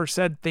 as Christopher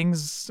said,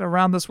 things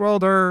around this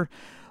world are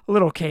a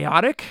little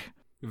chaotic.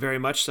 Very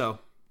much so.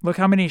 Look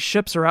how many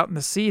ships are out in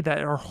the sea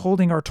that are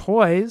holding our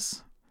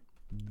toys.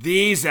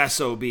 These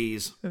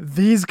SOBs.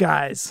 These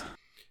guys.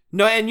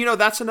 No, and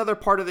that's another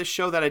part of this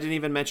show that I didn't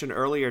even mention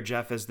earlier,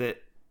 Jeff, is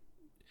that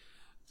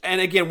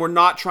And again, we're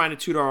not trying to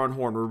toot our own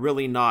horn. We're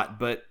really not.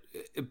 But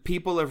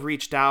people have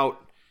reached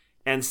out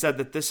and said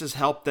that this has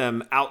helped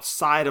them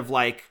outside of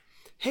like,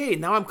 hey,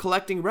 now I'm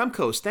collecting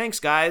Remcos. Thanks,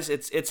 guys.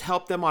 It's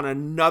helped them on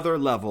another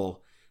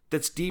level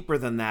that's deeper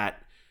than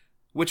that,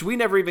 which we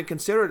never even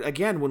considered.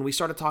 Again, when we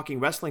started talking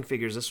wrestling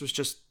figures, this was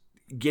just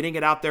getting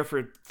it out there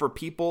for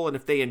people. And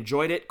if they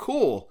enjoyed it,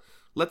 cool.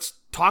 Let's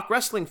talk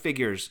wrestling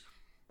figures.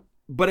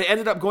 But it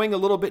ended up going a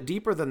little bit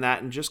deeper than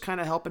that and just kind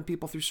of helping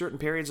people through certain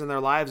periods in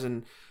their lives.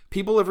 And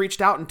people have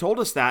reached out and told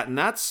us that. And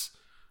that's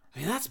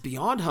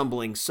beyond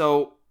humbling.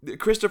 So,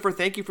 Christopher,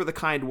 thank you for the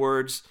kind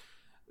words.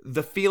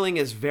 The feeling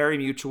is very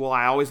mutual.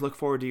 I always look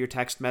forward to your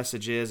text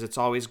messages. It's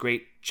always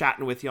great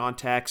chatting with you on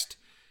text.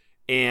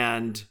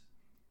 And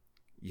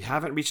you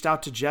haven't reached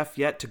out to Jeff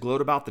yet to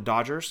gloat about the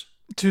Dodgers?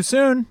 Too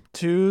soon.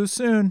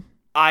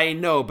 I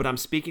know, but I'm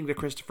speaking to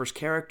Christopher's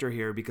character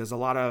here because a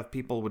lot of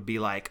people would be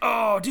like,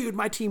 oh, dude,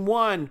 my team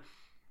won.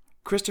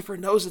 Christopher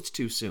knows it's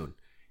too soon.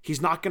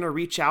 He's not going to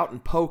reach out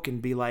and poke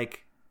and be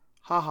like,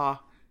 haha.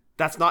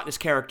 That's not his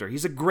character.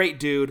 He's a great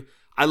dude.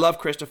 I love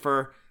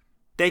Christopher.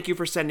 Thank you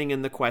for sending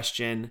in the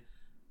question.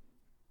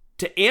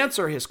 To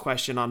answer his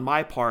question on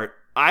my part,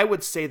 I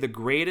would say the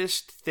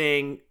greatest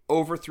thing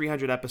over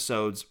 300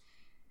 episodes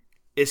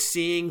is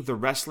seeing the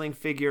wrestling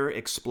figure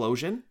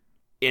explosion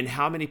in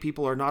how many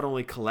people are not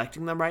only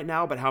collecting them right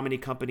now, but how many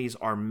companies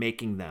are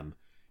making them.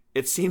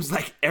 It seems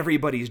like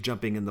everybody's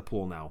jumping in the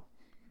pool now.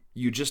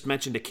 You just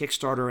mentioned a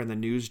Kickstarter in the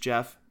news,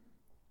 Jeff.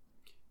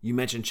 You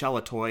mentioned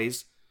Cella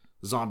Toys,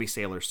 Zombie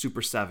Sailor,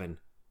 Super 7,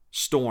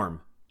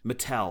 Storm,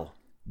 Mattel,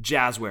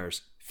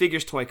 Jazzwares,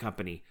 Figures Toy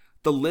Company.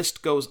 The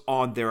list goes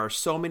on. There are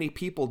so many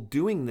people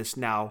doing this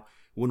now.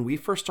 When we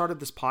first started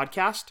this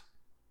podcast,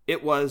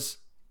 it was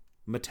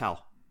Mattel.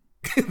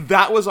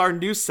 That was our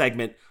news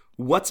segment.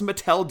 What's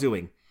Mattel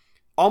doing?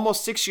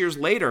 Almost 6 years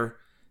later,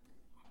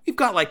 we've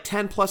got like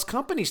 10 plus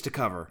companies to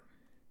cover.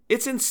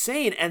 It's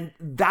insane. And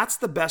that's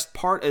the best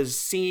part, is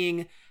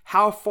seeing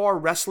how far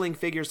wrestling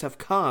figures have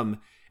come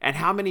and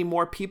how many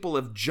more people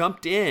have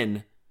jumped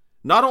in,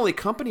 not only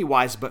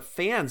company-wise, but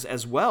fans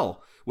as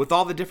well, with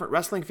all the different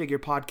wrestling figure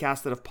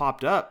podcasts that have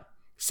popped up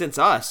since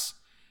us.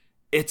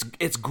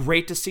 It's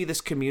great to see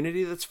this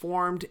community that's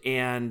formed,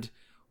 and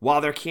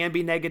while there can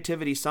be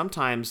negativity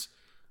sometimes,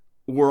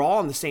 we're all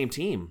on the same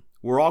team.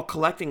 We're all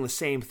collecting the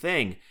same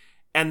thing.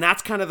 And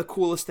that's kind of the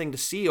coolest thing to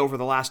see over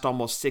the last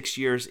almost 6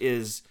 years,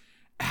 is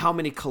how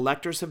many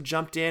collectors have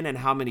jumped in and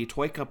how many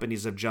toy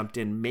companies have jumped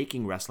in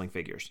making wrestling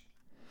figures.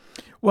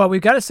 Well,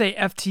 we've got to say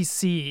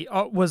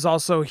FTC was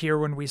also here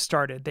when we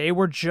started. They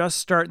were just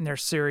starting their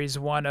Series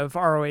 1 of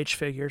ROH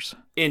figures.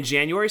 In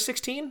January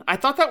 16? I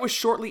thought that was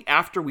shortly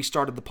after we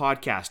started the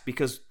podcast,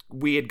 because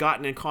we had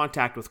gotten in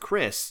contact with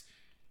Chris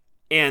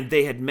and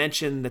they had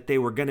mentioned that they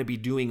were going to be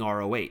doing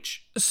ROH.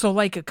 So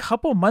like a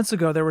couple months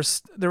ago, there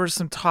was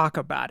some talk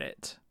about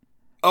it.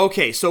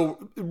 Okay,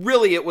 so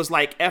really it was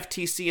like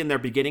FTC in their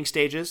beginning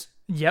stages?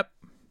 Yep.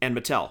 And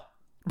Mattel.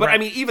 But right. I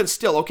mean, even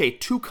still, okay,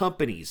 two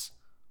companies.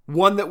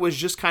 One that was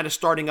just kind of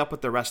starting up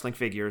with their wrestling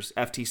figures,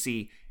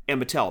 FTC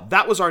and Mattel.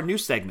 That was our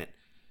news segment.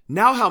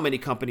 Now how many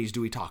companies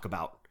do we talk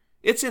about?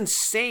 It's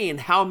insane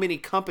how many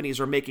companies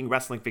are making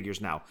wrestling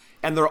figures now.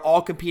 And they're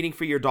all competing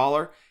for your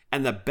dollar.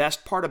 And the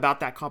best part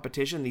about that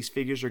competition, these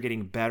figures are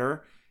getting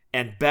better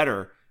and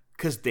better,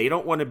 because they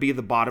don't want to be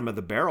the bottom of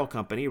the barrel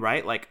company,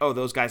 right? Like, oh,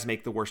 those guys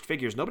make the worst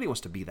figures. Nobody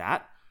wants to be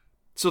that.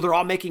 So they're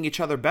all making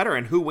each other better.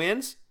 And who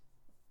wins?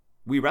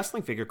 We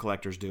wrestling figure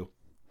collectors do.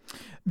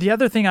 The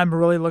other thing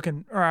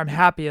I'm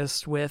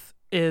happiest with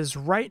is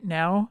right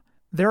now,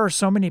 there are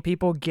so many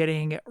people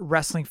getting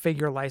wrestling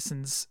figure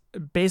license,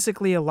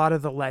 basically a lot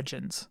of the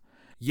legends.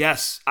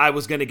 Yes, I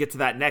was going to get to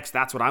that next.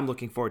 That's what I'm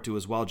looking forward to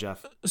as well,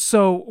 Jeff.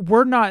 So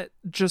we're not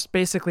just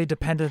basically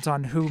dependent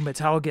on who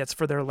Mattel gets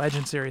for their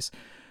Legend series.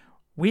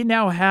 We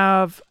now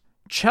have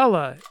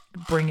Cella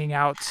bringing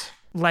out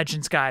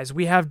Legends guys.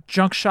 We have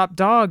Junk Shop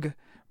Dog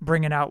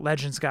bringing out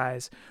Legends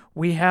guys.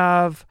 We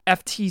have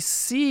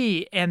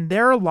FTC and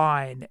their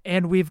line,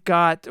 and we've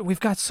got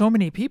so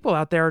many people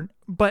out there,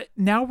 but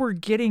now we're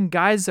getting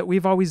guys that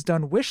we've always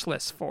done wish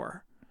lists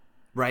for.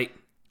 Right.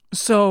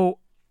 So,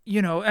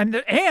 you know,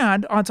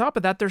 and on top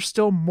of that, there's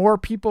still more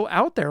people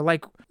out there.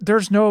 Like,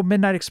 there's no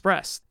Midnight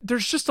Express.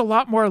 There's just a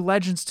lot more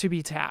Legends to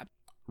be tapped.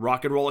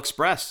 Rock and Roll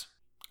Express.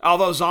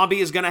 Although Zombie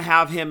is going to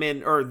have him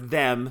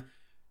them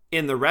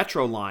in the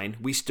retro line,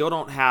 we still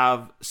don't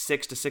have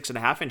 6 to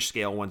 6.5 inch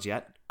scale ones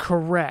yet.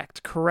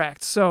 Correct.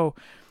 So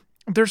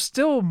there's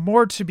still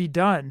more to be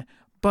done,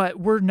 but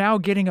we're now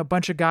getting a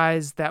bunch of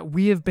guys that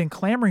we have been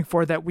clamoring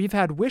for, that we've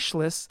had wish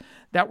lists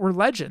that were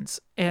Legends.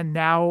 And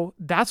now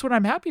that's what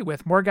I'm happy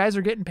with. More guys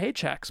are getting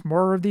paychecks.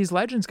 More of these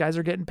Legends guys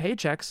are getting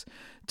paychecks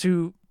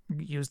to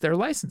use their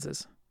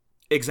licenses.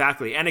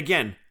 Exactly. And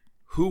again,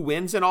 who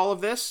wins in all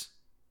of this?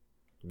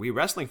 We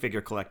wrestling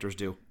figure collectors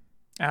do.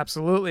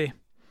 Absolutely.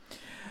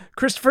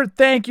 Christopher,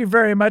 thank you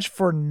very much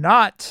for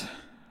not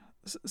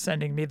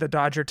sending me the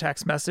Dodger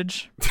text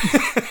message.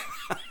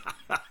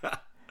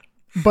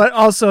 But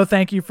also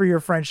thank you for your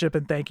friendship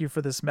and thank you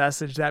for this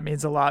message. That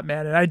means a lot,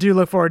 man. And I do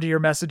look forward to your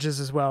messages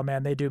as well,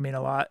 man. They do mean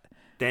a lot.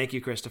 Thank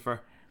you,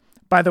 Christopher.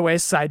 By the way,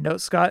 side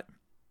note, Scott,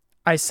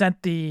 I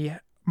sent the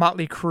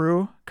Motley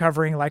Crue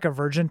covering Like a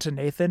Virgin to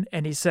Nathan,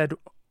 and he said,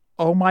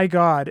 "Oh my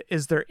God,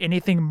 is there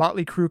anything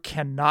Motley Crue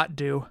cannot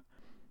do?"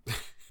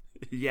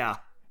 Yeah.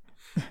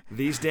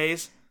 These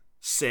days,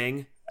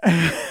 sing.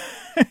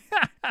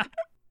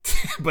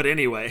 But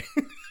anyway.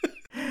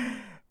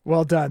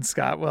 Well done,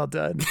 Scott. Well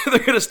done. They're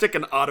going to stick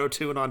an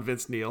auto-tune on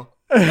Vince Neil.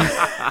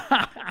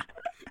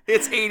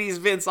 It's 80s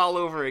Vince all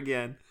over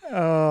again.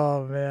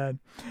 Oh, man.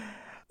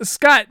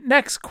 Scott,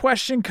 next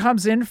question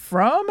comes in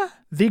from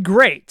the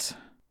great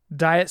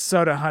Diet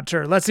Soda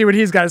Hunter. Let's see what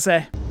he's got to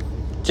say.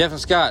 Jeff and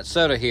Scott,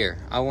 Soda here.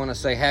 I want to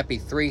say happy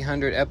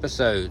 300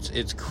 episodes.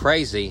 It's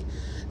crazy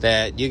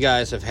that you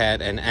guys have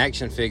had an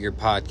action figure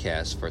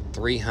podcast for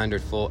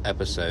 300 full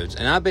episodes,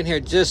 and I've been here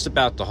just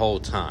about the whole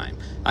time.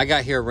 I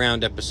got here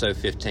around episode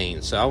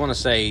 15, so I want to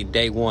say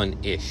day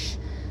one-ish.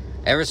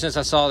 Ever since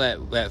I saw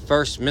that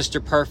first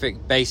Mr.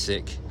 Perfect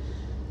basic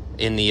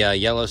in the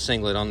yellow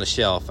singlet on the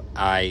shelf,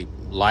 I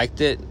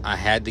liked it, I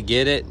had to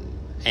get it,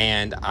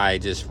 and I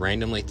just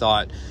randomly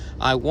thought,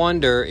 I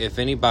wonder if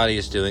anybody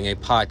is doing a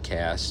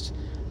podcast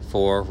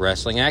for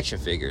wrestling action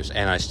figures,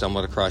 and I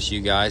stumbled across you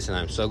guys, and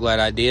I'm so glad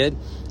I did.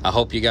 I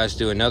hope you guys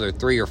do another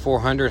 300 or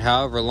 400,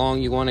 however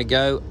long you want to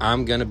go.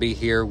 I'm going to be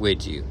here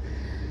with you.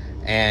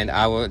 And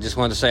I just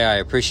want to say I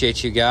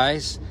appreciate you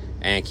guys,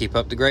 and keep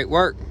up the great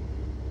work.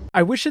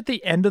 I wish at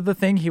the end of the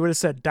thing he would have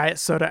said Diet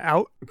Soda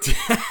out.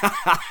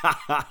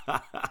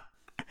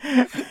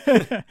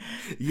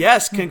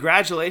 Yes,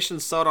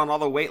 congratulations, Soda, on all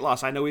the weight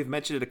loss. I know we've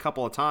mentioned it a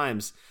couple of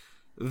times.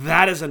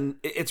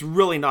 It's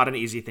really not an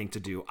easy thing to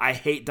do. I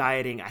hate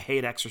dieting. I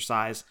hate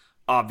exercise.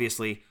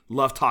 Obviously,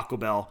 love Taco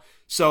Bell.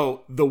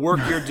 So the work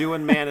you're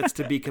doing, man, it's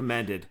to be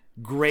commended.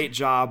 Great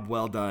job.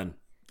 Well done.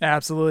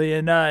 Absolutely.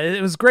 And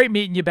it was great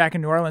meeting you back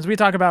in New Orleans. We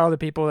talk about all the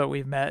people that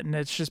we've met, and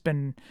it's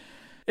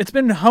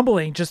been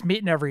humbling just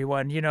meeting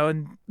everyone,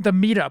 and the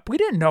meetup. We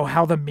didn't know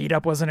how the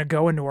meetup was going to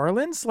go in New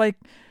Orleans.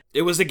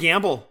 It was a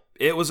gamble.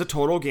 It was a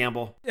total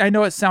gamble. I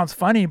know it sounds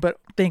funny, but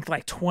think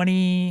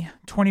 20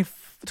 to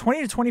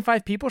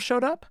 25 people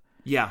showed up.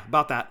 Yeah,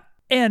 about that.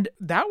 And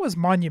that was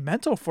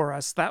monumental for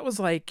us. That was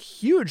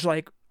huge.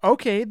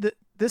 Okay,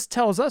 this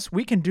tells us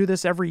we can do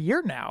this every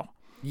year now.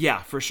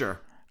 Yeah, for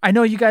sure. I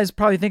know you guys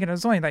probably thinking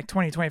it's only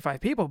 20,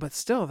 25 people, but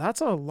still,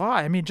 that's a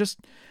lot. I mean, just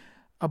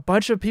a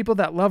bunch of people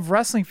that love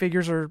wrestling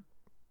figures are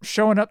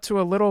showing up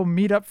to a little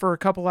meetup for a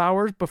couple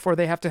hours before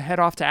they have to head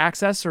off to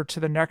Access or to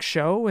the next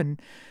show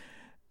and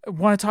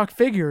want to talk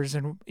figures.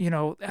 And,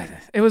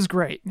 it was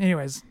great.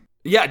 Anyways.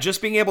 Yeah,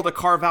 just being able to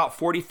carve out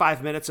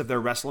 45 minutes of their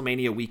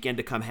WrestleMania weekend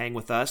to come hang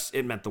with us,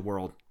 it meant the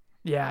world.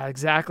 Yeah,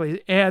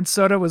 exactly. And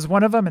Soda was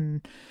one of them.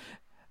 And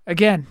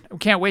again, we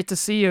can't wait to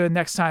see you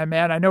next time,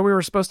 man. I know we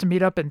were supposed to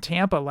meet up in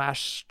Tampa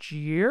last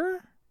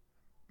year.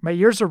 My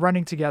years are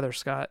running together,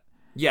 Scott.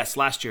 Yes,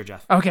 last year,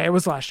 Jeff. Okay, it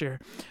was last year.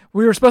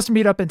 We were supposed to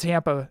meet up in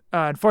Tampa.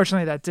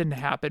 Unfortunately, that didn't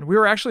happen. We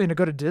were actually going to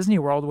go to Disney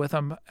World with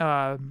him,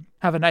 have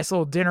a nice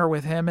little dinner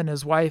with him and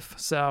his wife.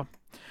 So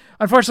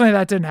unfortunately,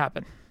 that didn't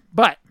happen.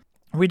 But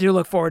we do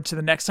look forward to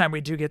the next time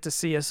we do get to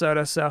see you,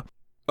 Soda. So.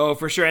 Oh,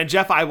 for sure. And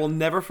Jeff, I will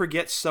never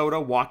forget Soda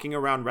walking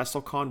around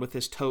WrestleCon with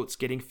his totes,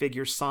 getting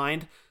figures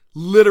signed,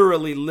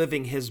 literally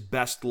living his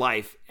best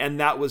life. And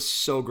that was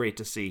so great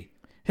to see.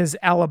 His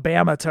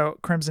Alabama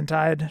tote, Crimson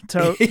Tide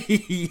tote.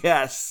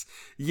 Yes.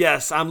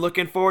 I'm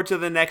looking forward to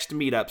the next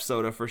meetup,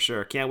 Soda, for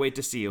sure. Can't wait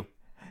to see you.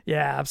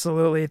 Yeah,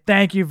 absolutely.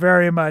 Thank you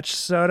very much,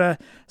 Soda.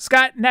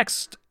 Scott,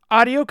 next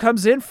audio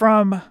comes in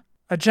from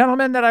a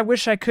gentleman that I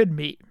wish I could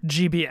meet,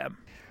 GBM.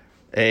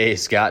 Hey,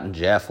 Scott and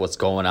Jeff, what's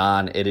going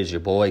on? It is your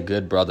boy,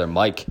 good brother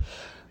Mike.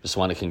 Just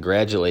want to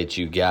congratulate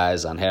you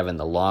guys on having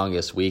the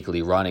longest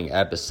weekly running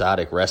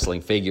episodic wrestling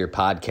figure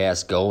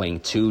podcast going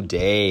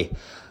today.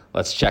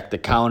 Let's check the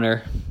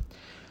counter.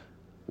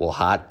 Well,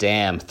 hot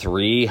damn,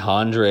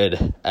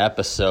 300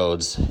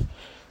 episodes,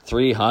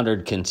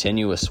 300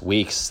 continuous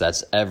weeks.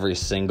 That's every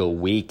single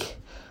week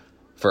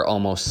for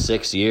almost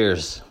 6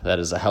 years. That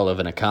is a hell of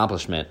an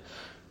accomplishment.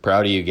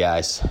 Proud of you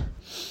guys.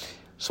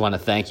 Just want to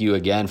thank you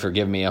again for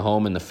giving me a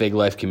home in the Fig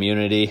Life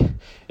community.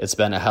 It's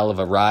been a hell of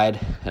a ride,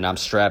 and I'm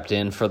strapped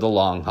in for the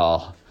long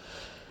haul.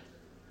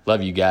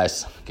 Love you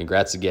guys.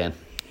 Congrats again.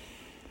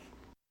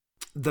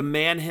 The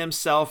man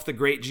himself, the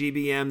great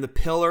GBM, the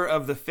pillar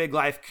of the Fig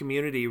Life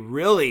community,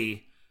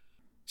 really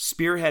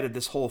spearheaded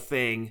this whole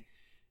thing.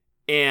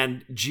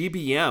 And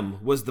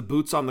GBM was the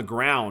boots on the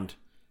ground,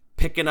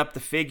 picking up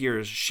the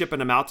figures, shipping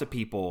them out to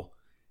people.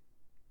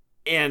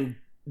 And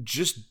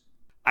just,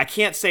 I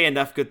can't say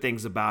enough good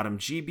things about him.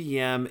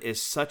 GBM is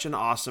such an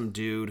awesome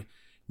dude.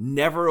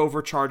 Never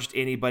overcharged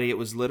anybody. It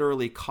was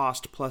literally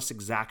cost plus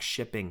exact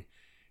shipping.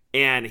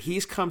 And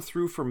he's come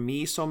through for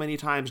me so many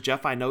times.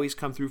 Jeff, I know he's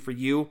come through for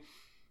you.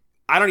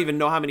 I don't even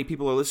know how many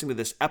people are listening to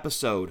this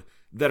episode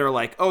that are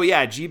like, oh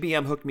yeah,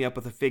 GBM hooked me up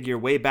with a figure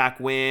way back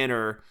when,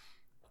 or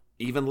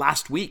even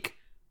last week.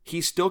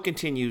 He still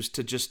continues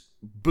to just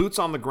boots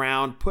on the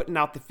ground, putting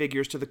out the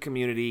figures to the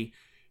community,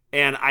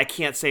 and I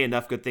can't say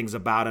enough good things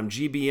about him.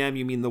 GBM,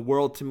 you mean the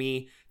world to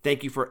me.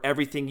 Thank you for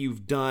everything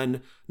you've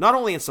done, not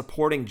only in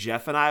supporting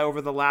Jeff and I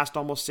over the last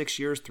almost 6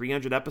 years,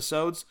 300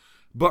 episodes,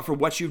 but for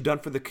what you've done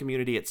for the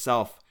community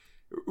itself.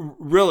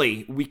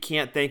 Really, we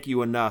can't thank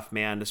you enough,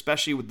 man,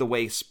 especially with the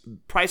way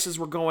prices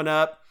were going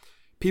up.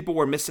 People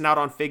were missing out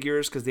on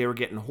figures because they were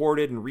getting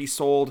hoarded and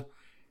resold.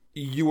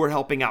 You were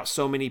helping out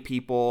so many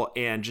people,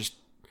 and just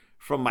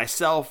from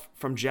myself,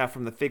 from Jeff,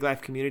 from the Fig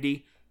Life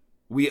community,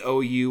 we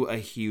owe you a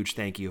huge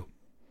thank you.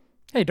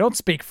 Hey, don't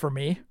speak for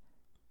me.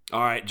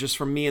 All right, just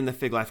from me and the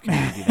Fig Life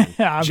community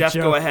then. Jeff,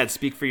 go ahead.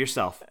 Speak for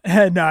yourself.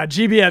 No,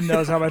 GBM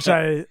knows how much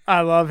I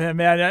love him,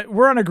 man.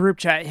 We're on a group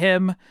chat,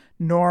 him,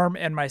 Norm,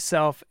 and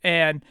myself,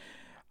 and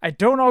I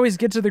don't always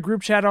get to the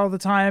group chat all the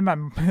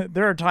time.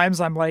 There are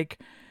times I'm like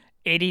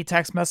 80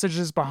 text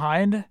messages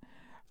behind,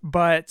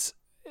 but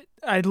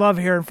I love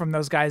hearing from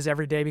those guys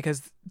every day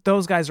because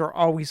those guys are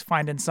always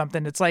finding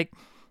something. It's like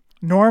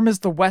Norm is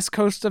the West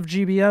Coast of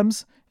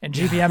GBMs and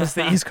GBM is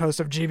the East Coast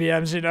of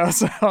GBMs, you know?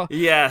 So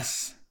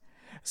yes.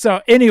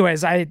 So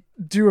anyways, I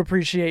do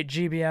appreciate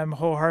GBM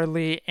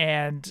wholeheartedly,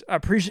 and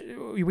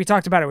we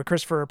talked about it with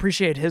Christopher,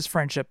 appreciate his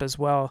friendship as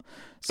well.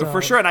 So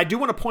for sure. And I do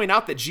want to point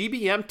out that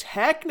GBM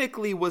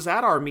technically was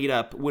at our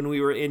meetup when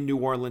we were in New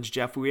Orleans,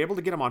 Jeff. We were able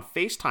to get him on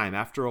FaceTime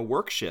after a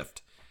work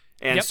shift.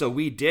 And so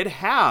we did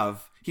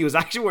have, he was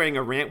actually wearing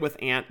a Rant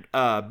with Ant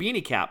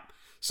beanie cap.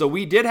 So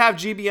we did have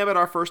GBM at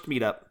our first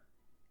meetup.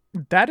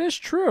 That is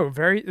true.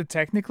 Very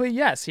technically,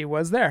 yes, he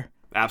was there.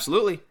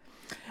 Absolutely.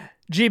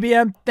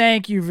 GBM,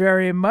 thank you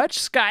very much.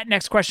 Scott,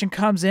 next question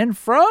comes in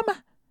from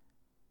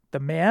the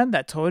man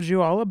that told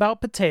you all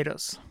about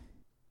potatoes,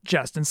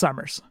 Justin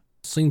Summers.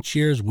 Sing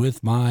cheers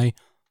with my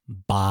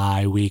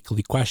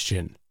bi-weekly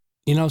question.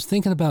 You know, I was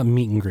thinking about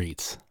meet and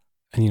greets,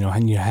 and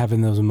and you're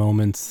having those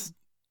moments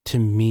to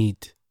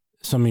meet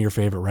some of your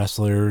favorite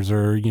wrestlers,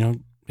 or,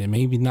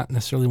 maybe not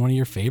necessarily one of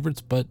your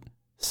favorites, but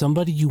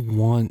somebody you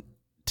want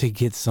to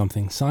get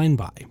something signed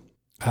by.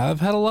 I've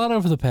had a lot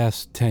over the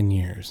past 10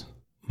 years.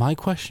 My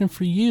question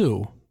for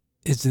you,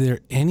 is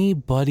there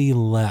anybody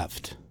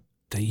left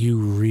that you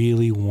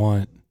really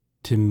want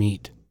to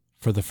meet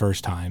for the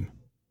first time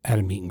at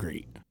a meet and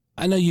greet?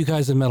 I know you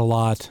guys have met a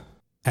lot,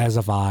 as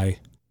have I,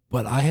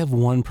 but I have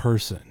one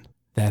person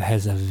that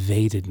has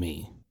evaded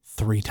me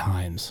 3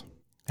 times.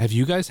 Have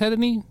you guys had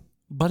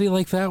anybody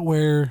like that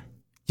where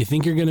you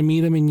think you're going to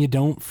meet him and you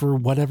don't for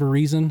whatever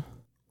reason?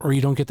 Or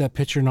you don't get that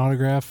picture and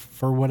autograph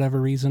for whatever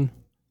reason?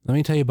 Let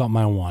me tell you about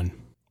my one.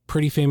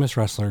 Pretty famous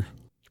wrestler.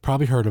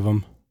 Probably heard of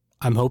him.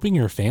 I'm hoping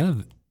you're a fan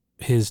of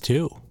his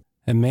too.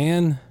 And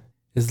man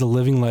is the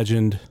living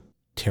legend,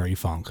 Terry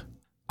Funk.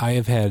 I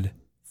have had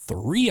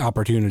 3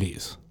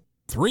 opportunities.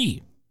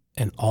 3.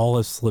 And all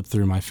have slipped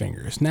through my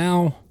fingers.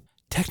 Now,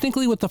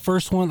 technically with the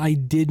first one, I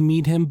did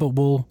meet him, but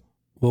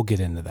we'll get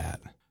into that.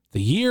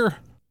 The year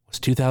was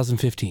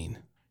 2015.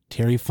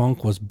 Terry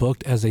Funk was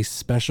booked as a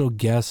special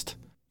guest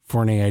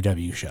for an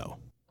AIW show.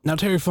 Now,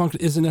 Terry Funk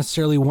isn't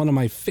necessarily one of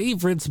my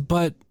favorites,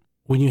 but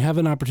when you have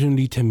an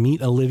opportunity to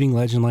meet a living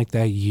legend like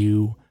that,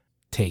 you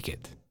take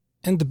it.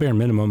 And the bare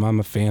minimum, I'm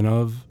a fan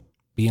of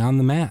Beyond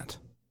the Mat.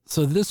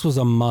 So this was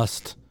a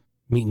must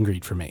meet and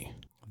greet for me.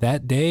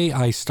 That day,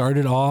 I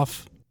started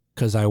off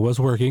because I was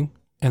working,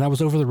 and I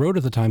was over the road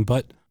at the time,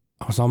 but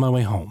I was on my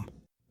way home.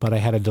 But I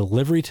had a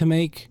delivery to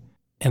make,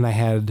 and I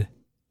had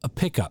a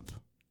pickup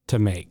to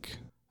make.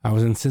 I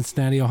was in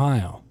Cincinnati,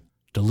 Ohio.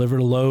 Delivered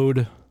a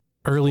load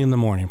early in the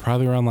morning,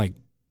 probably around like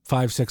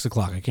 5, 6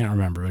 o'clock. I can't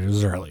remember, but it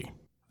was early.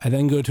 I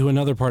then go to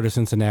another part of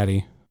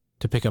Cincinnati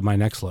to pick up my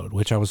next load,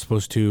 which I was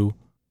supposed to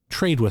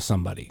trade with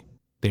somebody.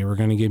 They were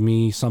going to give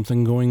me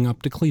something going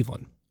up to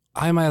Cleveland.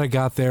 I might have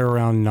got there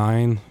around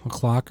 9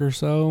 o'clock or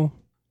so.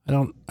 I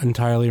don't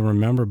entirely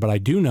remember, but I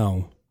do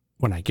know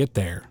when I get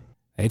there,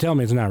 they tell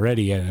me it's not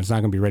ready yet and it's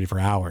not going to be ready for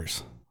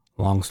hours.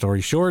 Long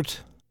story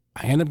short,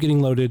 I end up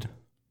getting loaded.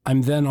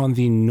 I'm then on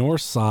the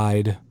north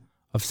side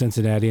of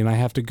Cincinnati and I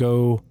have to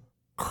go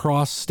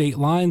cross state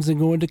lines and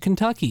go into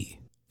Kentucky.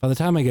 By the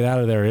time I get out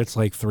of there, it's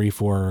like 3,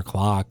 4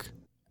 o'clock,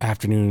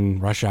 afternoon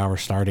rush hour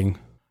starting.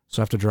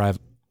 So I have to drive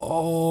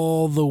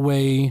all the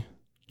way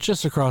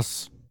just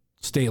across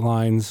state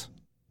lines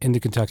into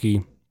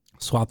Kentucky,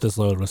 swap this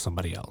load with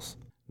somebody else.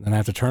 Then I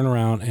have to turn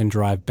around and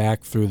drive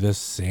back through this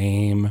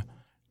same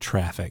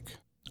traffic.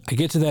 I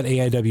get to that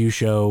AIW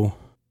show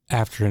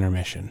after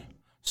intermission.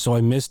 So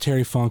I missed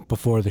Terry Funk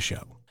before the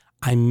show.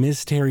 I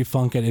missed Terry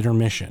Funk at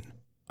intermission.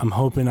 I'm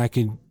hoping I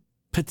could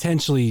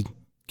potentially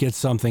get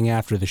something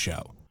after the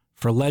show.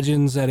 For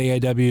Legends at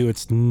AIW,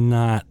 it's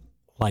not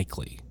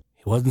likely.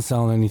 He wasn't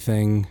selling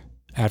anything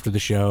after the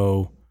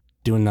show,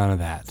 doing none of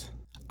that.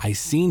 I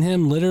seen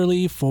him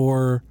literally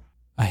for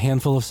a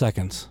handful of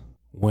seconds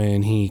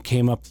when he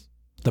came up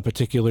the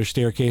particular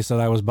staircase that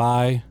I was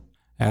by,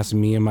 asked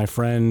me and my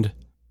friend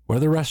where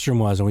the restroom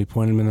was, and we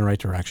pointed him in the right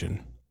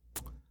direction.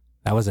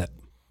 That was it.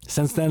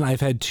 Since then,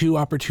 I've had 2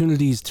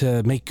 opportunities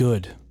to make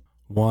good.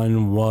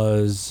 One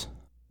was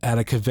at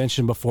a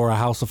convention before a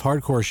House of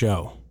Hardcore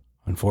show.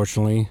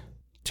 Unfortunately,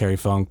 Terry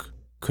Funk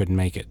couldn't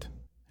make it.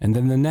 And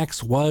then the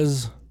next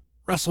was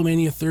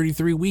WrestleMania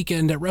 33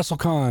 weekend at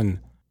WrestleCon.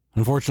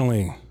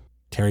 Unfortunately,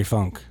 Terry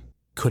Funk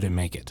couldn't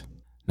make it.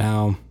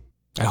 Now,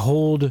 I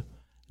hold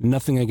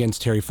nothing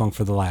against Terry Funk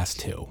for the last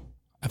two.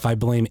 If I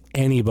blame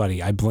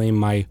anybody, I blame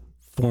my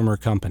former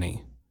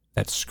company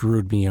that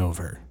screwed me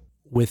over.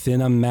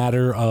 Within a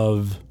matter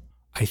of,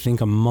 I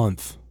think, a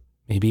month,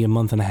 maybe a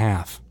month and a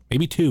half,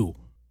 maybe two,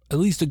 at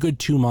least a good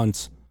 2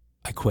 months,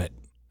 I quit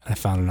and I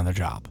found another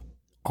job.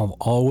 I'll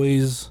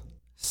always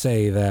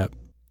say that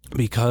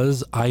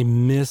because I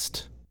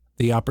missed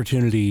the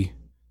opportunity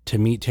to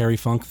meet Terry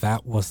Funk,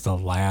 that was the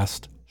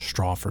last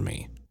straw for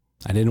me.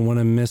 I didn't want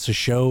to miss a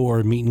show or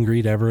a meet and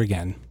greet ever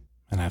again,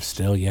 and I've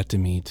still yet to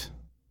meet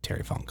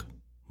Terry Funk.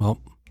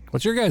 Well,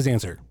 what's your guys'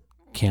 answer?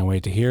 Can't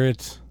wait to hear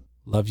it.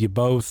 Love you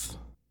both.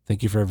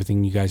 Thank you for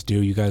everything you guys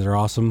do. You guys are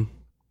awesome.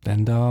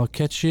 And I'll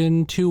catch you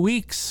in 2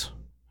 weeks.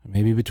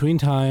 Maybe between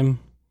time,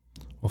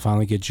 we'll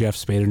finally get Jeff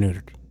spayed or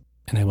neutered.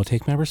 And I will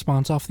take my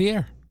response off the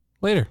air.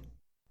 Later.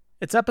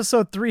 It's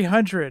episode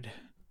 300.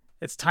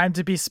 It's time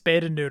to be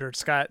spayed and neutered,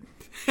 Scott.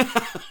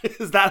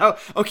 Is that how?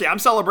 Okay, I'm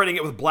celebrating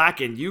it with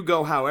Blacken. You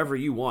go however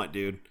you want,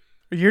 dude.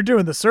 You're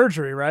doing the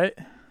surgery, right?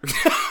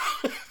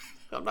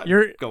 I'm not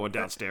going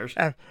downstairs.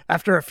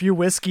 After a few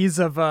whiskeys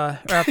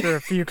after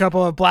a few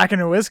couple of Blacken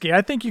and whiskey,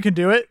 I think you can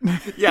do it.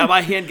 Yeah,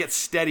 my hand gets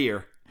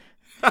steadier.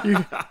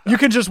 You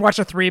can just watch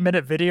a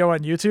 3-minute video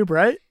on YouTube,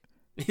 right?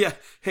 Yeah.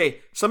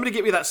 Hey, somebody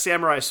get me that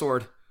samurai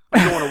sword.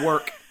 I'm going to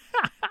work.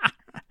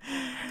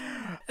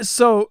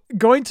 So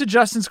going to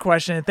Justin's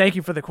question, and thank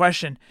you for the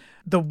question.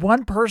 The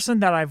one person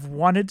that I've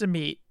wanted to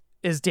meet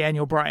is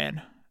Daniel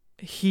Bryan.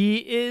 He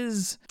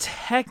is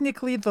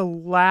technically the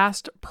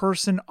last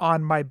person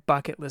on my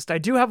bucket list. I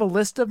do have a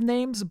list of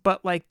names,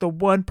 but like the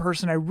one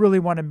person I really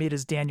want to meet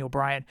is Daniel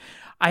Bryan.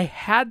 I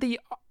had the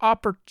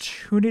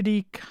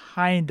opportunity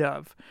kind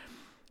of,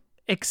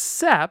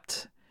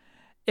 except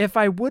if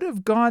I would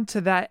have gone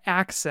to that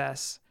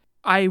Access,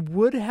 I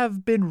would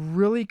have been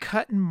really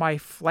cutting my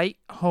flight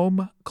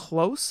home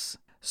close.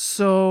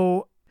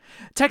 So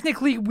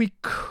technically we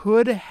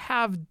could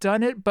have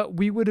done it, but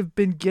we would have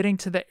been getting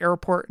to the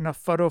airport in a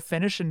photo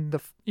finish. And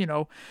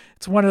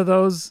it's one of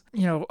those,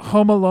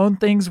 Home Alone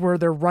things where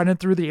they're running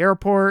through the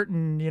airport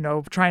and,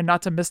 trying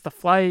not to miss the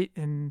flight.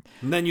 And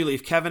then you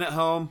leave Kevin at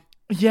home.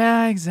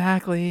 Yeah,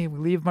 exactly. We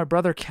leave my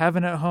brother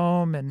Kevin at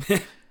home, and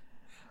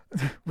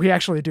we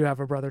actually do have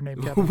a brother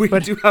named Kevin. We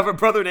do have a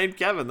brother named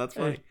Kevin. That's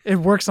funny. It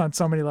works on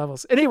so many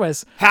levels.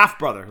 Anyways. Half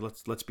brother.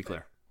 Let's be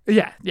clear.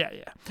 Yeah.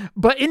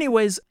 But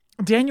anyways,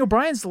 Daniel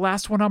Bryan's the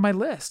last one on my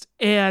list.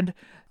 And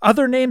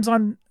other names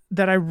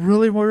that I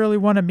really, really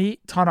want to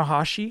meet,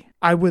 Tanahashi.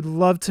 I would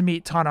love to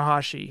meet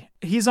Tanahashi.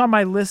 He's on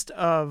my list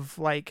of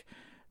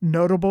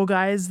notable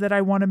guys that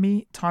I want to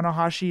meet.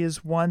 Tanahashi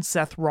is one.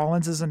 Seth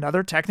Rollins is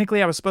another.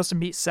 Technically, I was supposed to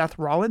meet Seth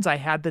Rollins. I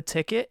had the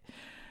ticket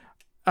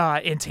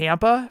in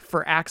Tampa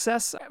for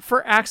Access.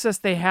 For Access,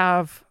 they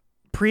have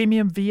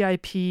premium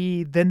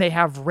VIP, then they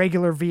have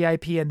regular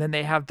VIP, and then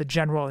they have the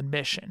general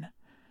admission.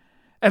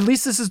 At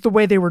least this is the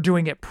way they were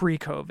doing it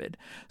pre-COVID.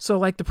 So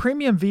the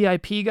premium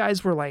VIP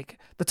guys were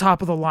the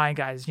top of the line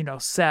guys,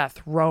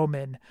 Seth,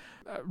 Roman,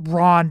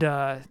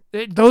 Ronda.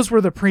 Those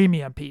were the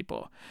premium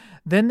people.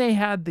 Then they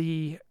had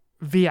the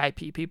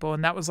VIP people,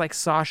 and that was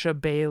Sasha,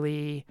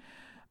 Bailey.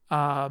 Who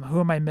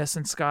am I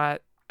missing,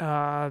 Scott?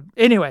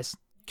 Anyways.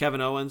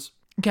 Kevin Owens.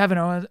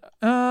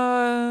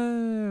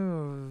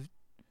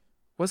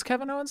 Was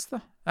Kevin Owens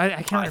I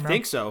can't remember. I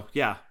think so,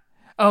 yeah.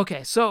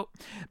 Okay, so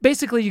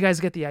basically you guys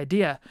get the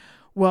idea.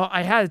 Well,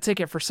 I had a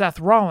ticket for Seth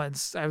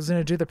Rollins. I was going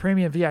to do the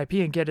premium VIP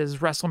and get his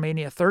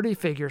WrestleMania 30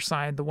 figure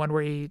signed, the one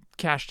where he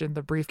cashed in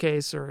the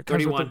briefcase. Or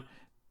 31.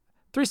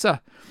 Three.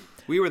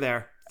 We were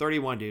there.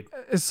 31, dude.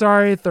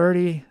 Sorry,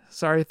 30.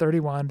 Sorry,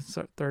 31.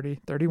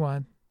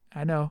 31.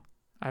 I know.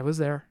 I was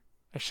there.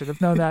 I should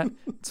have known that.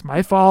 It's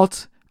my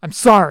fault. I'm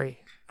sorry.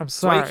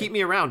 That's why you keep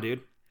me around,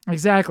 dude.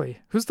 Exactly.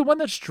 Who's the one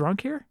that's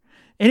drunk here?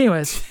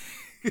 Anyways.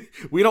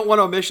 We don't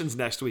want omissions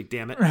next week,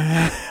 damn it.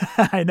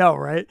 I know,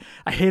 right?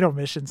 I hate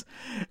omissions.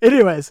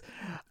 Anyways,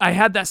 I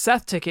had that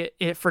Seth ticket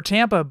for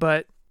Tampa,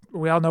 but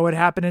we all know what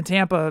happened in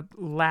Tampa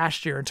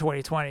last year in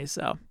 2020.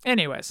 So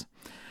anyways,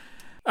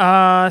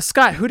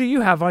 Scott, who do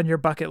you have on your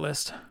bucket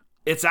list?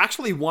 It's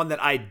actually one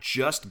that I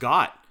just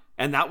got,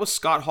 and that was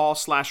Scott Hall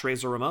 /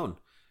 Razor Ramon,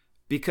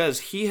 because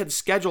he had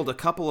scheduled a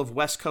couple of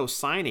West Coast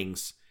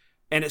signings,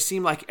 and it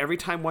seemed like every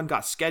time one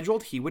got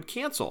scheduled, he would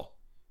cancel.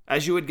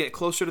 As you would get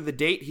closer to the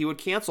date, he would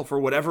cancel for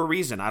whatever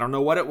reason. I don't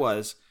know what it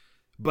was,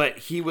 but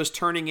he was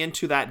turning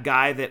into that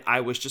guy that I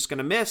was just going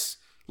to miss,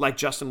 like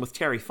Justin with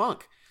Terry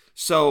Funk.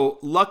 So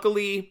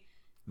luckily,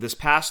 this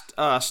past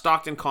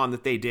Stockton Con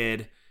that they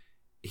did,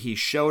 he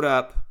showed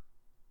up.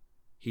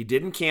 He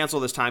didn't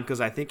cancel this time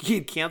because I think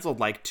he'd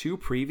canceled 2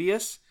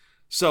 previous.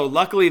 So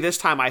luckily this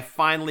time I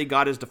finally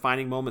got his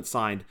defining moment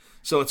signed.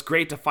 So it's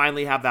great to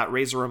finally have that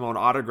Razor Ramon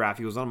autograph.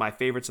 He was one of my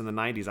favorites in the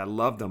 90s. I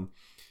loved him.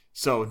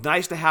 So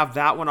nice to have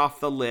that one off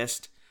the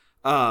list.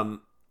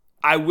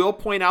 I will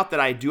point out that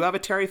I do have a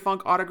Terry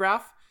Funk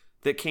autograph.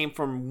 that came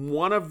from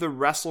one of the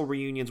wrestle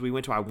reunions we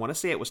went to. I want to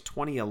say it was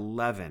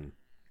 2011.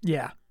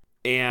 Yeah.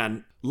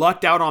 And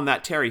lucked out on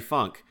that Terry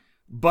Funk.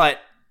 But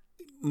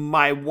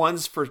my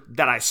ones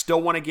that I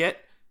still want to get,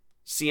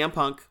 CM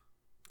Punk,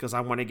 because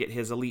I want to get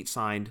his Elite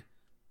signed.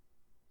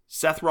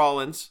 Seth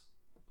Rollins,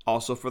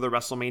 also for the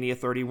WrestleMania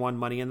 31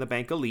 Money in the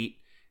Bank Elite.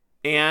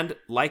 And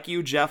like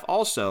you, Jeff,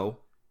 also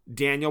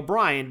Daniel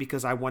Bryan,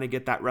 because I want to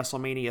get that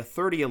WrestleMania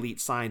 30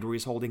 Elite signed where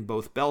he's holding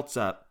both belts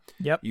up.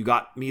 Yep. You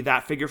got me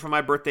that figure for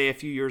my birthday quite a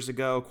few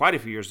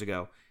years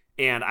ago.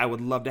 And I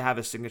would love to have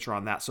his signature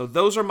on that. So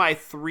those are my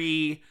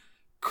 3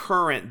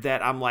 current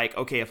that I'm like,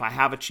 okay, if I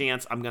have a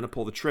chance, I'm going to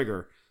pull the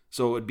trigger.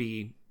 So it would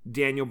be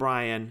Daniel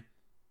Bryan,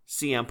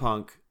 CM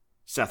Punk,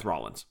 Seth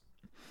Rollins.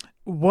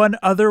 One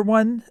other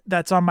one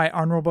that's on my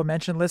honorable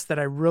mention list that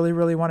I really,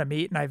 really want to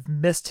meet, and I've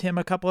missed him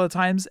a couple of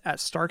times at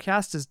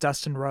StarCast, is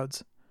Dustin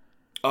Rhodes.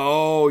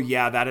 Oh,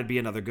 yeah, that'd be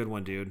another good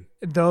one, dude.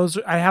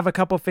 I have a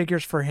couple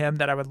figures for him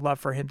that I would love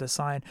for him to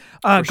sign.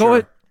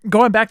 Sure.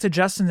 Going back to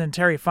Justin and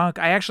Terry Funk,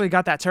 I actually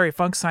got that Terry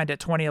Funk signed at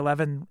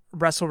 2011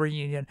 Wrestle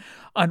Reunion.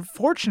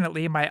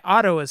 Unfortunately, my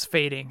auto is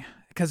fading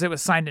because it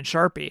was signed in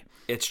Sharpie.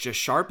 It's just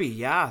Sharpie,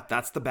 yeah.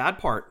 That's the bad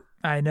part.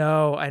 I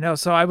know.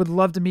 So I would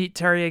love to meet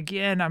Terry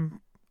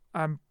again.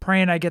 I'm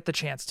praying I get the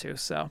chance to.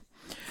 So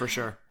for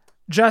sure.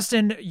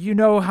 Justin, you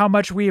know how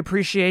much we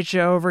appreciate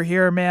you over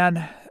here,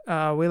 man.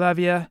 We love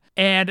you.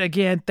 And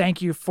again,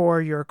 thank you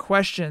for your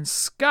questions.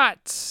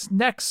 Scott,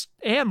 next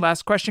and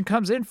last question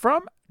comes in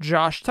from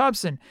Josh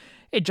Thompson.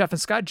 Hey, Jeff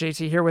and Scott,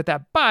 JT here with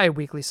that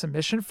bi-weekly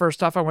submission.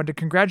 First off, I wanted to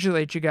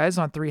congratulate you guys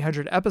on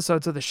 300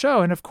 episodes of the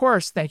show. And of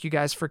course, thank you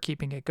guys for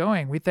keeping it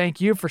going. We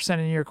thank you for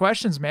sending your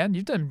questions, man.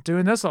 You've been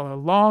doing this a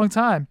long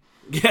time.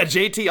 Yeah,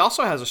 JT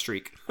also has a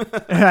streak.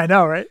 I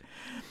know, right?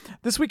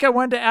 This week, I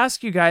wanted to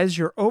ask you guys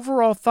your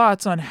overall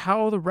thoughts on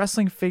how the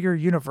wrestling figure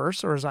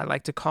universe, or as I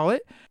like to call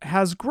it,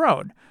 has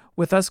grown,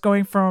 with us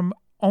going from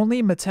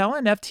only Mattel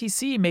and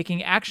FTC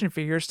making action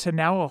figures to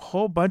now a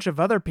whole bunch of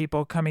other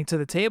people coming to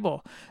the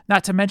table,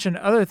 not to mention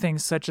other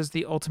things such as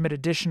the Ultimate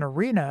Edition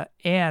Arena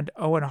and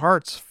Owen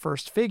Hart's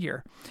first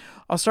figure.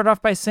 I'll start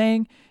off by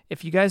saying,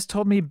 if you guys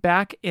told me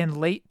back in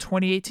late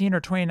 2018 or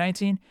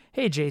 2019,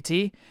 hey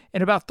JT,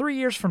 in about 3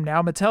 years from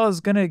now, Mattel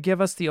is going to give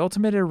us the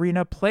Ultimate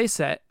Arena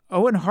playset,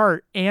 Owen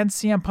Hart and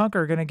CM Punk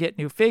are going to get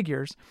new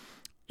figures,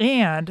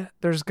 and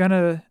there's going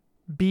to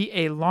be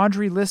a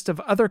laundry list of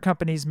other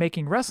companies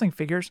making wrestling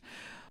figures,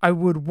 I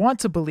would want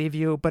to believe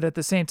you, but at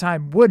the same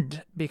time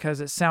wouldn't, because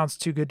it sounds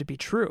too good to be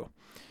true.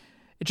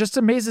 It just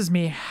amazes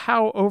me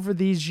how over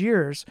these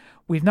years,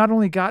 we've not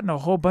only gotten a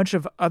whole bunch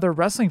of other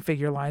wrestling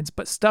figure lines,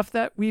 but stuff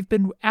that we've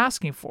been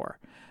asking for.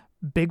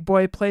 Big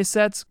boy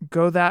playsets,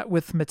 go that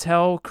with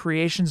Mattel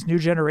Creations New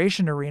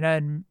Generation Arena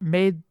and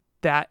made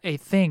that a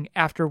thing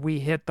after we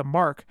hit the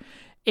mark,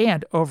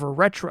 and over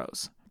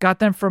retros. Got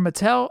them from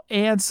Mattel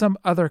and some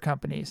other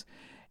companies.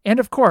 And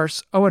of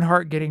course, Owen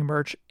Hart getting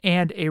merch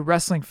and a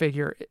wrestling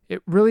figure.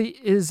 It really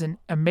is an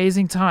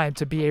amazing time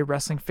to be a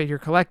wrestling figure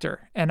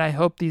collector, and I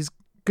hope these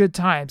good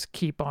times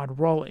keep on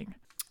rolling.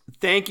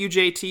 Thank you,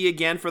 JT,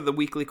 again for the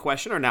weekly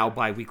question, or now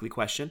bi-weekly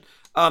question.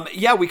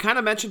 Yeah, we kind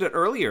of mentioned it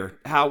earlier,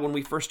 how when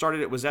we first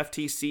started, it was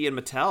FTC and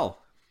Mattel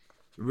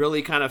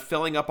really kind of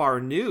filling up our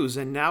news,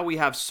 and now we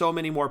have so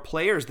many more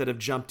players that have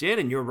jumped in,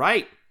 and you're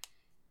right.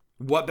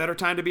 What better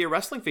time to be a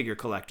wrestling figure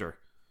collector?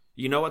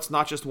 You know, it's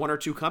not just one or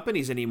two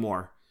companies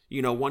anymore.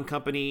 You know, one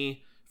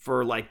company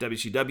for like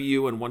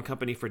WCW and one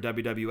company for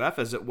WWF,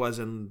 as it was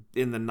in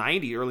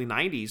the early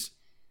 90s.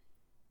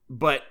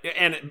 But,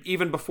 and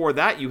even before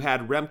that, you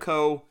had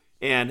Remco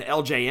and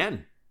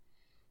LJN,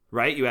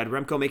 right? You had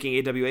Remco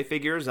making AWA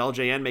figures,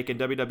 LJN making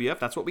WWF.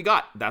 That's what we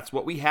got. That's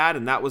what we had,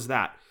 and that was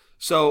that.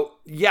 So,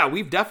 yeah,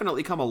 we've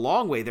definitely come a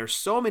long way. There's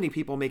so many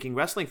people making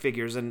wrestling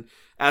figures, and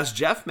as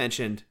Jeff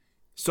mentioned,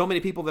 so many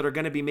people that are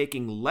going to be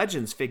making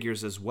Legends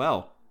figures as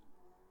well.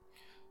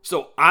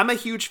 So I'm a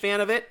huge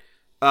fan of it.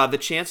 The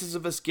chances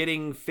of us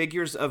getting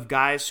figures of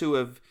guys who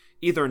have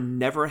either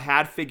never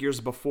had figures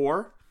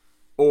before,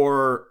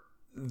 or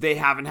they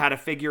haven't had a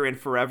figure in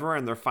forever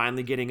and they're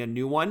finally getting a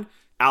new one.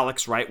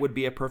 Alex Wright would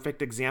be a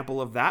perfect example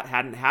of that.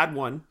 Hadn't had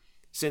one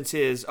since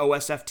his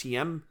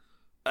OSFTM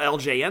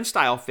LJN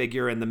style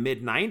figure in the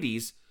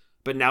mid-90s,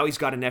 but now he's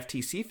got an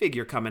FTC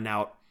figure coming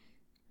out.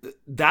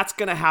 That's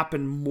going to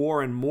happen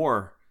more and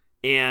more.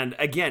 And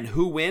again,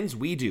 who wins?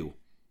 We do.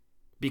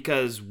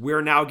 Because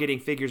we're now getting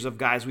figures of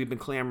guys we've been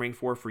clamoring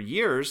for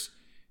years.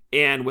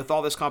 And with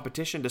all this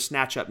competition to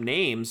snatch up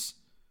names,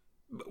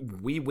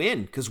 we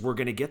win because we're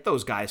going to get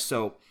those guys.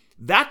 So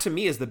that to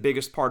me is the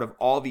biggest part of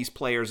all these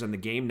players in the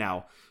game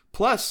now.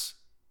 Plus,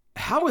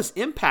 how is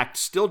Impact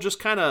still just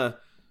kind of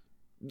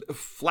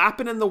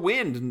flapping in the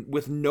wind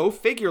with no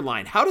figure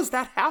line? How does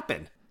that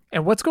happen?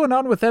 And what's going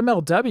on with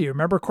MLW?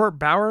 Remember Court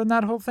Bauer and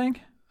that whole thing?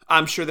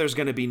 I'm sure there's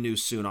going to be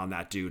news soon on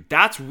that, dude.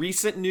 That's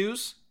recent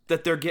news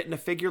that they're getting a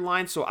figure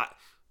line. So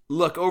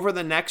look, over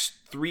the next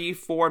 3,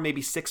 4,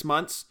 maybe 6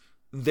 months,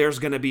 there's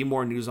going to be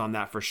more news on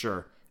that for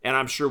sure. And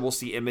I'm sure we'll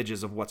see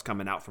images of what's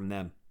coming out from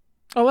them.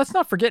 Oh, let's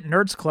not forget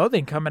Nerds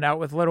Clothing coming out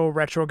with little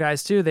retro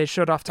guys too. They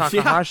showed off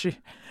Takahashi. Yeah.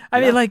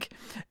 I mean, like,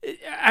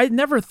 I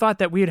never thought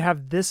that we'd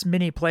have this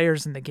many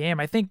players in the game.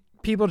 I think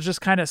people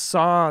just kind of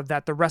saw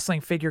that the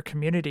wrestling figure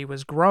community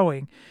was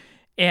growing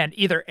and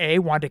either A,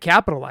 wanted to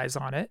capitalize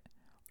on it,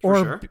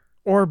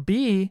 or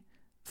B,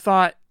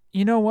 thought,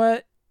 you know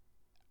what?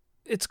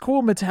 It's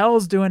cool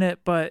Mattel's doing it,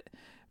 but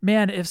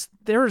man, if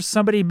there's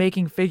somebody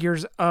making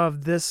figures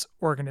of this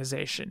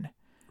organization,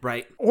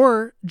 right,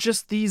 or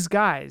just these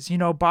guys, you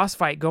know, Boss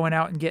Fight going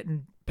out and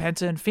getting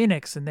Penta and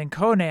Phoenix, and then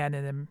Conan,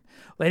 and then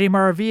Lady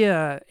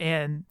Maravilla,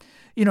 and,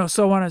 you know,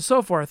 so on and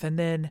so forth, and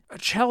then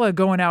Cella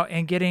going out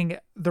and getting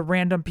the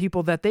random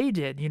people that they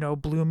did, you know,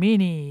 Blue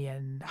Meanie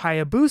and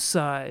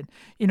Hayabusa, and,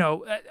 you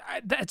know,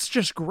 that's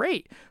just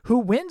great. Who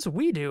wins?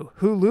 We do.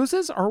 Who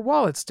loses? Our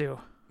wallets do.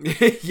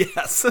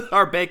 Yes,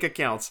 our bank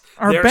accounts.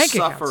 They're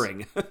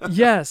suffering.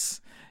 Yes,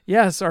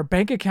 our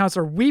bank accounts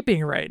are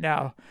weeping right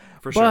now.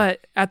 For sure.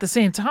 But at the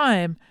same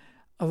time,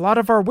 a lot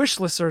of our wish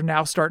lists are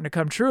now starting to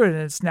come true, and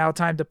it's now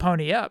time to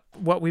pony up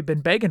what we've been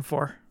begging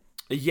for.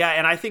 Yeah,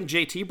 and I think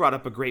JT brought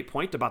up a great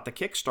point about the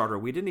Kickstarter.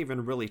 We didn't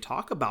even really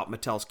talk about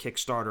Mattel's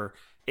Kickstarter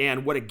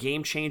and what a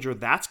game changer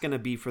that's going to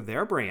be for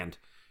their brand.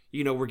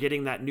 You know, we're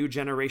getting that new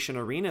generation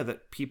arena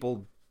that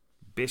people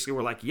basically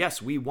were like,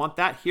 yes, we want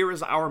that. Here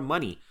is our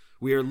money.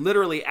 We are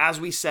literally, as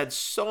we said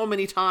so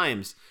many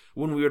times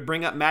when we would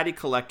bring up Matty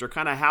Collector,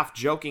 kind of half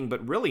joking,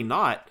 but really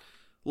not,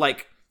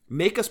 like,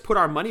 make us put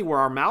our money where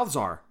our mouths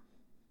are.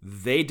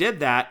 They did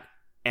that,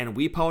 and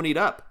we ponied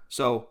up.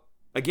 So,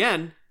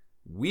 again,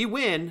 we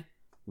win.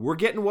 We're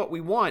getting what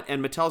we want,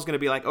 and Mattel's going to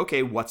be like,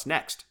 okay, what's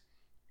next?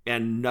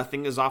 And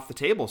nothing is off the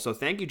table. So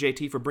thank you,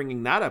 JT, for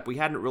bringing that up. We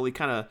hadn't really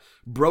kind of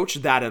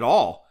broached that at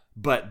all,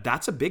 but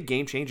that's a big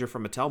game changer for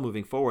Mattel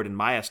moving forward, in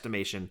my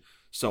estimation.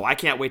 So I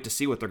can't wait to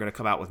see what they're going to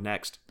come out with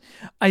next.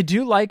 I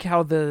do like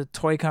how the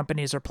toy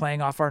companies are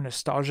playing off our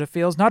nostalgia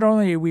feels. Not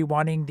only are we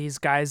wanting these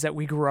guys that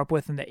we grew up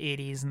with in the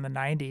 80s and the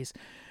 90s,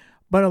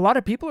 but a lot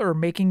of people are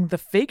making the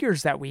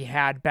figures that we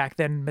had back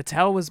then.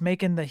 Mattel was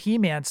making the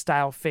He-Man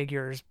style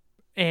figures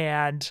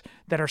and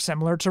that are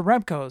similar to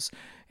Remco's.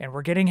 And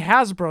we're getting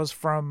Hasbro's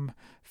from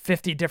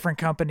 50 different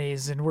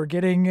companies, and we're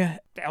getting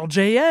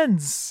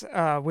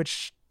LJNs,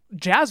 which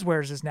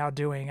Jazzwares is now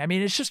doing. I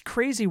mean, it's just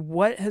crazy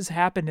what has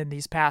happened in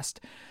these past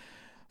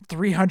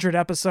 300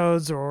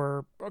 episodes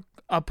or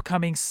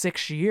upcoming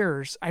 6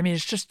 years. I mean,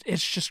 it's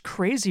just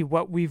crazy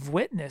what we've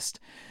witnessed,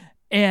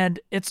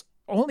 and it's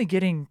only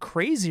getting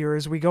crazier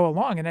as we go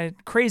along,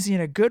 and crazy in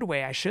a good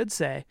way, I should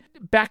say.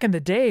 Back in the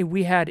day,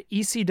 we had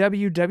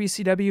ECW,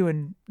 WCW,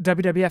 and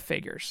WWF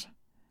figures.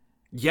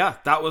 Yeah,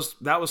 that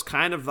was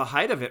kind of the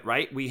height of it,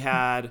 right? We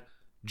had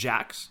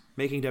Jax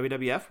making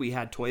WWF, we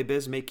had Toy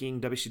Biz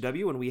making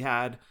WCW, and we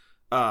had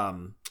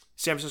San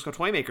Francisco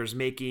Toy Makers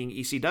making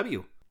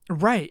ECW.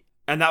 Right.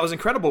 And that was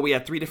incredible. We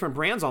had 3 different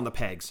brands on the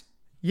pegs.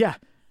 Yeah.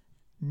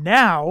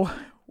 Now,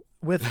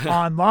 with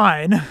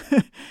online,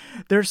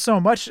 there's so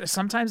much.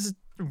 Sometimes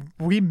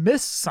we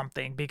miss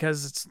something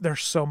because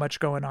there's so much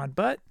going on.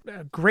 But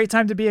a great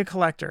time to be a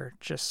collector.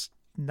 Just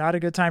not a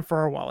good time for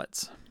our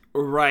wallets.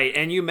 Right.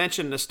 And you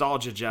mentioned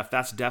nostalgia, Jeff.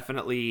 That's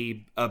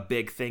definitely a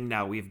big thing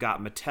now. We've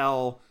got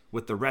Mattel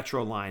with the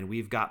retro line.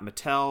 We've got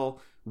Mattel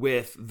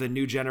with the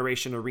new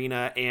generation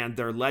arena and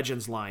their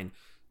Legends line.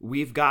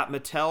 We've got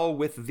Mattel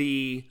with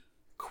the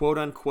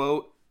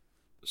quote-unquote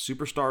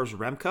Superstars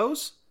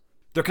Remcos.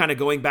 They're kind of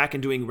going back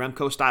and doing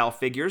Remco-style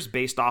figures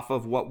based off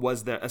of what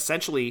was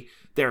essentially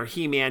their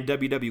He-Man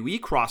WWE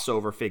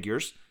crossover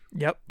figures.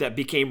 Yep. That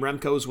became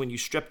Remcos when you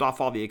stripped off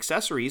all the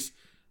accessories.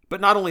 But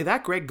not only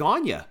that, Greg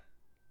Gagne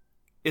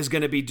is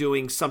going to be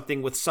doing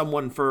something with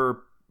someone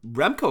for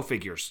Remco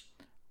figures.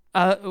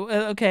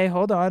 Okay,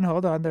 hold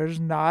on. There's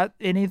not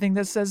anything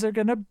that says they're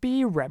going to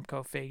be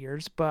Remco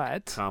figures,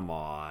 but... Come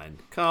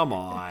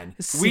on.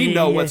 See, we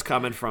know what's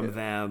coming from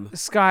them.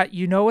 Scott,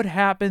 you know what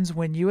happens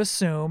when you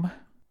assume...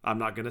 I'm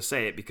not going to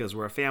say it because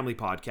we're a family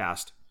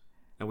podcast,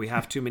 and we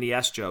have too many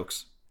S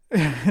jokes.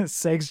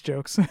 Segs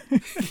jokes.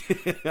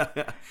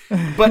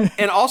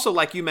 And also,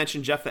 like you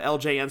mentioned, Jeff, the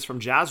LJNs from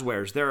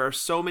Jazzwares, there are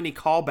so many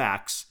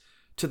callbacks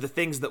to the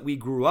things that we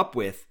grew up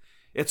with.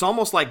 It's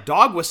almost like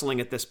dog whistling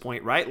at this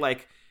point, right?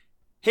 Like,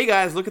 hey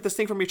guys, look at this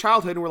thing from your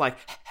childhood, and we're like,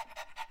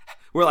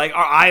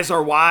 our eyes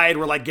are wide,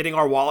 we're like getting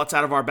our wallets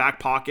out of our back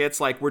pockets,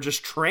 like we're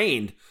just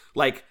trained.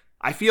 Like,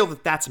 I feel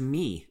that that's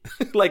me.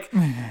 Like,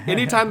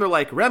 anytime they're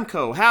like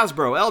Remco,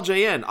 Hasbro,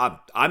 LJN,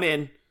 I'm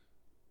in.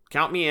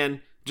 Count me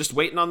in. Just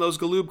waiting on those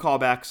Galoob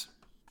callbacks.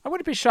 I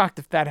wouldn't be shocked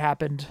if that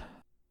happened.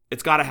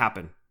 It's got to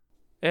happen.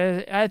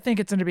 I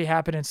think it's going to be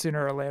happening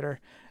sooner or later.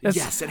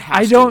 Yes, it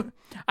has to.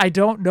 I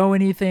don't know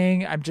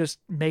anything. I'm just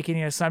making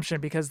an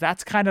assumption because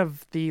that's kind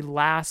of the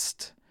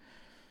last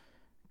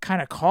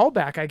kind of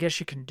callback I guess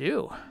you can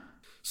do.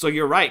 So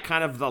you're right.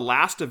 Kind of the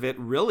last of it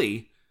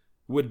really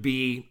would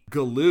be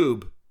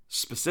Galoob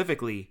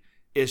specifically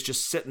is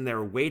just sitting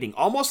there waiting.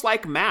 Almost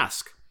like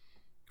Mask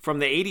from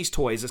the 80s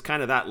toys is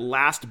kind of that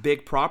last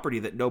big property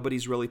that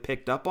nobody's really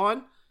picked up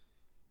on.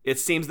 it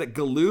seems that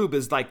Galoob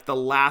is like the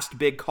last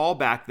big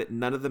callback that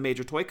none of the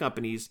major toy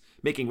companies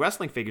making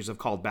wrestling figures have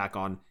called back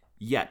on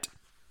yet.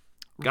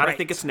 Gotta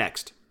think it's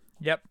next.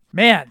 Yep.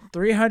 Man,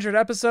 300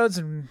 episodes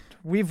and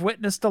we've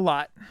witnessed a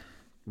lot.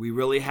 We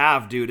really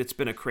have, dude. It's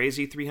been a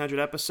crazy 300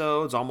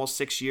 episodes, almost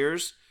 6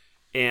 years.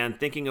 And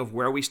thinking of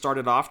where we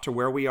started off to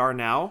where we are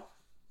now,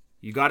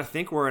 you got to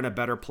think we're in a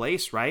better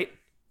place, right?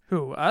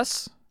 Who,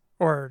 us?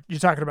 Or you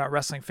talking about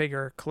wrestling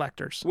figure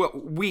collectors? Well,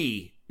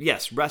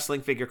 yes,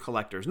 wrestling figure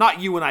collectors. Not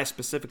you and I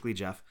specifically,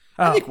 Jeff.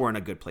 I think we're in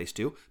a good place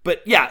too.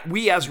 But yeah,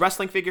 we as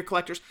wrestling figure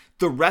collectors,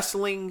 the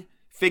wrestling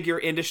figure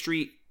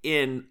industry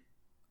in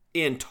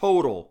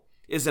total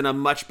is in a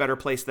much better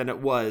place than it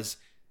was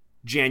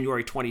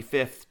January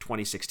 25th,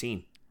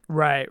 2016.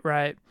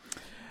 Right.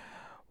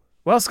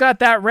 Well, Scott,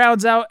 that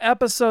rounds out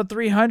episode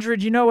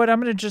 300. You know what?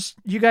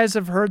 You guys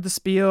have heard the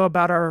spiel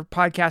about our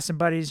podcasting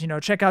buddies.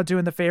 Check out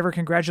Doing the Favor.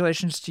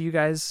 Congratulations to you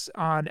guys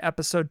on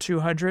episode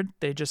 200.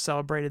 They just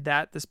celebrated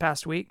that this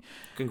past week.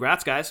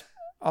 Congrats, guys.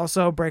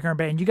 Also, Breaker and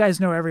Bane. You guys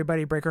know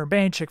everybody. Breaker and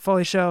Bane, Chick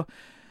Foley Show,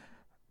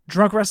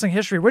 Drunk Wrestling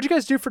History. What'd you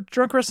guys do for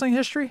Drunk Wrestling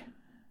History?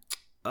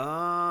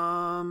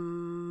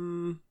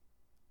 The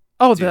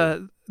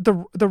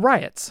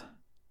riots.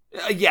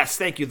 Yes,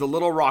 thank you. The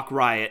Little Rock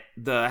riot,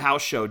 the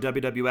house show,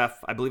 WWF,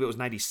 I believe it was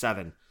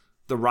 97.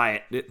 The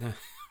riot.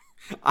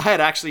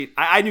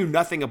 I knew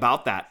nothing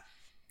about that.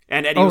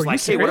 And Eddie was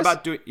like, hey, what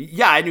about doing...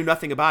 Yeah, I knew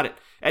nothing about it.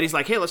 Eddie's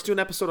like, hey, let's do an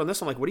episode on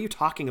this. I'm like, what are you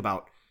talking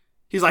about?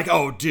 He's like,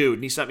 oh, dude.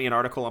 And he sent me an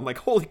article. I'm like,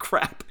 holy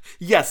crap.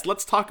 Yes,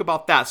 let's talk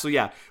about that. So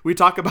yeah, we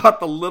talk about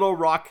the Little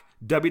Rock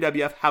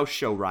WWF house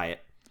show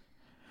riot.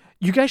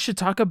 You guys should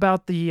talk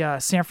about the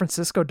San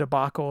Francisco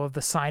debacle of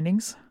the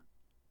signings.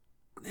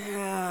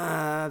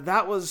 Yeah,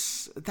 that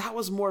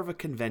was more of a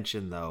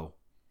convention though.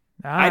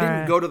 I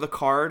didn't go to the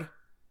card.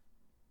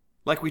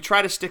 Like, we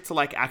try to stick to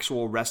like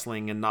actual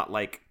wrestling and not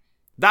like,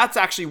 that's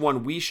actually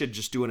one we should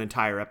just do an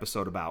entire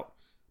episode about,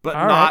 but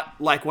not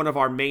like one of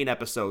our main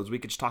episodes. We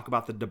could just talk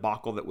about the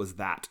debacle that was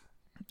that.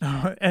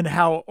 And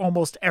how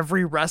almost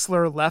every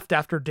wrestler left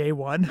after day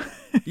one.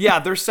 Yeah,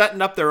 they're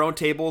setting up their own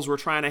tables. We're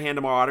trying to hand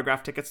them our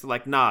autograph tickets. They're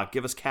like, nah,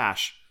 give us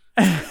cash.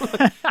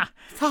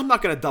 I'm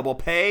not going to double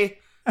pay.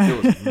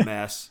 It was a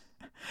mess.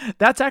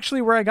 That's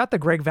actually where I got the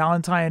Greg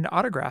Valentine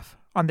autograph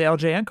on the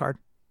LJN card.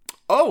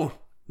 Oh,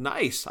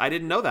 nice. I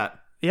didn't know that.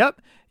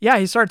 Yep. Yeah,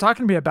 he started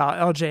talking to me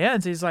about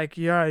LJNs. He's like,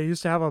 yeah, I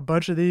used to have a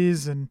bunch of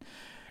these and,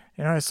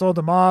 I sold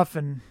them off.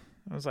 And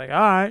I was like, all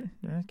right,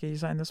 can you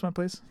sign this one,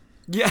 please?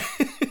 Yeah.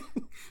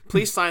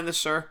 Please sign this,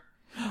 sir.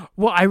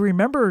 Well, I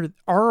remember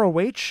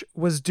ROH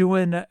was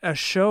doing a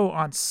show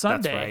on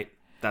Sunday.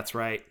 That's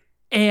right.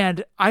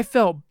 And I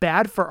felt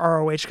bad for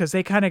ROH because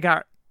they kind of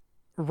got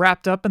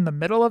wrapped up in the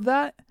middle of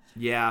that.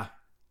 Yeah.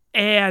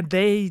 And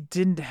they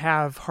didn't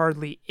have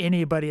hardly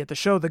anybody at the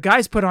show. The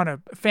guys put on a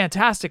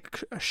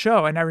fantastic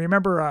show. And I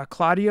remember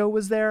Claudio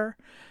was there.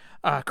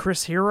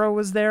 Chris Hero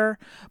was there.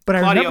 But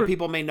Claudio,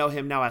 people may know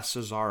him now as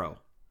Cesaro.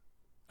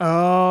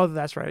 Oh,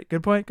 that's right.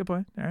 Good point. All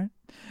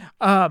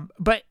right.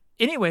 But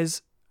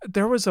anyways,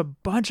 there was a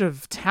bunch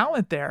of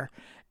talent there.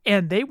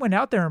 And they went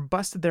out there and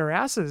busted their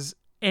asses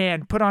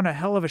and put on a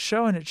hell of a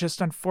show. And it just,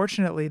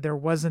 unfortunately, there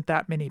wasn't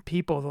that many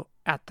people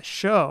at the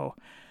show.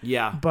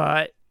 Yeah.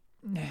 But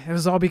it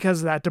was all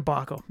because of that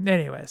debacle.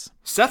 Anyways.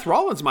 Seth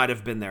Rollins might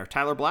have been there.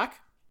 Tyler Black?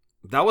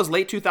 That was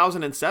late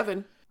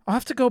 2007. I'll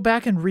have to go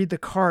back and read the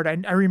card.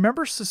 I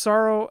remember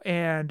Cesaro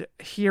and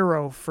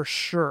Hero for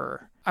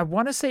sure. I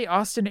want to say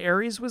Austin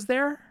Aries was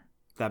there.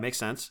 That makes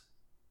sense.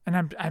 And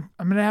I'm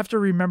going to have to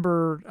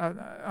remember.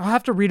 I'll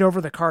have to read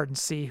over the card and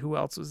see who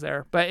else was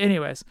there. But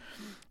anyways,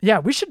 yeah,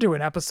 we should do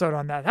an episode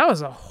on that. That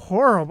was a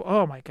horrible.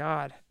 Oh my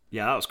God.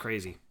 Yeah, that was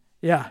crazy.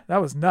 Yeah,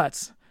 that was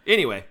nuts.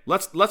 Anyway,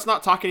 let's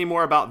not talk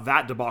anymore about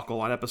that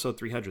debacle on episode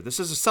 300. This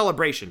is a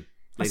celebration.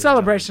 A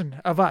celebration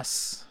of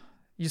us.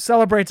 You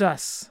celebrate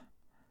us.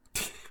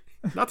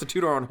 Not to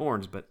toot our own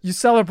horns, but you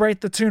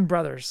celebrate the Toon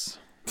Brothers.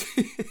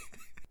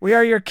 We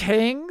are your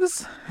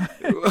kings.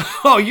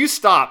 Oh, you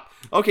stop.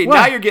 Okay, what?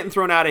 Now you're getting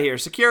thrown out of here.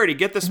 Security,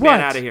 get this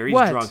man out of here.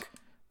 He's drunk.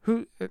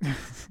 Who?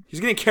 He's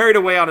getting carried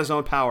away on his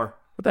own power.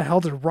 What the hell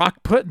did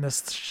Rock put in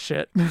this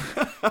shit?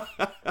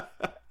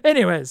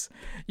 Anyways,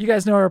 you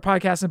guys know our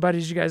podcasting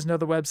buddies. You guys know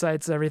the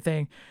websites,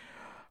 everything.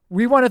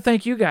 We want to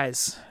thank you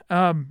guys.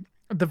 The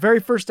very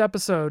first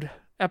episode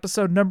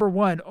number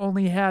 1,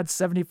 only had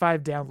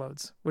 75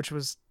 downloads, which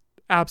was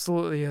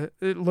absolutely,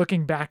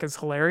 looking back, is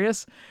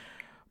hilarious.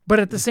 But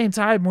at the same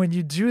time, when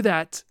you do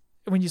that,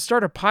 when you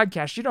start a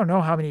podcast, you don't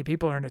know how many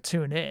people are going to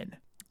tune in.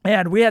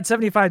 And we had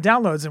 75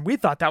 downloads, and we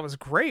thought that was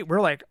great. We're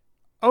like,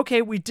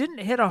 okay, we didn't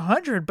hit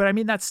 100, but I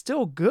mean, that's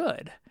still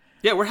good.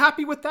 Yeah, we're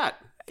happy with that.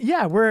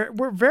 Yeah,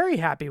 we're very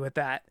happy with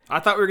that. I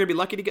thought we were going to be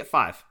lucky to get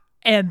 5.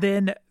 And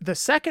then the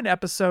second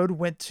episode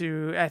went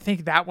to, I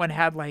think that one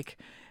had like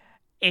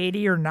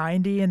 80 or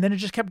 90, and then it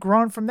just kept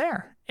growing from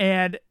there.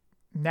 And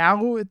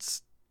now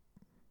it's,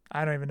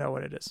 I don't even know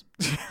what it is.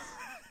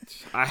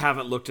 I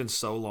haven't looked in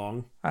so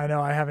long. I know,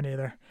 I haven't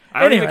either.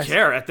 I don't even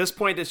care. At this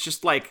point, it's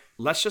just like,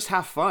 let's just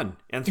have fun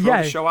and throw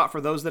the show out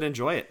for those that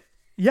enjoy it.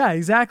 Yeah,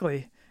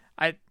 exactly.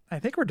 I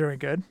think we're doing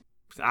good.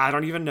 I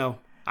don't even know.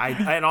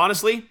 I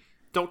honestly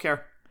don't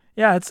care.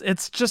 Yeah,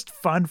 it's just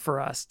fun for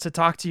us to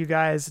talk to you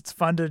guys. It's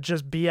fun to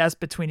just BS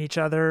between each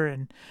other.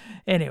 And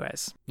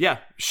anyways. Yeah,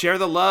 share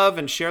the love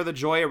and share the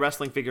joy of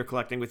wrestling figure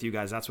collecting with you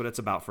guys. That's what it's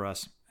about for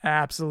us.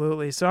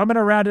 Absolutely. So I'm going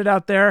to round it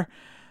out there.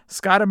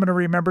 Scott, I'm going to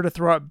remember to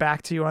throw it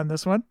back to you on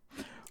this one.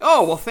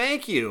 Oh, well,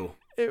 thank you.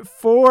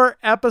 For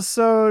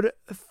episode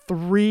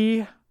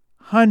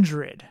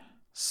 300,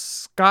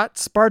 Scott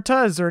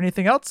Sparta, is there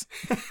anything else?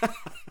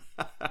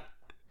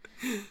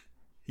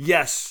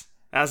 Yes.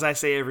 As I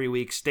say every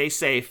week, stay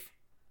safe,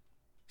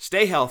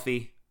 stay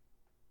healthy.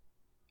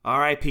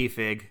 R.I.P.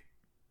 Fig.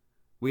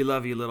 We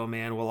love you, little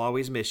man. We'll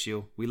always miss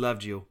you. We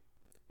loved you.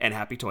 And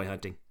happy toy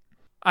hunting.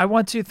 I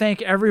want to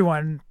thank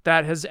everyone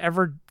that has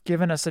ever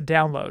given us a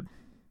download.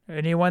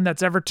 Anyone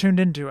that's ever tuned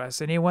into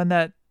us. Anyone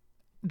that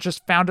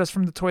just found us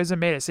from the Toys That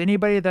Made Us.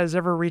 Anybody that has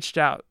ever reached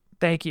out.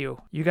 Thank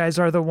you. You guys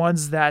are the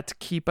ones that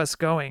keep us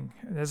going.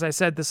 As I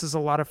said, this is a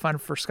lot of fun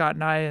for Scott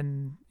and I,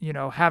 and, you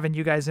know, having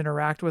you guys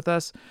interact with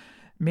us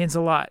means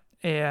a lot.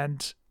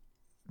 And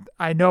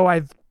I know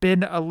I've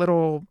been a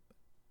little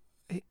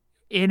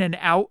in and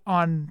out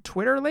on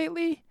Twitter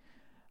lately,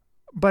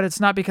 but it's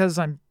not because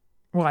I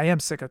am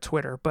sick of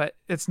Twitter, but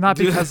it's not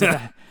because of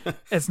that.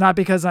 It's not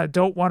because I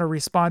don't want to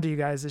respond to you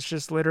guys. It's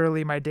just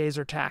literally my days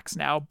are taxed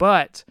now,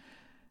 but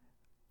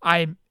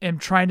I am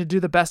trying to do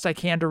the best I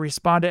can to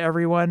respond to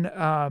everyone.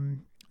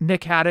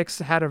 Nick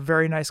Haddix had a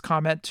very nice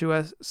comment to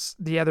us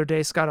the other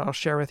day, Scott. I'll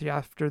share with you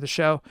after the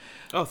show.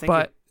 Oh,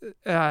 thank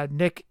you.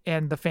 Nick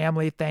and the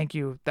family, thank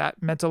you.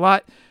 That meant a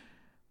lot.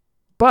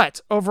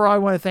 But overall, I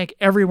want to thank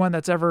everyone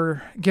that's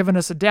ever given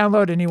us a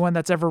download, anyone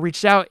that's ever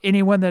reached out,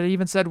 anyone that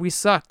even said we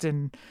sucked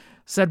and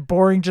said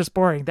boring, just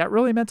boring. That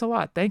really meant a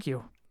lot. Thank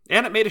you.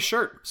 And it made a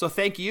shirt, so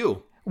thank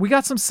you. We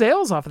got some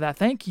sales off of that.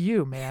 Thank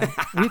you, man.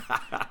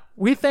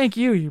 We thank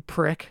you, you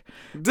prick.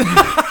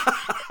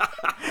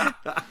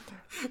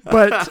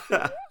 But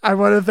I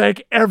want to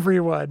thank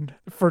everyone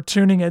for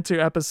tuning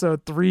into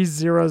episode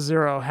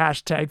 300.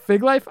 Hashtag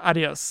Fig Life.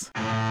 Adios.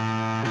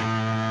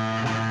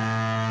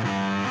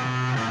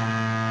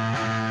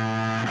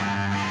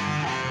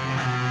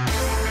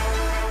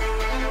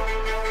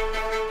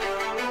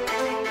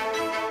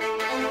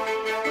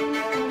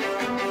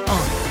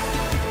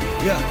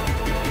 Yeah.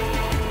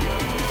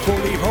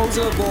 Fully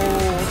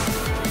posable.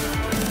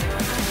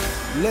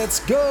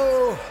 Let's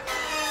go.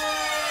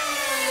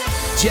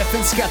 Jeff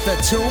and Scott, the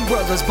Toon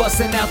Brothers,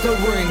 busting out the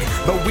ring,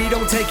 but we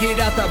don't take it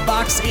out the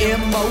box.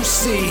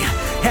 MOC.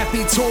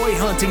 Happy toy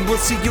hunting. We'll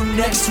see you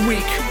next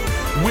week.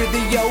 We're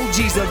the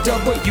OGs of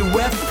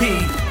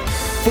WFP.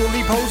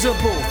 Fully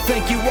posable,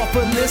 thank you all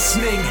for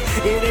listening.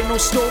 It ain't no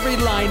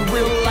storyline,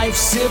 real life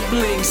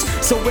siblings.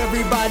 So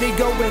everybody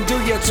go and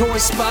do your toy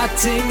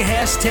spotting.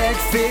 Hashtag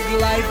Fig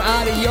Life,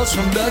 adios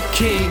from the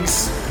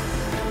Kings.